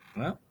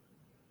 Well,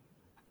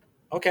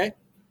 okay.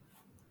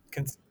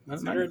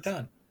 Consider it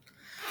done.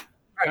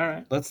 All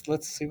right.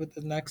 Let's see what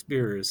the next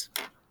beer is.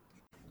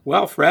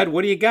 Well, Fred,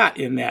 what do you got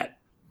in that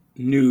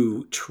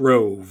new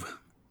trove?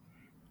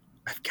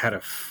 I've got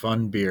a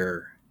fun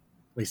beer.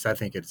 At least I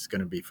think it's going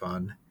to be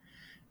fun.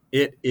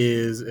 It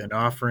is an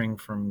offering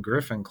from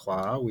Griffin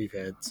Claw. We've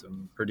had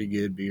some pretty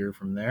good beer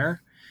from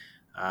there.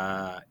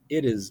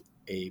 It is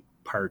a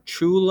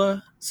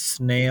Parchula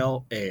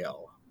Snail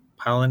Ale,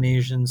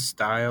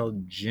 Polynesian-style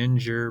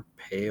ginger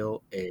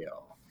pale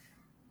ale.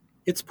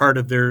 It's part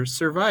of their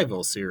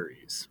Survival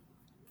series.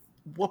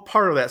 What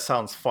part of that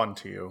sounds fun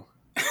to you?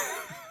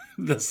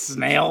 The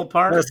snail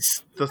part?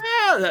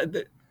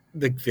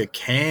 The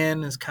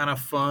can is kind of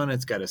fun.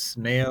 It's got a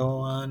snail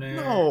on it.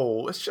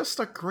 No, it's just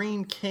a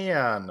green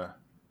can.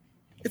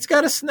 It's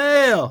got a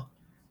snail.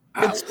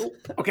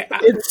 Okay.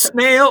 It's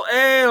snail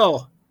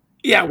ale.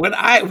 Yeah,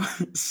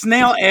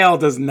 snail ale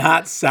does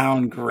not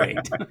sound great.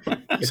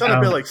 You sound a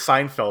bit like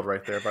Seinfeld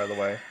right there, by the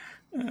way.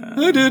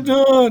 I did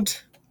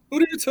not.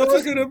 What are you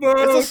talking about?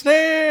 It's a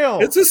snail.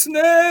 It's a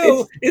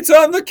snail. It's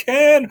on the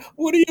can.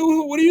 What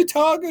are you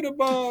talking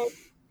about?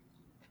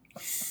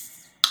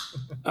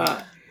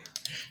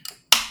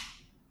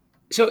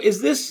 So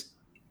is this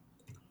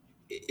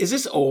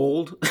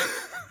old?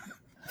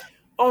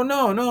 Oh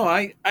no!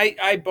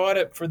 I bought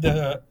it for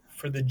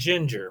the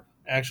ginger.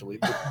 Actually,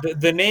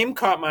 the name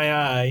caught my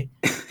eye,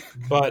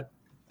 but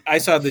I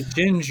saw the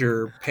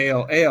ginger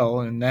pale ale,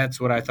 and that's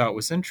what I thought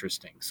was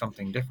interesting.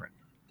 Something different.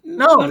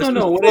 No.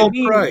 What I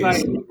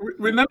mean,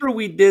 remember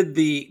we did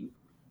the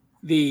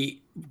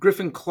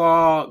Griffin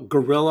Claw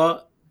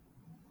Gorilla.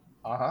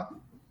 Uh-huh.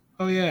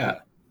 Oh yeah.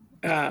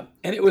 And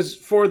it was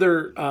for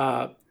their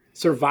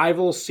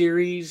survival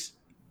series,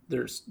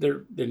 their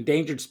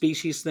endangered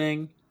species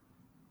thing.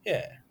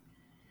 Yeah.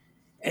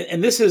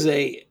 And this is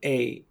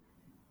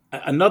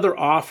another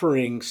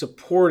offering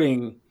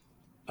supporting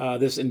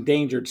this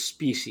endangered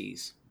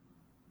species.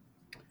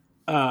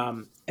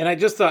 And I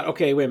just thought,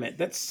 okay, wait a minute.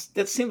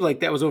 That seems like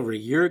that was over a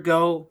year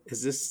ago.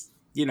 Is this,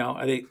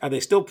 are they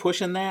still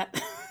pushing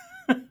that?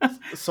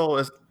 So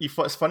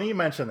it's funny you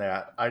mentioned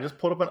that. I just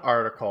pulled up an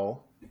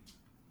article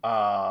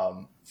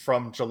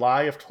from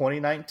July of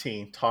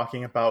 2019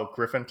 talking about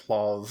Griffin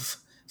Claw's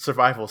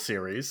survival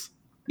series.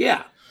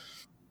 Yeah.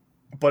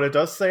 But it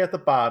does say at the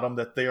bottom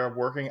that they are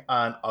working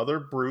on other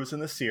brews in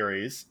the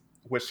series,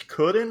 which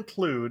could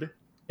include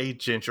a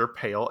ginger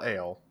pale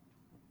ale.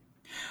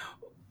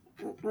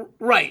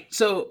 Right.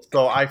 So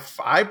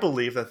I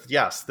believe that,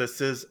 yes, this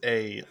is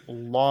a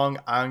long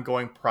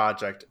ongoing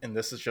project, and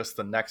this is just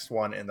the next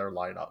one in their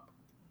lineup.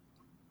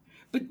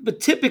 But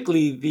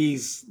typically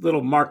these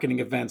little marketing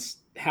events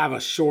have a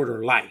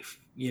shorter life.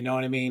 You know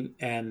what I mean?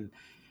 And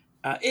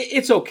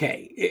it's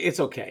okay. It's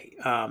okay.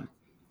 I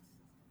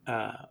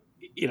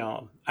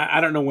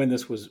don't know when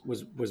this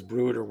was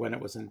brewed or when it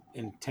was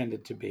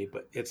intended to be,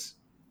 but it's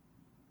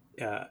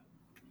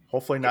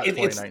hopefully not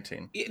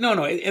 2019.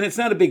 No, and it's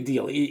not a big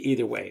deal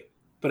either way.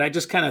 But I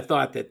just kind of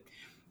thought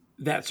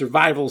that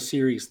survival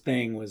series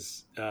thing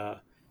was,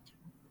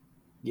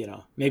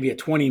 maybe a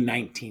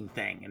 2019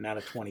 thing and not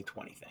a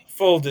 2020 thing.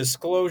 Full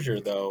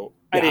disclosure, though,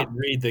 yeah. I didn't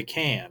read the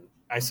can.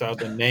 I saw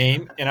the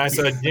name and I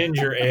saw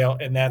ginger ale,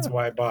 and that's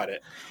why I bought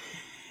it.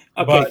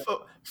 Okay,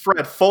 but,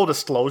 Fred, full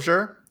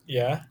disclosure.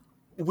 Yeah.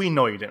 We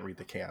know you didn't read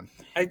the can.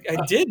 I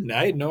didn't.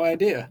 I had no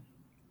idea.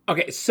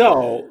 Okay,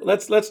 so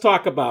let's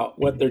talk about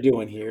what they're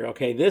doing here.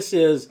 Okay, this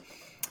is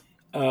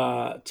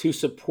to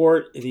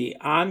support the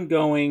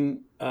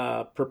ongoing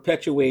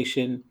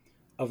perpetuation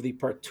of the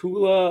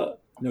Partula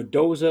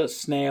nodosa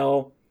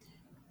snail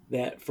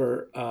that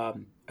for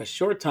a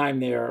short time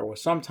there, or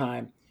some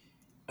time,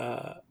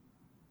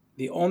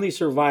 the only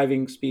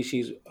surviving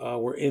species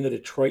were in the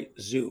Detroit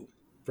Zoo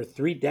for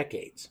 3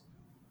 decades.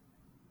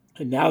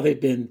 And now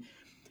they've been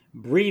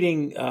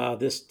breeding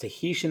this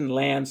Tahitian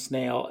land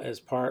snail as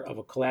part of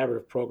a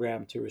collaborative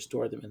program to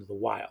restore them into the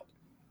wild.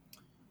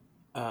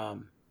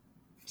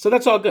 So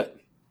that's all good.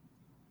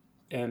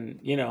 And,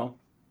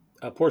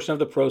 a portion of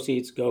the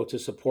proceeds go to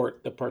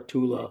support the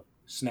Partula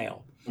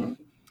snail.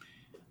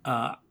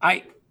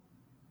 I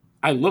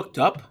looked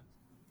up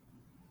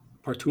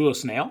Partula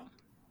snail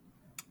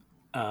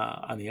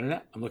on the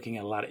internet. I'm looking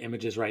at a lot of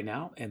images right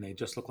now, and they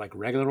just look like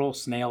regular old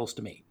snails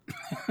to me.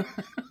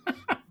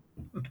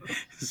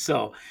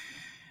 So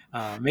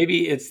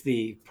maybe it's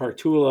the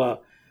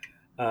Partula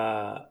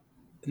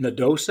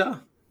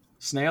nodosa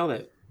snail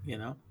that,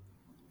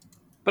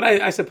 but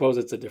I suppose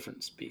it's a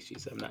different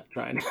species. I'm not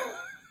trying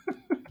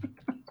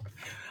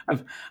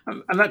I'm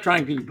not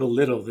trying to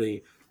belittle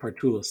the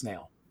Partula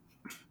snail.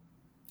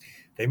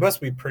 They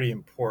must be pretty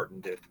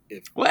important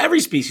if Well,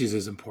 every species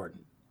is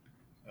important.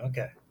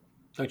 Okay.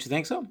 Don't you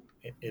think so?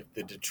 If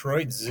the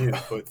Detroit Zoo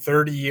put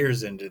 30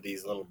 years into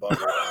these little buggers.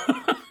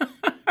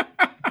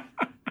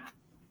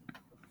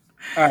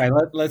 All right,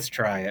 let's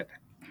try it.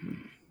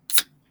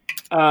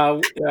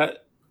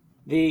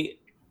 The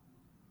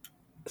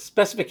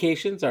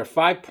specifications are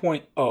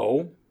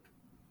 5.0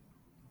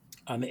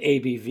 on the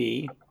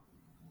ABV,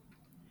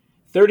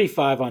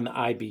 35 on the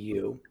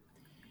IBU,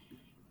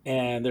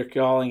 and they're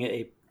calling it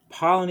a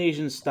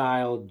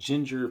Polynesian-style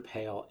ginger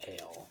pale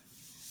ale.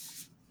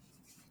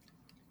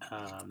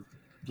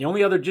 The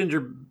only other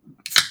ginger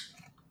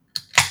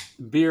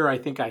beer I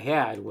think I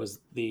had was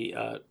the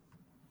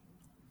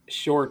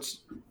Shorts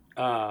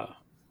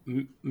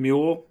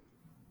Mule.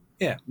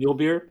 Yeah. Mule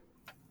beer.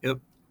 Yep.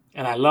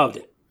 And I loved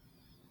it.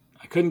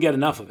 I couldn't get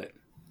enough of it.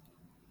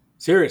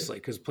 Seriously,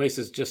 because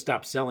places just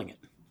stopped selling it.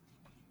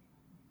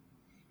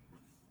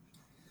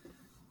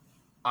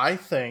 I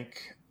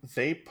think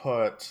they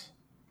put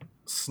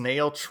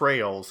snail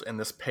trails in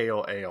this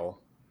pale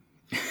ale.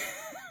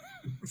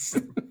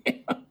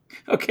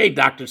 Okay,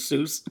 Dr.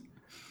 Seuss.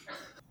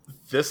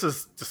 This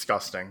is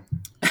disgusting.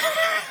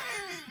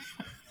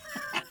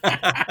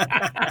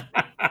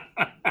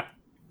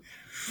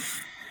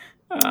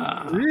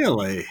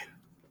 Really?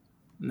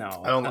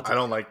 No, I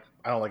don't like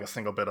a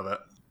single bit of it.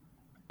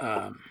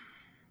 I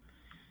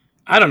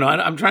don't know.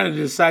 I'm trying to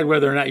decide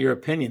whether or not your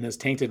opinion has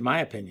tainted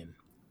my opinion.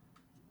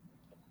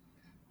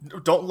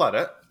 Don't let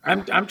it.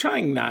 I'm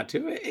trying not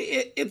to.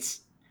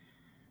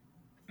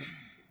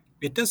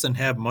 It doesn't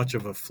have much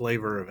of a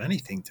flavor of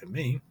anything to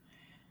me.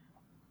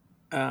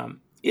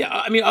 Yeah,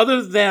 I mean,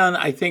 other than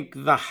I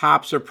think the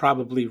hops are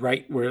probably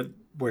right where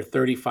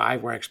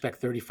 35, where I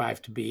expect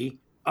 35 to be.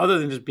 Other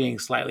than just being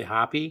slightly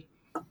hoppy,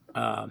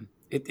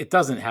 it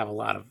doesn't have a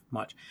lot of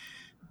much.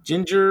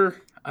 Ginger,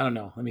 I don't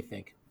know. Let me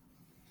think.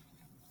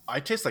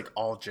 I taste like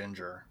all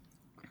ginger.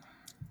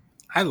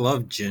 I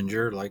love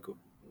ginger, like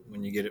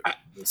when you get it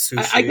with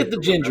sushi. I get the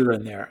ginger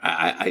in there.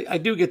 I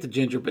do get the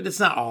ginger, but it's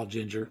not all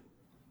ginger.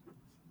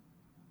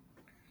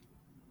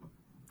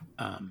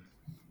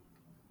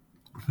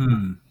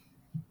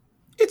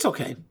 It's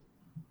okay.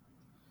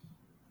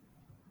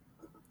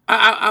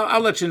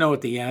 I'll let you know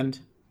at the end.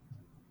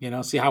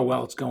 See how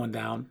well it's going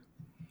down.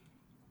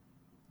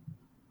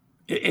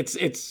 It's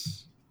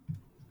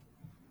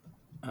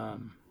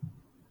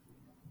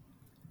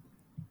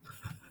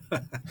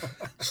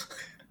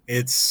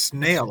It's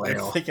snail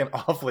ale. I'm thinking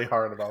awfully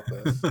hard about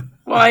this.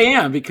 Well, I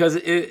am, because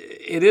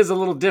it is a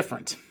little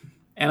different.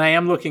 And I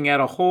am looking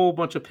at a whole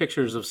bunch of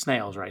pictures of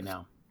snails right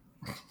now.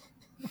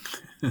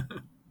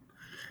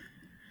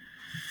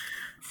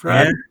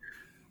 Fred? Yeah.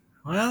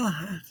 Well,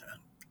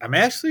 I'm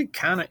actually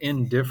kind of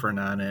indifferent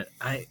on it.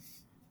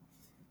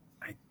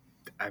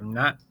 I'm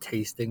not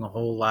tasting a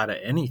whole lot of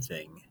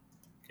anything.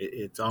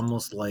 It's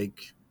almost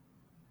like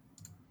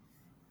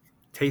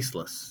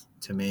tasteless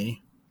to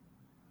me.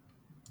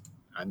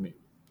 I mean,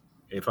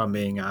 if I'm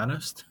being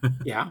honest.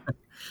 Yeah.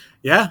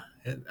 Yeah.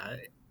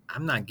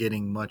 I'm not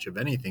getting much of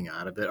anything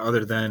out of it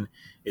other than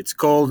it's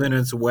cold and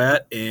it's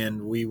wet,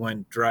 and we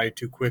went dry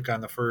too quick on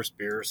the first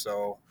beer,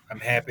 so I'm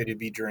happy to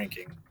be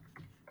drinking.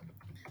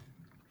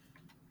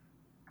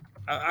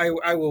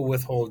 I will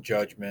withhold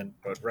judgment,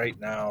 but right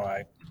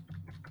now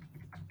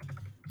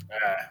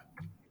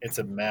it's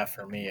a meh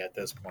for me at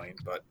this point.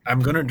 But I'm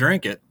gonna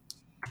drink it.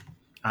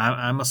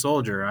 I'm a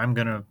soldier. I'm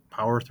gonna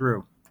power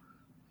through.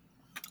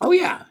 Oh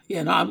yeah.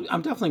 No,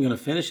 I'm definitely going to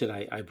finish it.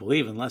 I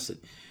believe, unless it,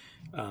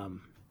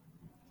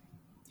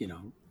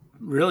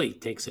 really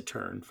takes a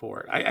turn for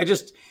it. I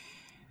just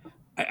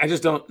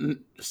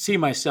don't see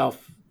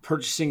myself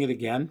purchasing it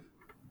again.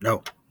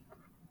 No,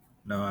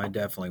 I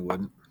definitely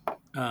wouldn't.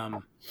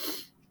 And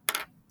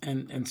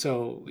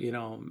so,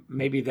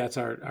 maybe that's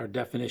our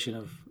definition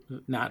of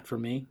not for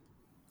me.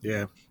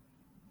 Yeah.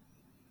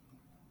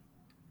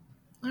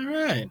 All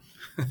right.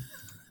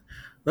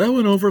 That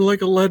went over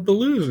like a lead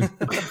balloon.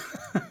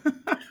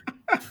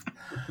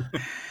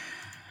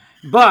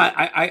 But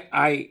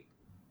I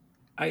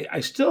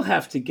still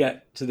have to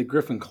get to the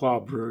Griffin Claw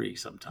Brewery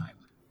sometime.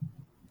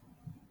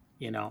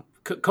 You know,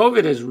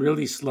 COVID has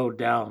really slowed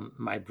down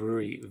my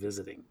brewery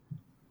visiting.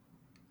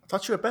 I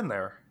thought you had been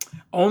there.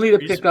 Only to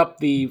pick up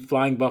the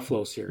Flying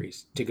Buffalo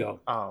series to go.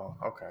 Oh,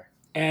 okay.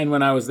 And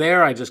when I was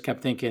there, I just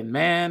kept thinking,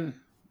 man,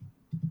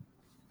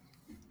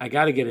 I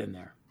got to get in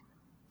there.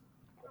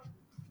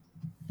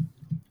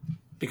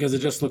 Because it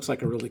just looks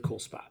like a really cool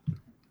spot.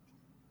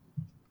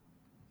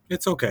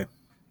 It's okay.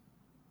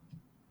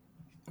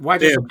 Why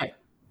just okay?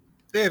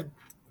 They have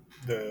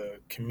the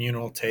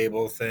communal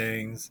table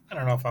things. I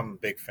don't know if I'm a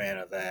big fan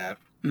of that.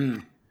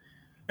 Mm.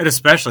 It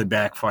especially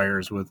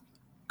backfires with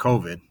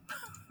COVID.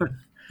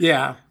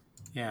 Yeah.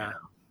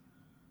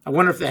 I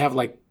wonder if they have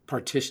like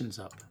partitions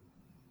up.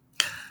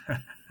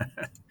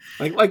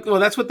 well,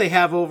 that's what they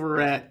have over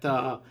at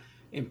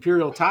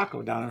Imperial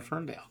Taco down in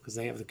Ferndale, because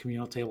they have the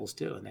communal tables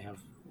too, and they have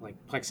like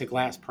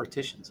plexiglass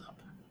partitions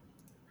up.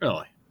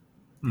 Really?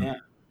 Yeah.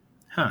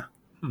 Huh.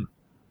 All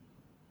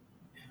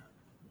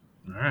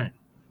right.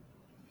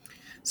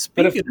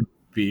 Speaking of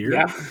beer,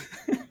 yeah.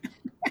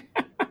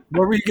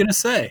 What were you going to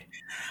say?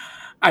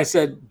 I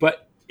said,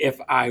 but if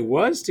I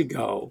was to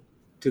go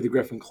to the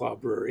Griffin Claw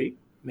Brewery,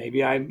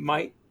 maybe I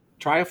might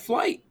try a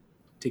flight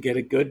to get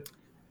a good,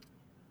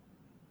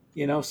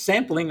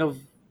 sampling of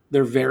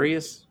their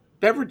various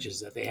beverages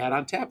that they had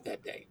on tap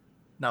that day.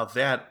 Now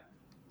that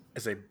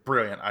is a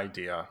brilliant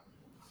idea.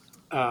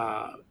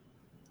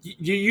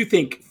 You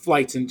think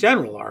flights in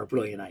general are a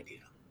brilliant idea?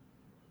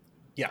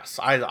 Yes,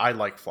 I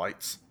like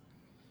flights.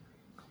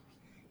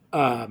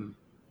 Fred,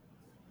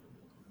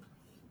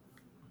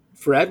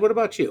 what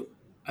about you?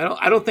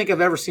 I don't think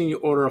I've ever seen you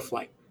order a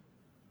flight.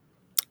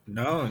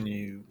 No, and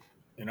you,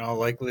 in all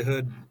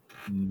likelihood,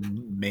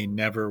 may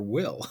never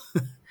will.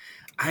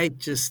 I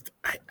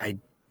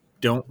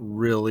don't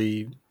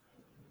really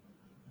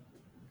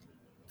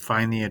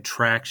find the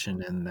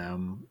attraction in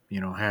them,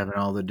 having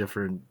all the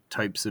different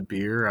types of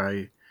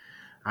beer.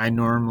 I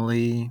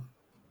normally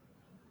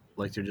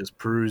like to just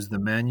peruse the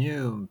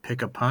menu and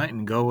pick a pint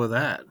and go with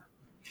that.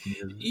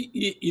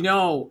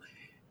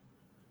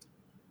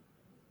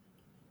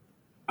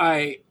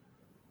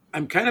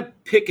 I'm kind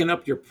of picking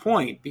up your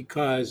point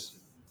because,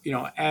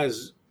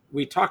 as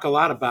we talk a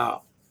lot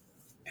about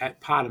at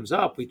Bottoms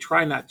Up, we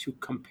try not to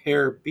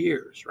compare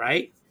beers,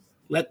 right?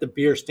 Let the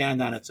beer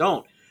stand on its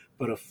own.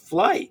 But a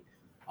flight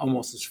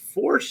almost is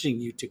forcing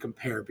you to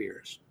compare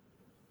beers.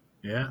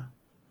 Yeah.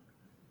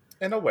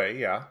 In a way,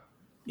 yeah.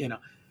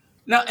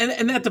 Now,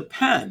 and that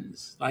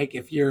depends. Like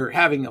if you're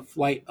having a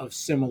flight of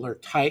similar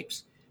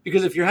types,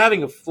 because if you're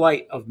having a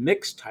flight of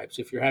mixed types,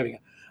 if you're having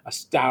a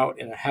stout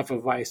and a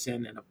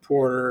Hefeweizen and a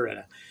porter and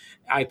an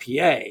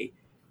IPA,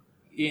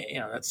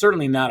 that's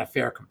certainly not a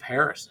fair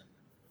comparison.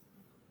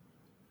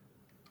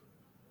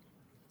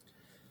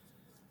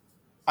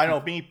 I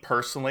know me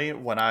personally,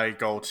 when I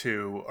go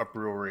to a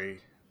brewery,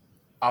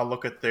 I'll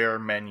look at their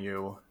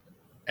menu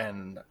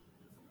and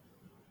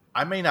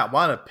I may not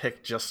want to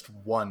pick just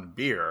one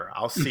beer.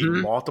 I'll see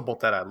multiple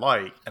that I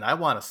like, and I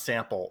want to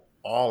sample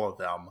all of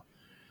them.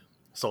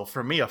 So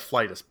for me, a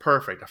flight is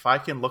perfect. If I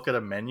can look at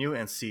a menu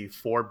and see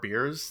 4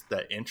 beers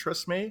that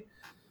interest me,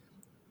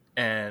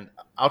 and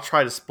I'll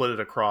try to split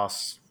it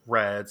across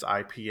reds,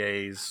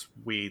 IPAs,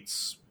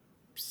 wheats,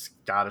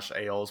 Scottish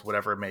ales,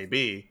 whatever it may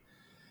be,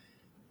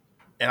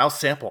 and I'll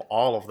sample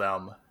all of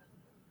them.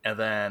 And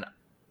then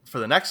for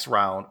the next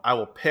round, I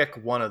will pick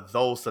one of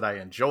those that I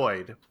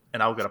enjoyed,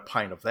 and I'll get a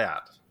pint of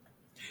that.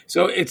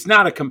 So it's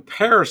not a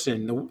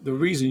comparison. The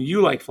reason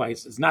you like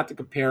flights is not the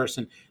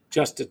comparison,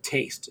 just to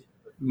taste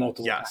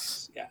multiple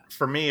pints. Yeah.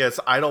 For me, it's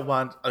I don't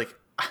want,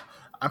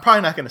 I'm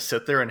probably not going to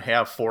sit there and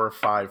have 4 or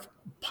 5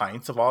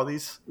 pints of all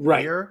these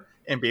beer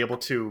and be able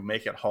to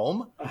make it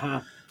home.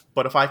 Uh-huh.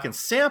 But if I can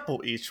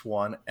sample each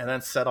one and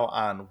then settle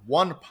on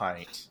 1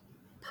 pint,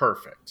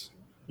 perfect.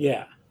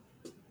 Yeah.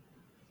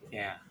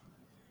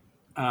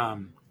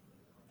 I've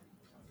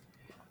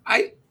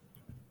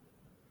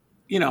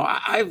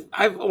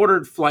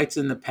ordered flights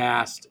in the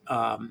past.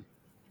 I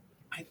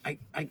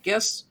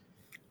guess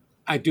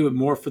I do it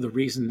more for the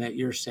reason that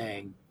you're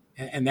saying,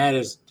 and that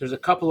is there's a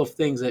couple of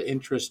things that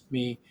interest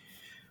me.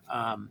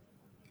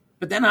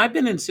 But then I've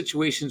been in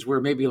situations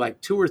where maybe like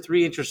 2 or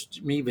 3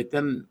 interest me, but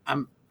then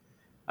I'm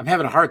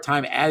having a hard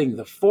time adding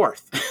the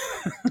 4th.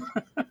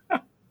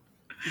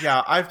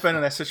 Yeah, I've been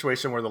in that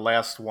situation where the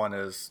last one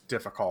is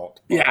difficult.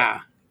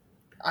 Yeah.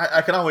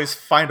 I can always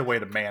find a way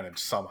to manage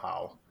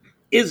somehow.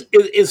 Is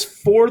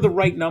 4 the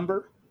right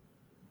number?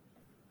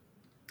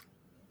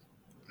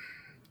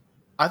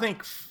 I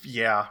think,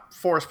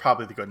 4 is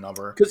probably the good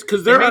number.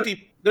 Because there's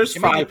 5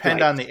 It may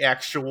depend on the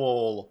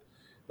actual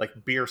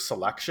beer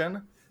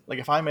selection. Like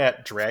if I'm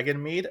at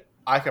Dragon Mead,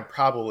 I could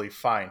probably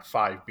find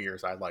 5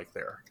 beers I like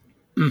there.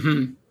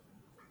 Mm-hmm.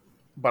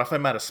 But if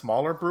I'm at a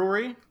smaller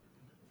brewery,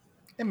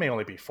 it may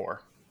only be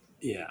 4.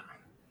 Yeah.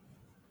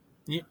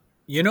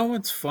 You know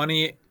what's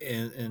funny?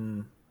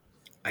 And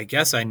I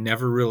guess I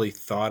never really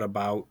thought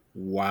about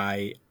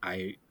why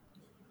I'm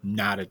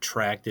not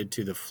attracted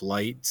to the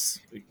flights.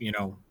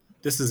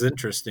 This is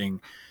interesting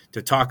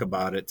to talk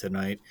about it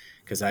tonight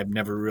because I've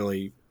never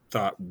really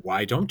thought,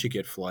 why don't you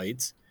get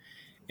flights?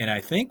 And I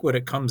think what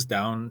it comes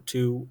down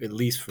to, at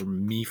least for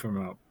me from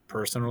a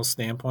personal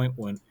standpoint,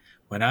 when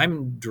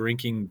I'm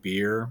drinking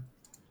beer,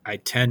 I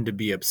tend to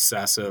be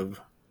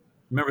obsessive.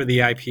 Remember the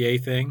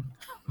IPA thing?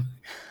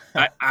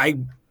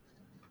 I'm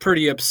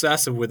pretty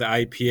obsessive with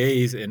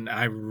IPAs, and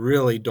I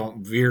really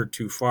don't veer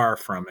too far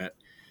from it.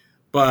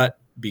 But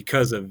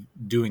because of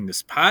doing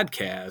this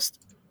podcast,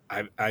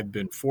 I've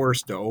been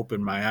forced to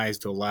open my eyes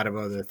to a lot of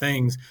other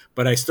things,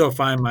 but I still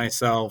find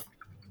myself,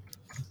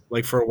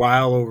 like for a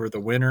while over the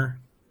winter,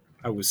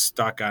 I was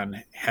stuck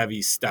on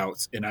heavy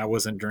stouts and I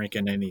wasn't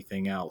drinking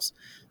anything else.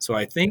 So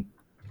I think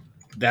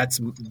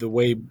that's the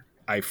way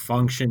I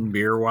function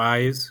beer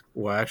wise.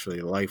 Well,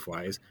 actually life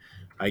wise.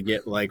 I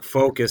get like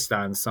focused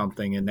on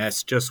something and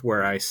that's just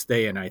where I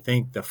stay. And I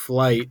think the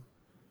flight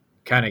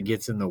kind of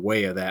gets in the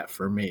way of that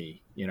for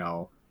me,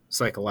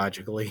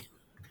 psychologically.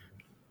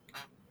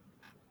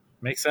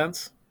 Make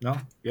sense? No?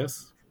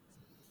 Yes?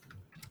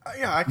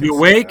 Yeah, I can You see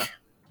awake?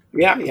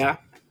 that. Yeah.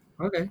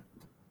 Okay.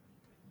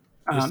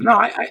 No,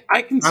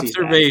 I can see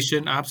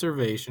that.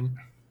 Observation.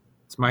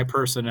 It's my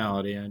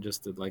personality. I'm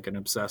just like an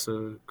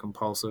obsessive,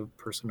 compulsive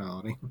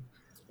personality.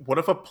 What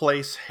if a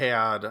place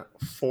had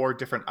 4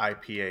 different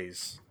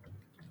IPAs?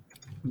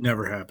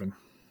 Never happened.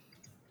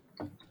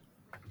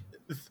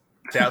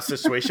 That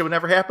situation would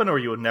never happen, or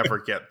you would never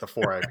get the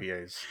 4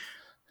 IPAs?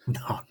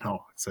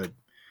 No. It's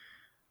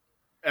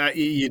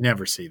you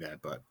never see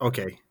that, but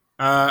okay.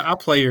 I'll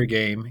play your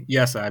game.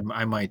 Yes, I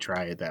might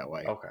try it that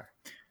way.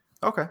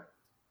 Okay.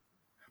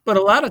 But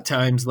a lot of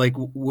times, like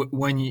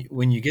when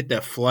you get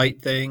that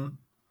flight thing,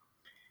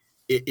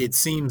 it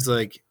seems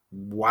like,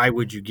 why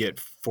would you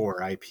get 4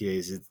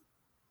 IPAs?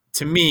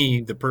 To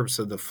me, the purpose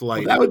of the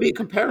flight. Well, that would be a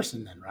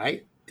comparison then,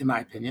 right? In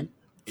my opinion.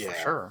 Yeah. For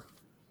sure.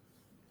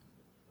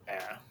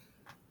 Yeah.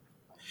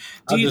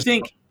 Do you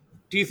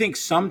think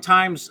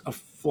sometimes a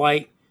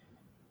flight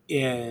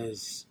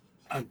is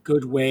a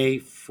good way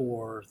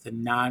for the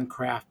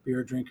non-craft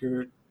beer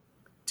drinker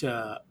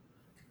to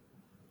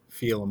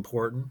feel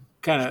important?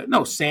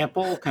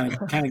 Sample, kind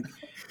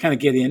of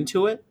get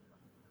into it?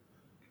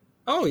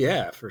 Oh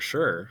yeah, for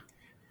sure.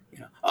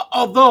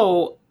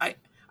 Although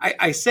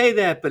I say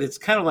that, but it's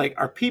kind of like,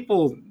 are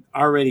people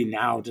already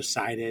now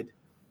decided,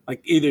 like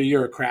either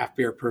you're a craft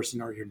beer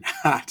person or you're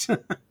not?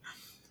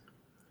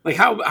 Like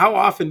how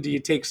often do you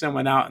take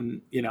someone out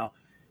and they're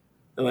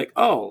like,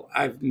 oh,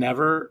 I've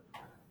never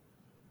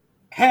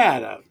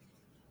had I've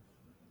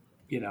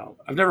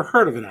never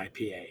heard of an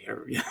IPA,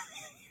 or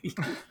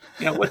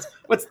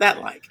what's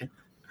that like?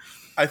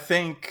 I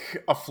think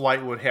a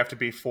flight would have to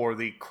be for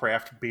the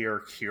craft beer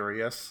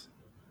curious.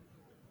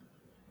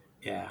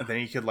 Yeah. And then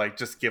you could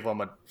just give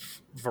them a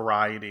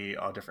variety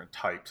of different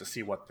types to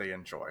see what they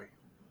enjoy.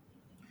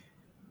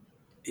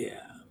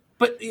 Yeah.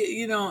 But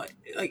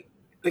like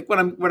what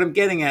I'm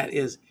getting at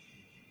is,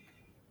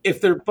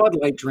 if they're Bud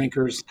Light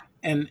drinkers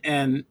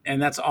and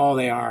that's all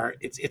they are,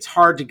 it's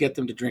hard to get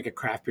them to drink a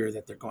craft beer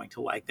that they're going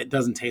to like, that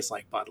doesn't taste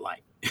like Bud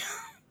Light.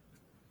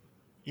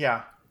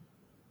 Yeah.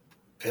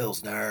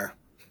 Pilsner.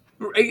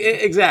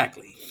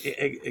 Exactly.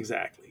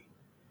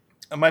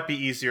 It might be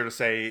easier to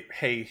say,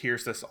 hey,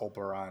 here's this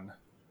Oberon.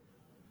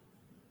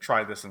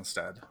 Try this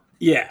instead.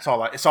 Yeah.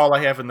 It's all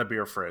I have in the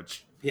beer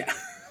fridge. Yeah.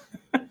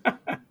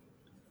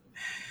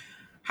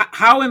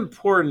 How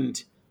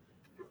important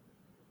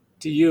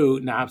to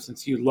you, Knob,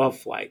 since you love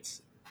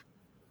flights,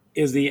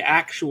 is the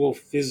actual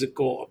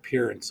physical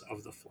appearance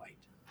of the flight?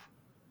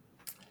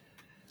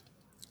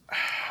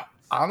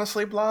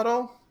 Honestly,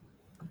 Blotto,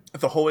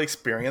 the whole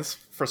experience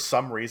for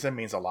some reason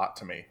means a lot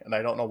to me, and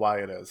I don't know why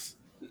it is.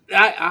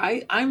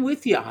 I'm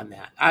with you on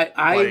that.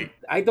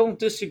 I don't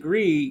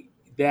disagree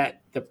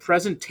that the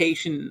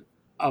presentation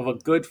of a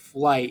good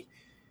flight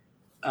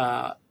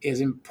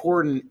is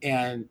important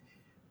and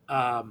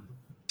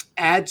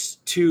adds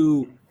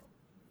to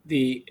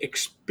the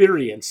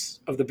experience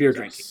of the beer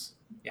drinking.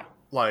 Yeah.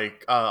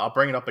 I'll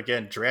bring it up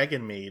again.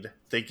 Dragon Mead,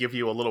 they give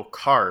you a little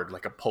card,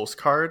 like a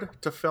postcard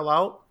to fill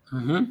out.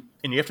 Mm-hmm.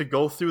 And you have to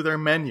go through their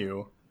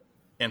menu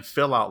and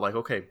fill out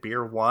okay,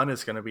 beer 1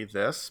 is going to be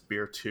this,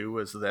 beer 2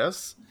 is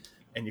this.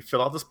 And you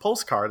fill out this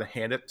postcard and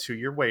hand it to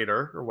your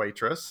waiter or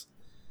waitress.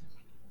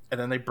 And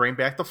then they bring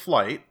back the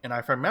flight. And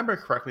if I remember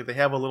correctly, they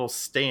have a little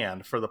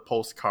stand for the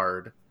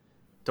postcard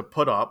to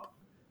put up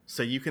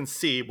so you can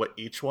see what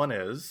each one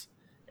is.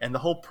 And the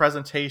whole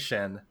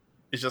presentation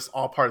is just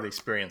all part of the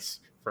experience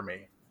for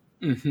me.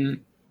 Mm-hmm.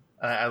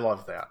 I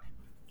love that.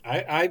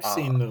 I've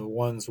seen the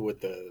ones with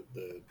the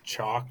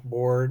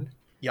chalkboard.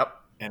 Yep.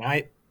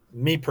 And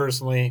me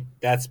personally,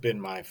 that's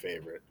been my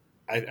favorite.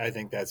 I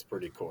think that's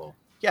pretty cool.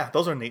 Yeah,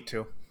 those are neat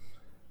too.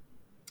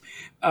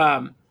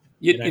 I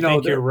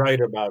think you're right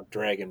about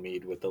Dragon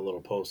Mead with the little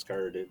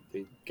postcard.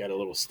 They got a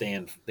little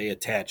stand they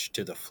attach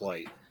to the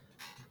flight.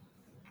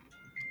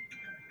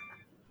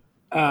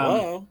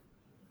 Hello?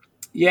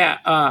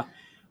 Yeah.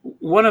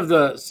 One of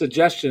the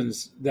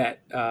suggestions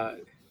that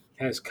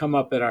has come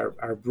up at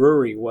our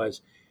brewery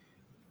was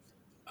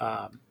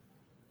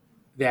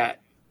that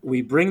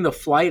we bring the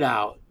flight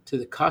out to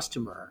the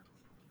customer,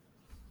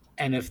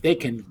 and if they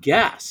can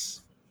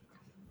guess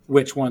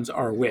which ones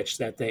are which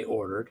that they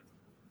ordered,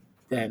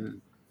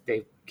 then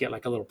they get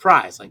like a little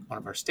prize, like one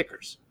of our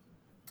stickers.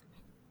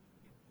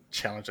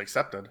 Challenge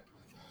accepted.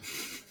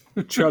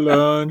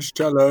 Challenge.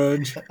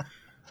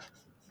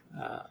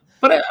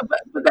 But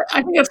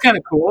I think that's kind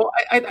of cool.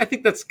 I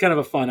think that's kind of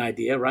a fun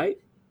idea, right?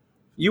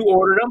 You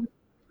ordered them.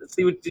 Let's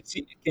see what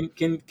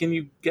can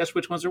you guess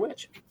which ones are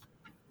which?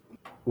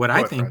 What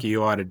I think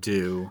you ought to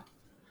do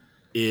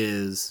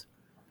is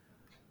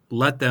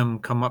let them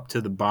come up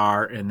to the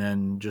bar and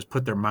then just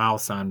put their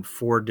mouths on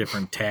 4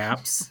 different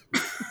taps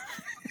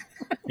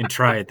and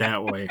try it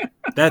that way.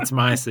 That's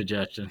my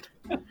suggestion.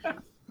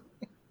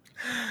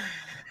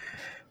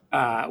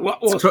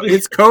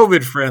 It's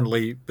COVID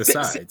friendly.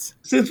 Besides,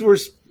 since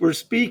we're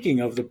speaking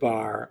of the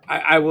bar,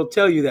 I will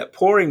tell you that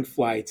pouring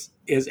flights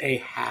is a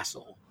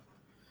hassle,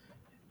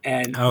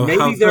 and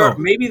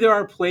maybe there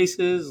are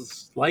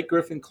places like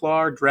Griffin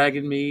Claw,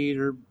 Dragon Mead,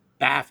 or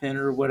Baffin,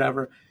 or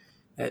whatever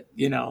that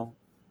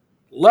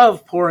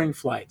love pouring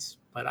flights.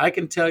 But I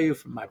can tell you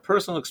from my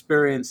personal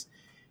experience,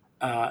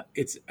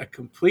 it's a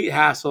complete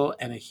hassle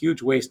and a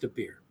huge waste of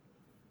beer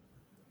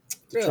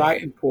to try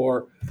and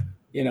pour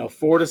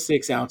 4 to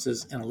 6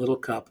 ounces in a little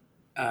cup,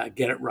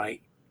 get it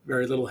right,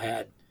 very little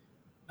head,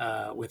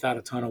 without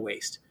a ton of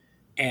waste.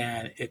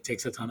 And it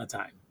takes a ton of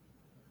time.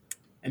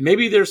 And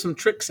maybe there's some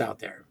tricks out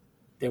there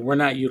that we're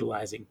not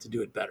utilizing to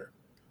do it better.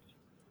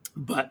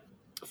 But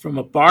from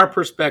a bar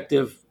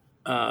perspective,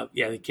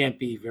 they can't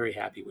be very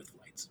happy with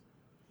flights.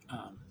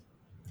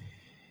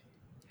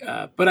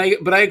 But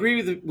I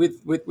agree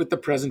with the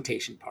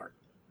presentation part.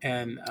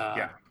 And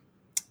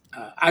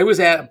I was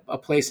at a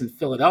place in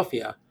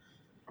Philadelphia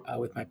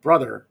with my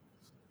brother,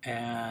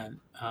 and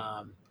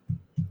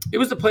it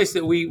was the place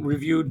that we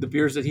reviewed the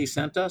beers that he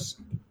sent us.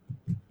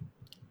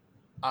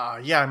 I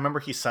remember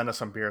he sent us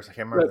some beers. I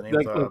can't remember the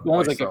name of the one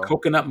was like a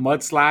coconut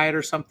mudslide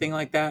or something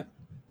like that.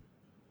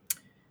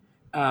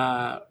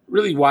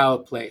 Really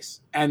wild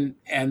place, and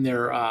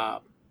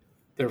their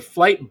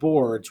flight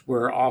boards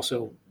were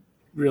also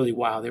really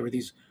wild. They were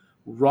these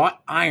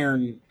wrought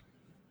iron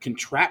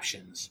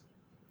contraptions,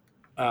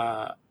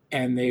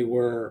 and they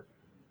were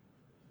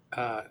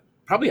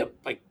probably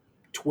like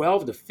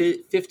 12 to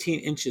 15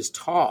 inches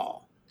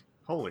tall.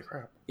 Holy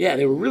crap! Yeah,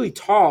 they were really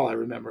tall. I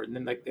remember, and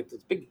then like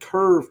this big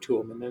curve to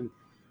them, and then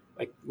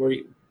like where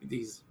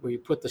you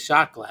put the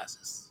shot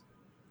glasses.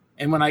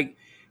 And when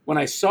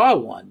I saw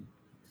one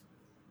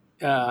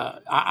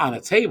on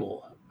a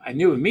table, I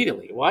knew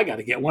immediately. Well, I got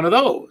to get one of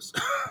those.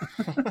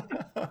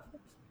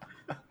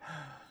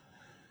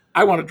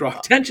 I want to draw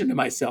attention to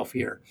myself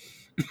here.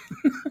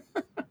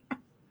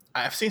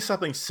 I've seen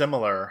something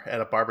similar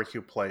at a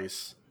barbecue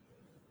place,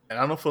 and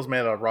I don't know if it was made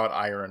out of wrought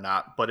iron or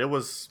not, but it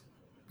was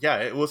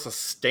a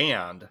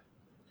stand,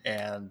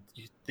 and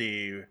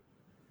the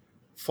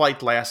flight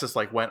glasses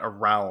like went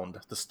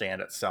around the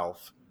stand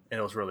itself, and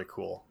it was really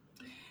cool.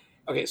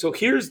 Okay, so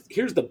here's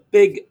the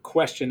big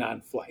question on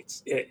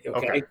flights.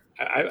 Okay.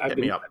 I've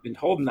been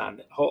holding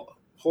out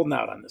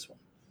on this one.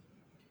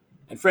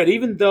 And Fred,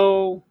 even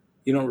though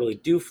you don't really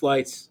do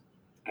flights,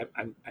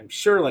 I'm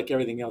sure, like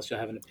everything else, you'll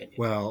have an opinion.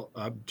 Well,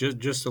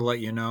 just to let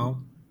you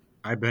know,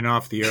 I've been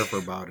off the air for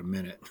about a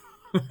minute.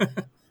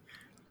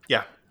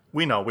 Yeah,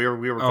 we know. We were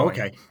going.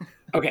 Okay.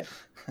 Okay.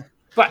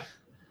 But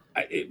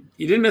you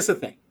didn't miss a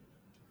thing.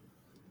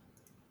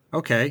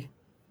 Okay.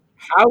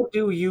 How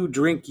do you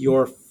drink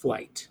your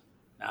flight,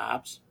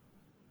 Knobs?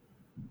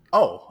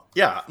 Oh,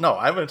 yeah. No,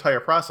 I have an entire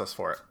process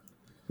for it.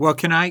 Well,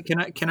 can I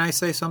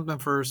say something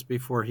first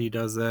before he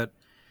does that?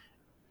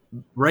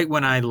 Right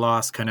when I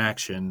lost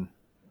connection,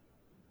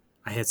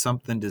 I had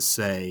something to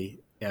say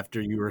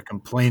after you were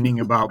complaining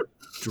about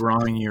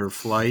drawing your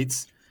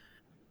flights.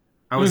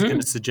 I was going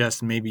to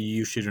suggest maybe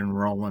you should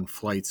enroll in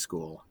flight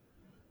school.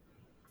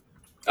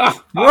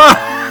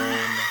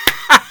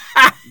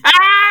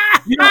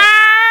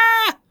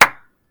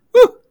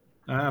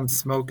 I'm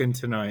smoking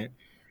tonight.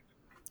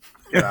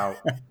 Get out.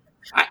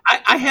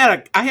 I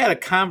had a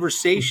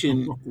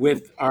conversation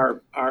with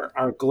our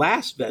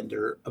glass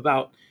vendor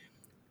about,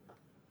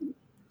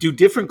 do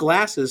different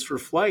glasses for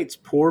flights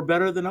pour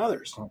better than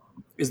others?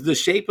 Is the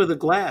shape of the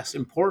glass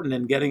important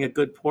in getting a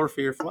good pour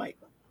for your flight?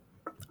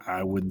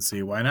 I wouldn't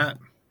see why not.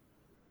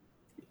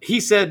 He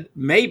said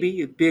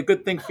maybe it'd be a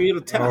good thing for you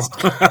to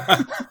test.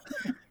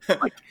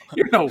 Like,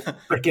 you're no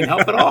freaking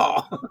help at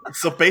all.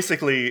 So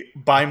basically,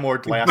 buy more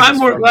glasses. Buy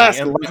more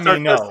glasses and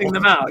start testing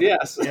them out.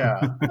 Yes.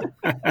 Yeah.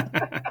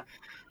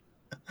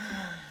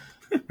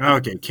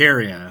 Okay,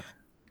 carry on.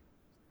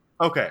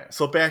 Okay,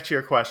 so back to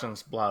your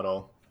questions,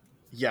 Blotto.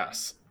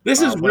 Yes.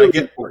 This is really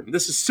important.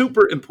 This is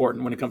super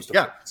important when it comes to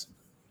flights.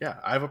 Yeah,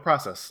 I have a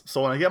process.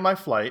 So when I get my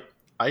flight,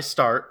 I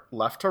start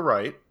left to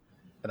right,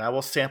 and I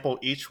will sample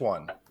each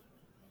one.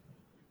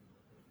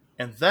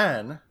 And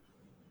then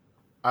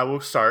I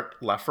will start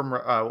left from.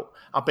 I'll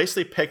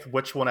basically pick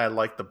which one I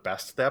like the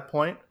best at that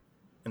point,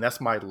 and that's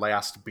my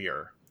last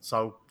beer. So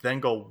I'll then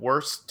go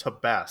worst to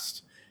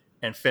best,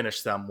 and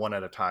finish them one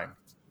at a time.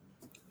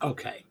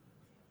 Okay.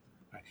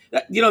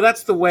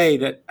 That's the way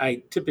that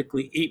I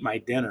typically eat my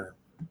dinner.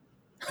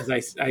 As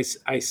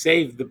I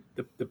save the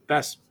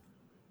best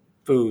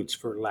foods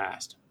for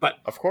last. But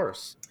of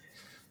course,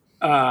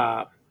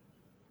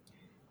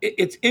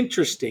 it's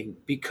interesting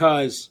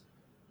because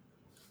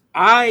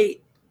maybe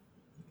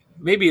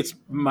it's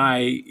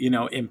my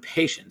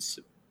impatience,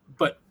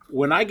 but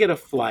when I get a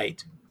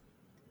flight,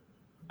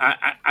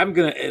 I'm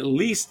going to at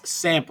least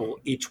sample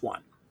each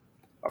one.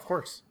 Of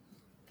course.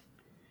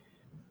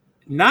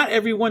 Not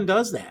everyone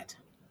does that.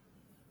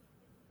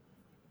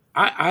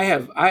 I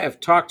have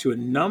talked to a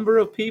number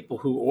of people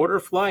who order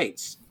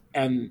flights,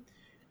 and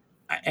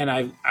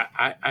I've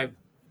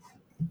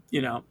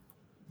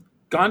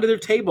gone to their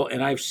table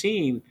and I've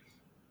seen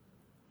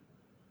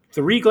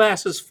 3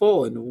 glasses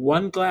full and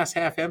 1 glass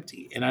half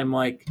empty, and I'm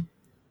like,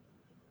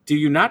 do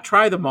you not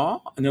try them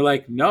all? And they're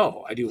like,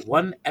 no, I do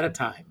one at a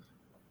time.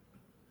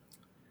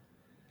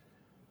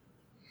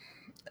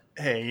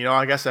 Hey,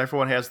 I guess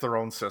everyone has their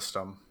own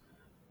system.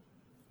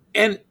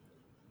 And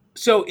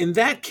so in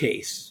that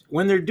case,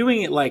 when they're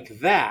doing it like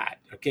that,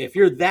 okay, if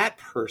you're that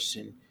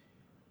person,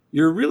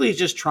 you're really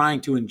just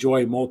trying to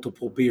enjoy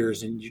multiple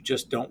beers and you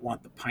just don't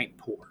want the pint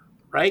pour,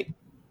 right?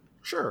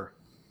 Sure.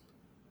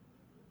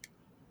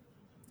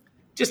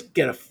 Just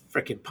get a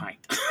freaking pint.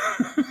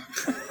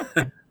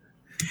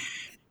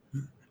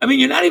 I mean,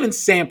 you're not even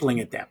sampling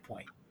at that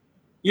point.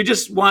 You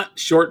just want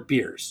short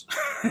beers.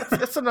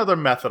 That's another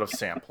method of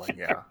sampling,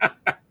 yeah.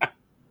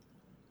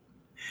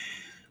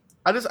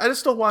 I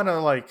just don't want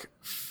to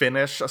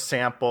finish a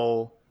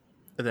sample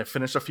and then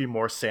finish a few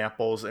more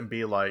samples and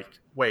be like,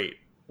 wait,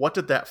 what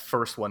did that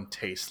first one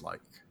taste like?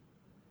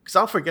 Because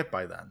I'll forget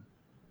by then.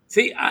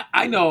 See,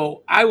 I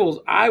know I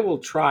will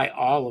try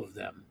all of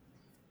them,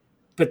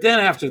 but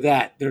then after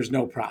that, there's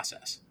no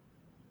process.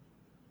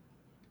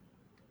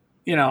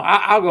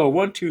 I'll go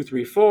 1, 2,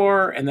 3,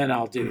 4, and then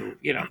I'll do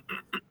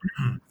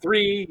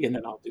 3, and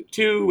then I'll do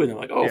 2, and they're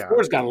like, oh, yeah.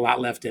 4's got a lot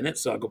left in it,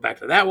 so I'll go back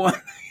to that one.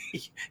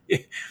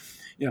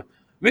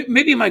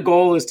 Maybe my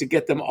goal is to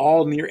get them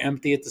all near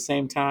empty at the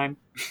same time.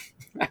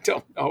 I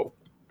don't know.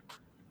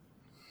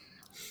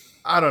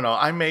 I don't know.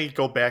 I may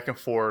go back and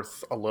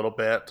forth a little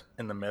bit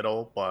in the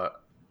middle,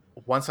 but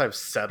once I've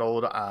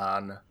settled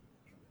on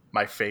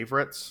my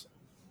favorites,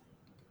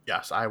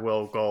 yes, I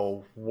will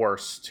go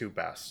worst to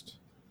best.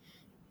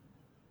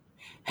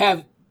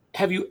 Have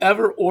you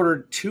ever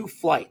ordered 2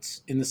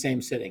 flights in the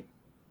same sitting?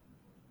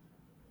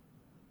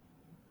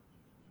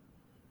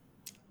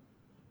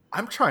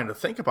 I'm trying to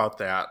think about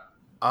that.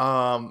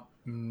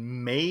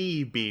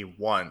 Maybe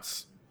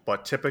once,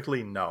 but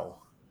typically no.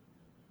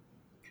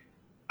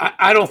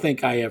 I don't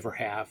think I ever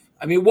have.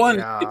 I mean,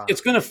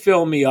 it's going to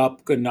fill me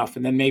up good enough,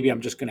 and then maybe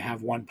I'm just going to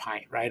have 1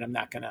 pint, right? I'm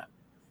not going to.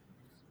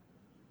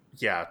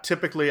 Yeah,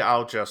 typically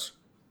I'll just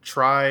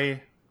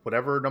try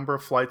whatever number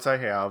of flights I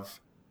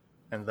have,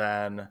 and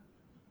then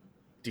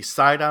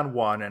decide on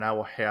one, and I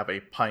will have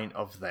a pint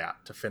of that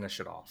to finish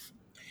it off.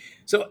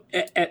 So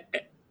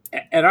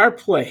at our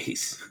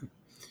place,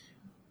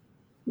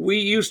 we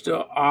used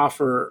to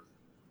offer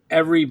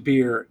every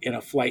beer in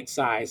a flight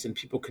size, and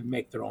people could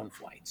make their own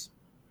flights.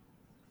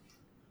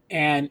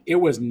 And it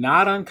was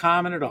not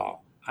uncommon at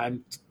all. I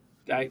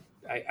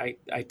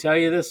tell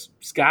you this,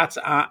 Scout's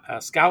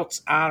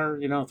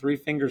honor, 3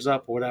 fingers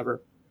up, or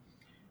whatever.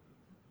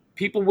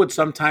 People would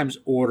sometimes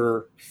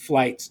order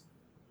flights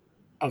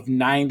of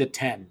 9 to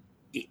 10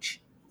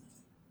 each.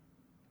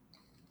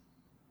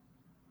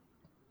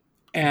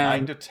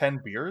 And 9 to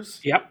 10 beers?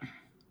 Yep.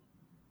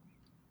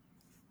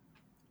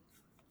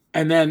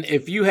 And then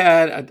if you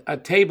had a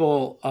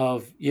table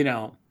of,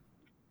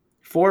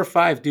 4 or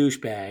 5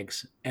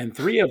 douchebags, and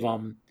 3 of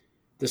them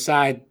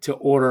decide to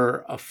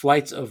order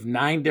flights of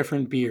 9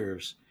 different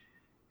beers,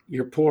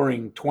 you're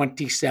pouring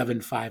 27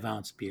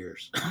 5-ounce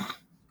beers.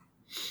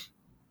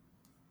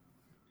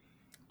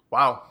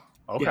 Wow.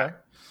 Okay.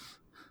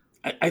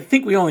 Yeah. I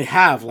think we only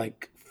have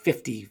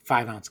 50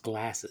 5-ounce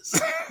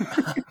glasses.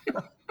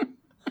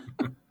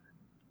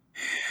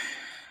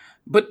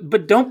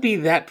 But don't be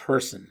that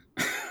person.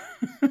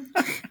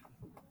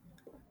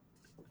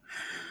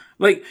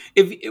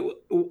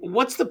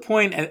 What's the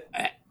point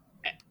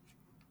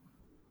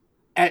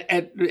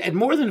at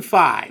more than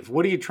 5?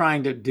 What are you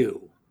trying to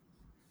do?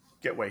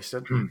 Get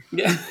wasted.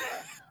 Yeah.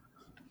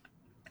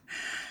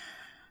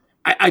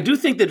 I do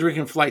think that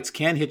drinking flights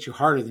can hit you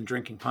harder than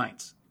drinking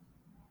pints.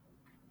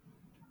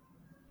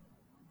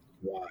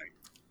 Why?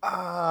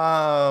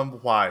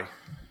 Why?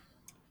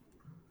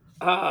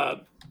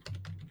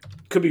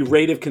 Could be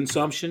rate of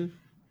consumption.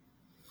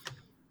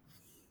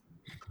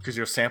 Because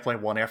you're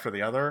sampling one after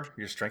the other?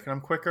 You're just drinking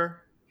them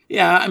quicker?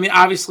 Yeah, I mean,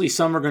 obviously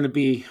some are going to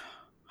be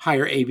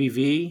higher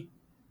ABV.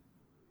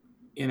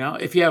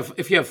 If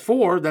you have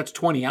 4, that's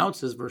 20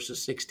 ounces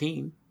versus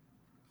 16.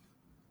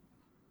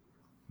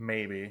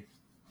 Maybe.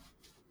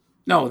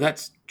 No,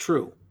 that's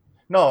true.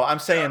 No, I'm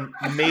saying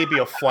maybe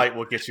a flight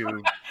will get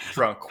you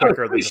drunk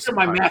quicker than just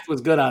my math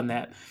was good on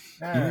that.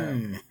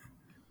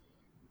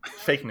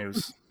 Fake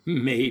news.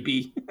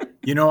 Maybe.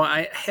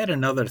 I had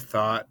another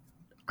thought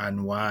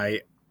on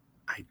why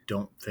I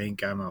don't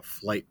think I'm a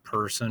flight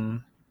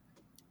person.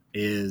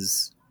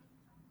 It's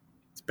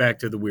back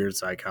to the weird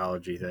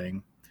psychology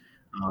thing.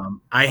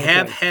 I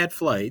have had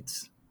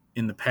flights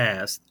in the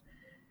past,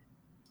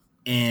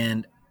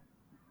 and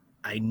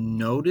I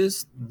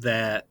noticed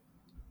that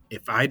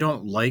if I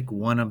don't like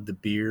one of the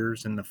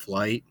beers in the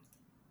flight,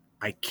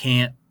 I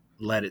can't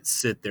let it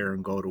sit there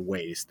and go to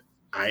waste.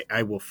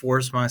 I will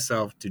force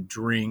myself to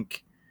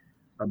drink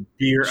a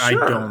beer I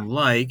don't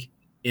like,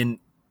 and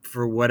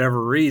for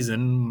whatever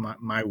reason,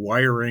 my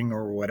wiring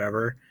or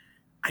whatever,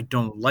 I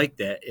don't like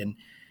that, and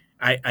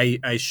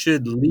I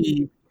should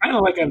leave. Kind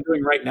of like I'm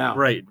doing right now.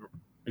 Right,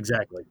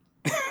 exactly.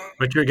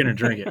 But you're going to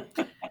drink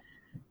it.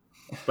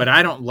 But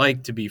I don't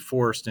like to be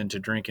forced into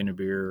drinking a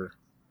beer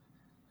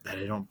that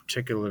I don't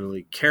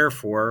particularly care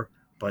for,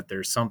 but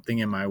there's something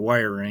in my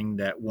wiring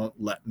that won't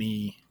let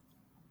me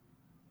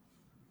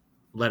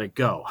let it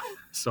go.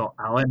 So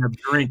I'll end up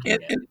drinking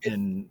it,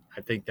 and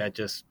I think that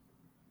just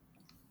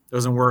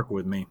doesn't work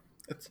with me.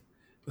 It's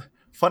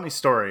funny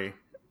story.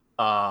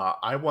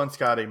 I once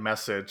got a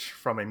message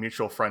from a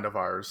mutual friend of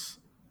ours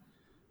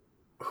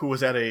who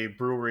was at a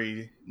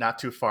brewery not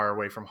too far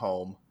away from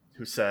home,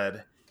 who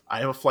said, I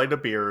have a flight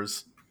of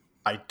beers.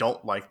 I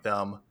don't like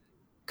them.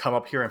 Come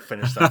up here and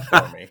finish them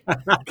for me.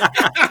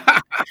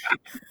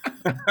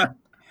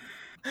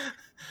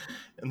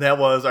 And that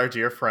was our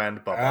dear friend,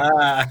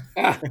 Bubba.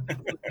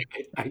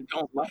 I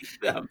don't like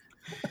them.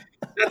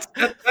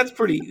 That's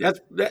pretty.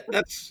 That's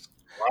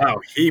wow.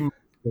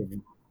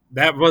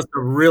 That must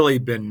have really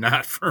been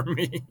not for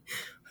me.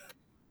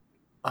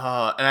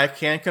 And I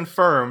can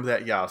confirm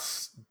that,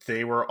 yes,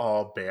 they were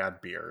all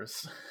bad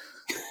beers.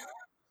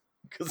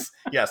 Because,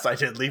 yes, I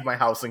did leave my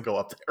house and go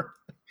up there.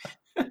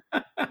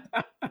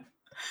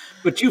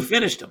 But you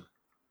finished them.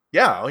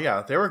 Yeah,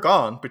 yeah, they were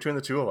gone between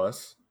the two of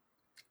us.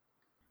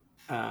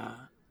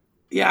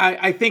 Yeah,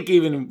 I think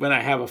even when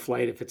I have a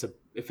flight, if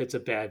it's a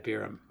bad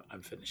beer,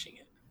 I'm finishing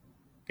it.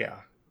 Yeah,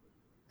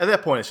 at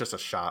that point, it's just a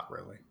shot,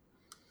 really.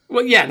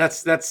 Well, yeah,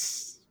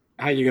 that's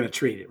how you're going to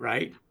treat it,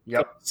 right?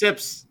 Yep.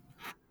 Sips.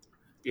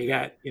 You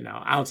got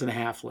ounce and a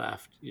half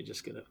left. You're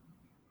just going to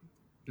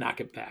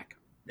knock it back.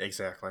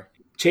 Exactly.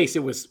 Chase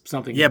it with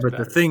something. Yeah, but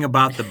better. the thing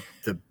about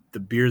the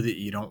beer that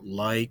you don't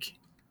like,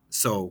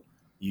 so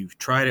you've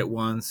tried it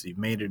once, you've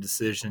made a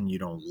decision, you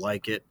don't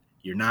like it,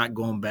 you're not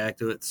going back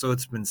to it, so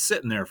it's been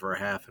sitting there for a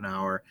half an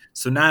hour.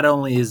 So not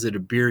only is it a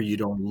beer you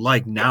don't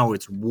like, now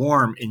it's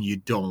warm and you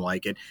don't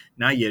like it.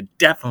 Now you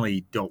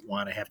definitely don't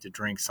want to have to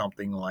drink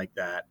something like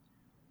that.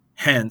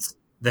 Hence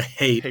the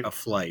hate of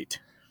flight.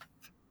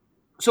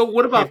 So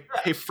what about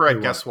Hey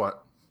Fred, guess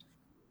what?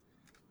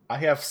 I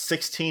have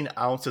 16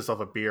 ounces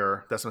of a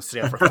beer that's been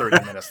sitting out for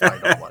 30 minutes that I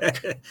don't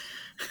like.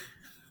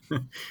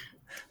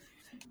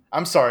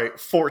 I'm sorry,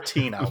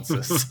 14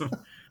 ounces.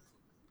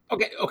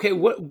 Okay.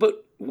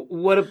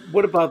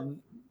 What about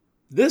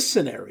this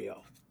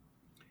scenario?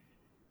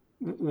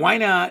 Why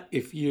not,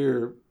 if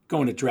you're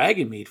going to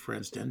Dragon Meat, for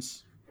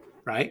instance,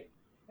 right?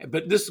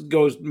 But this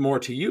goes more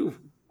to you,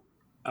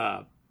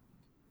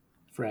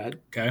 Fred.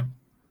 Okay.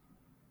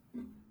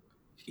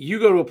 You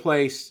go to a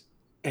place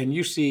and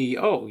you see,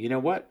 oh, you know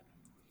what?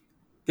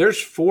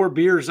 There's 4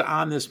 beers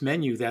on this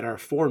menu that are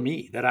for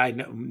me, that I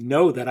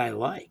know that I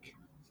like.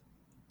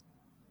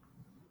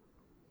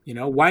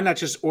 Why not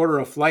just order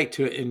a flight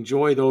to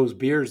enjoy those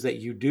beers that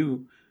you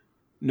do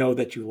know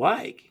that you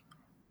like,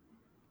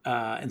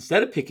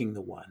 instead of picking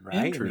the one,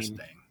 right?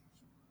 Interesting.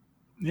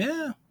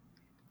 Yeah,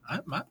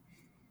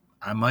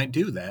 I might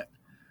do that.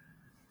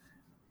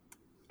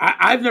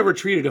 I've never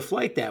treated a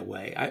flight that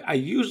way. I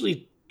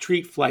usually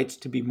treat flights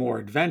to be more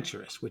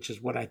adventurous, which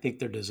is what I think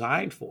they're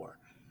designed for.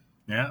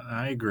 Yeah,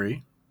 I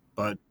agree.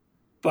 But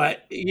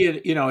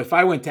if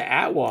I went to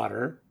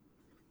Atwater,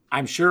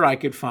 I'm sure I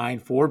could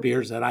find 4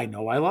 beers that I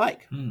know I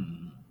like.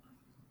 And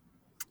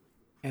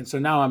so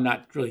now I'm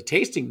not really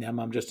tasting them.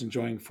 I'm just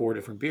enjoying 4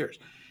 different beers.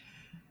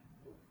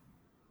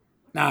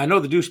 Now, I know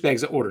the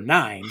douchebags that order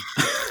 9.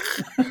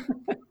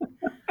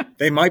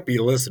 They might be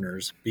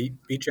listeners. Be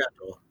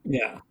gentle.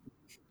 Yeah.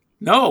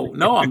 No,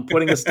 I'm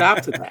putting a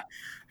stop to that.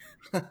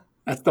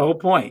 That's the whole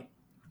point.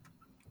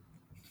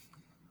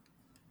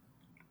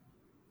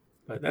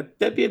 But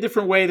that'd be a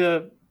different way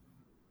to.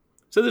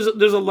 So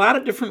there's a lot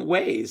of different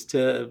ways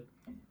to,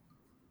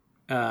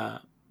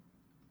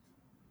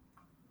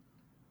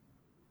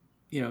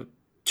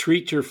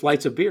 treat your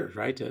flights of beers,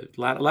 right? A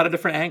lot of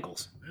different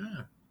angles.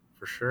 Yeah,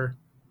 for sure.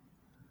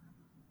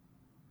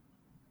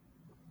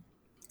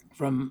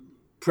 From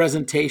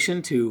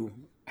presentation to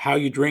how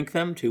you drink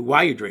them to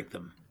why you drink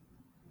them.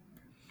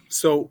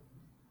 So,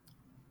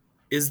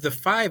 is the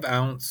 5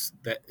 ounce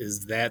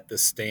that the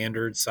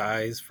standard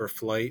size for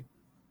flight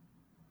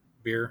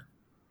beer?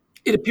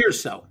 It appears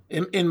so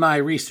in my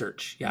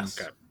research. Yes.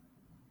 Okay.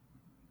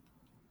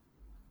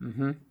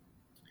 Mm-hmm.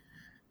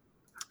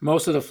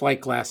 Most of the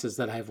flight glasses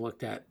that I've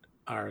looked at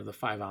are the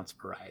 5-ounce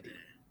variety.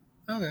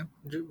 Okay,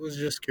 was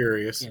just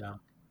curious.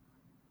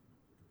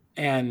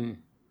 And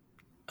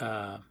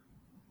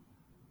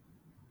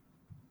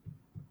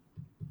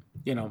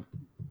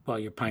well,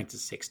 your pints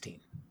is 16.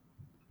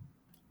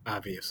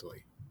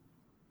 Obviously.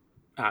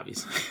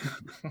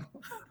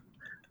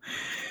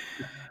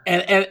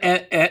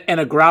 and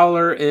a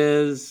growler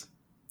is.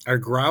 Are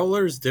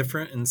growlers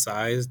different in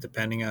size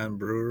depending on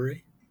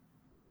brewery?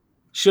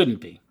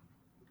 Shouldn't be.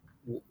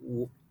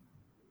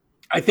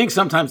 I think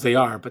sometimes they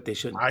are, but they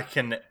shouldn't. I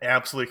can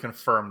absolutely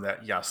confirm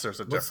that, yes, there's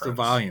a difference. What's the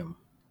volume?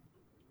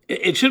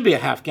 It should be a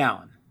half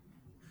gallon.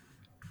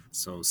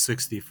 So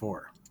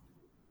 64.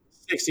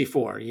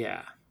 64,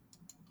 yeah.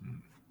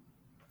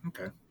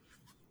 Okay.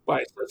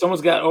 Right. So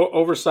someone's got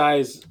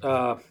oversized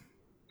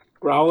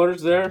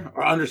growlers there,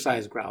 or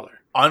undersized growler?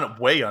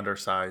 Way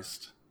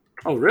undersized.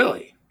 Oh,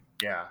 really?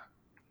 Yeah.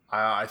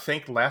 I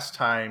think last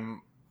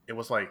time it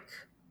was like,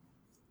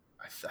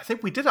 I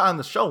think we did it on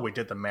the show. We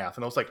did the math,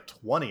 and it was like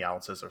 20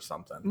 ounces or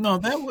something. No,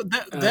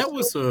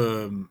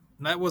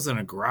 that wasn't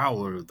a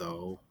growler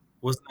though.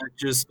 Wasn't that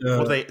just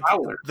well, they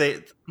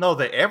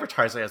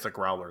advertise it as a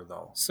growler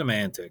though.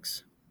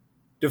 Semantics.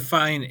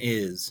 Define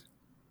is.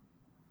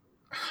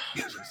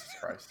 Jesus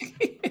Christ.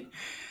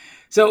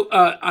 So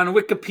on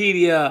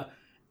Wikipedia,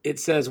 it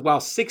says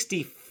while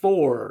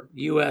 64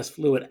 U.S.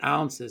 fluid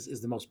ounces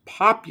is the most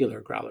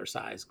popular growler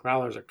size,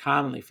 growlers are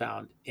commonly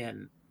found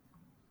in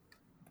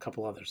a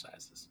couple other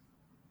sizes.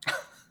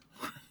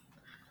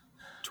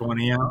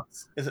 20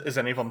 ounce. Is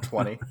any of them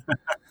 20?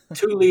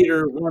 2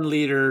 liter, 1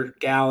 liter,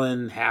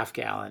 gallon, half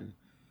gallon.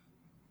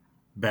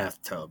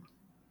 Bathtub.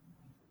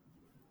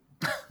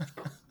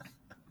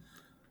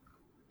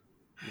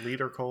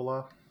 Liter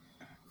cola.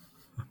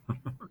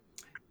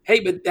 Hey,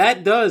 but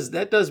that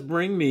does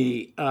bring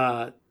me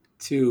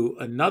to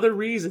another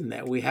reason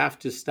that we have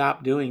to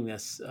stop doing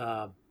this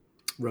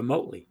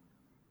remotely,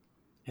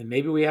 and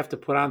maybe we have to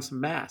put on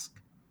some masks.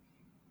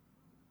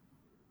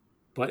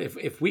 But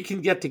if we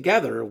can get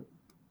together,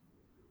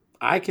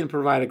 I can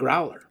provide a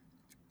growler.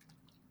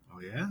 Oh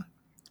yeah.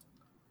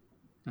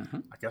 Mm-hmm.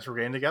 I guess we're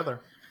getting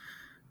together.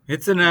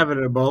 It's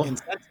inevitable.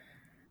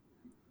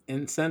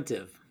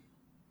 Incentive.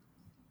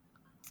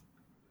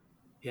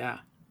 Yeah.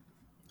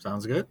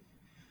 Sounds good.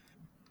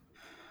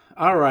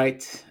 All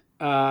right.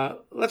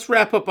 Let's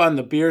wrap up on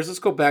the beers. Let's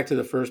go back to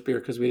the first beer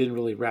because we didn't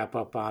really wrap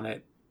up on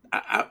it.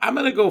 I'm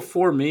going to go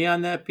for me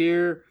on that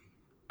beer.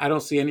 I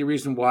don't see any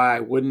reason why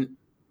I wouldn't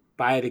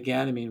buy it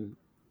again. I mean,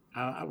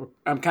 I'm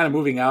kind of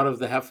moving out of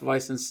the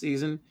Hefeweizen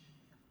season.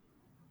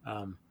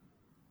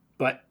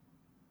 But,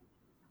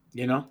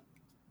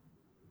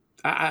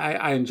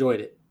 I enjoyed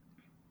it.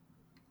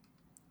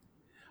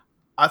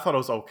 I thought it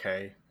was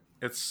okay.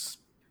 It's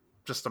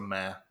just a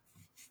meh.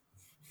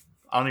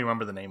 I don't even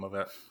remember the name of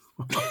it.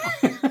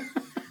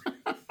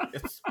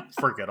 It's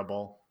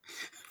forgettable.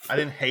 I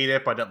didn't hate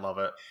it, but I didn't love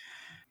it.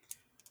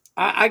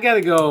 I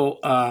gotta go.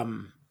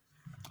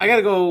 I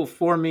gotta go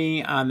for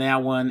me on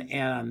that one,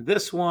 and on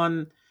this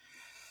one,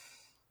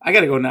 I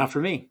gotta go now for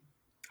me.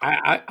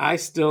 I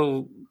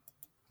still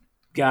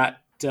got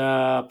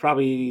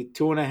probably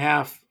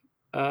 2.5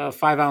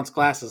 5-ounce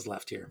glasses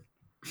left here.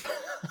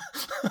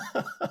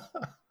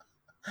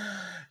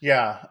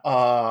 Yeah,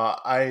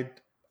 I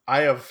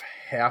have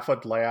half a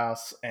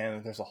glass,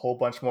 and there's a whole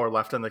bunch more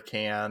left in the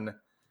can.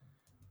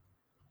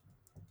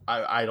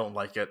 I don't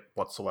like it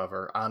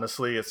whatsoever.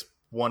 Honestly, it's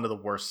one of the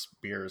worst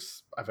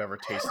beers I've ever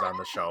tasted on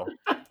the show.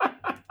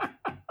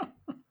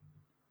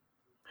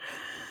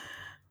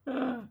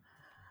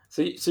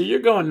 So you're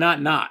going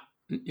not.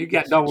 You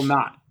got double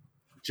not.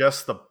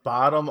 Just the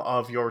bottom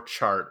of your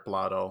chart,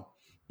 Blotto.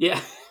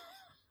 Yeah.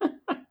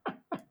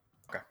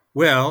 Okay.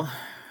 Well,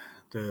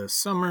 the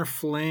summer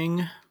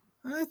fling,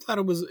 I thought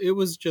it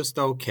was just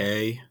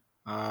okay.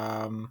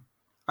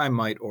 I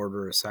might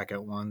order a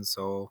second one,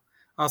 so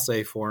I'll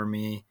say for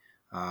me.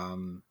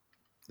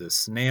 The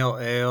snail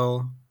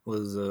ale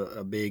was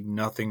a big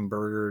nothing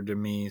burger to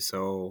me,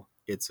 so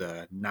it's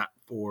a not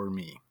for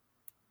me.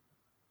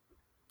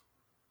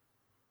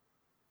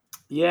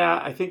 Yeah,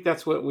 I think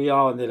that's what we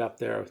all ended up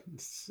there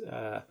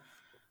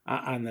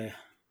on the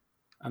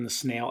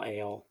snail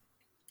ale.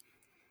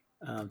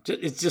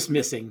 It's just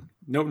missing.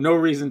 No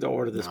reason to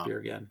order this beer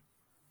again.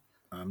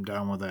 I'm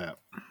down with that.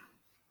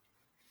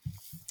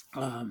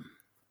 All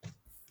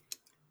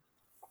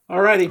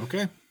righty.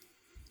 Okay.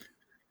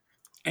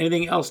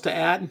 Anything else to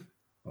add?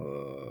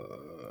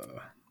 No,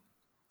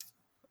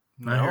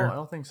 I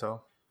don't think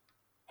so.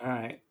 All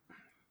right.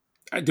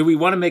 Do we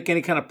want to make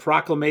any kind of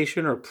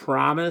proclamation or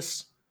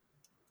promise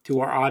to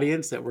our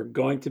audience that we're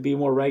going to be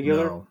more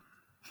regular? No.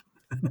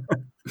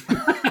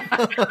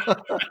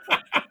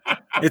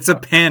 It's a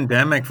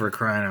pandemic, for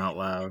crying out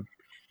loud.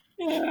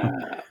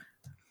 Yeah.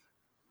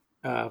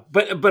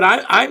 But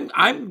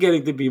I'm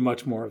getting to be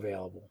much more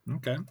available.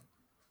 Okay.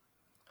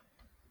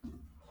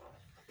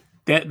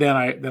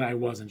 Than I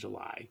was in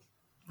July.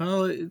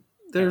 Well,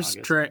 there's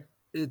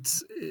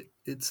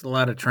it's a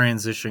lot of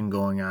transition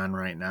going on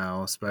right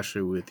now,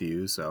 especially with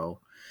you. So,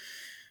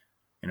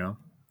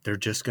 They're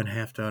just going to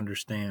have to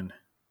understand.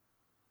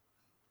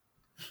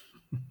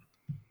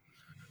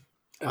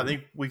 I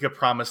think we could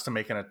promise to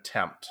make an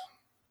attempt.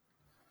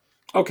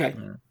 Okay.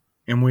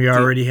 And we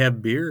already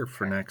have beer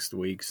for next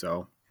week,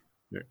 so.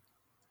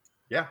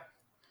 Yeah.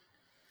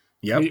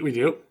 Yep. We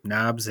do.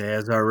 Knobs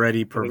has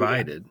already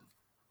provided.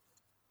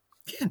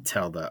 Can't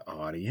tell the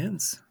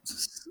audience.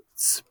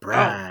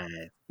 Surprise.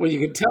 Oh. Well, you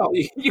can tell.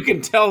 You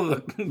can tell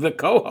the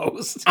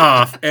co-host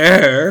off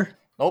air.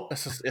 Nope,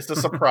 it's a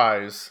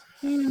surprise.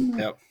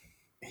 Yep,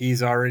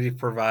 he's already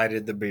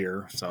provided the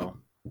beer, so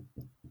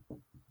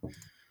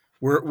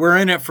we're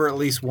in it for at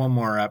least one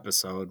more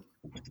episode.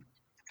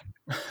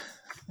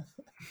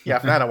 Yeah,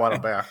 if not, I want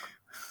it back.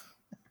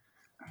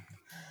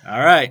 All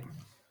right.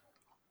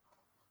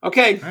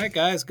 Okay. All right,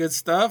 guys. Good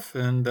stuff,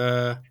 and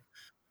sounds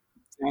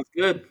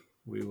good.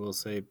 We will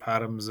say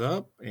bottoms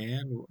up,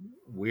 and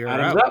we are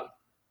bottoms out. Up.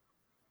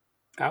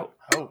 Out.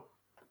 Oh.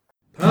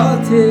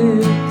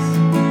 Politics,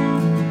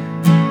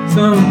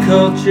 some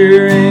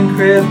culture and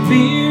craft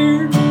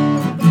beer.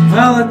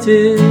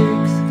 Politics,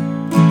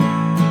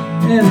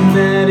 and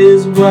that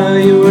is why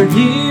you're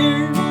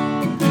here.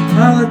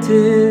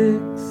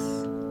 Politics,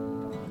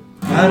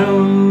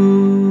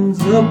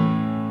 bottoms up.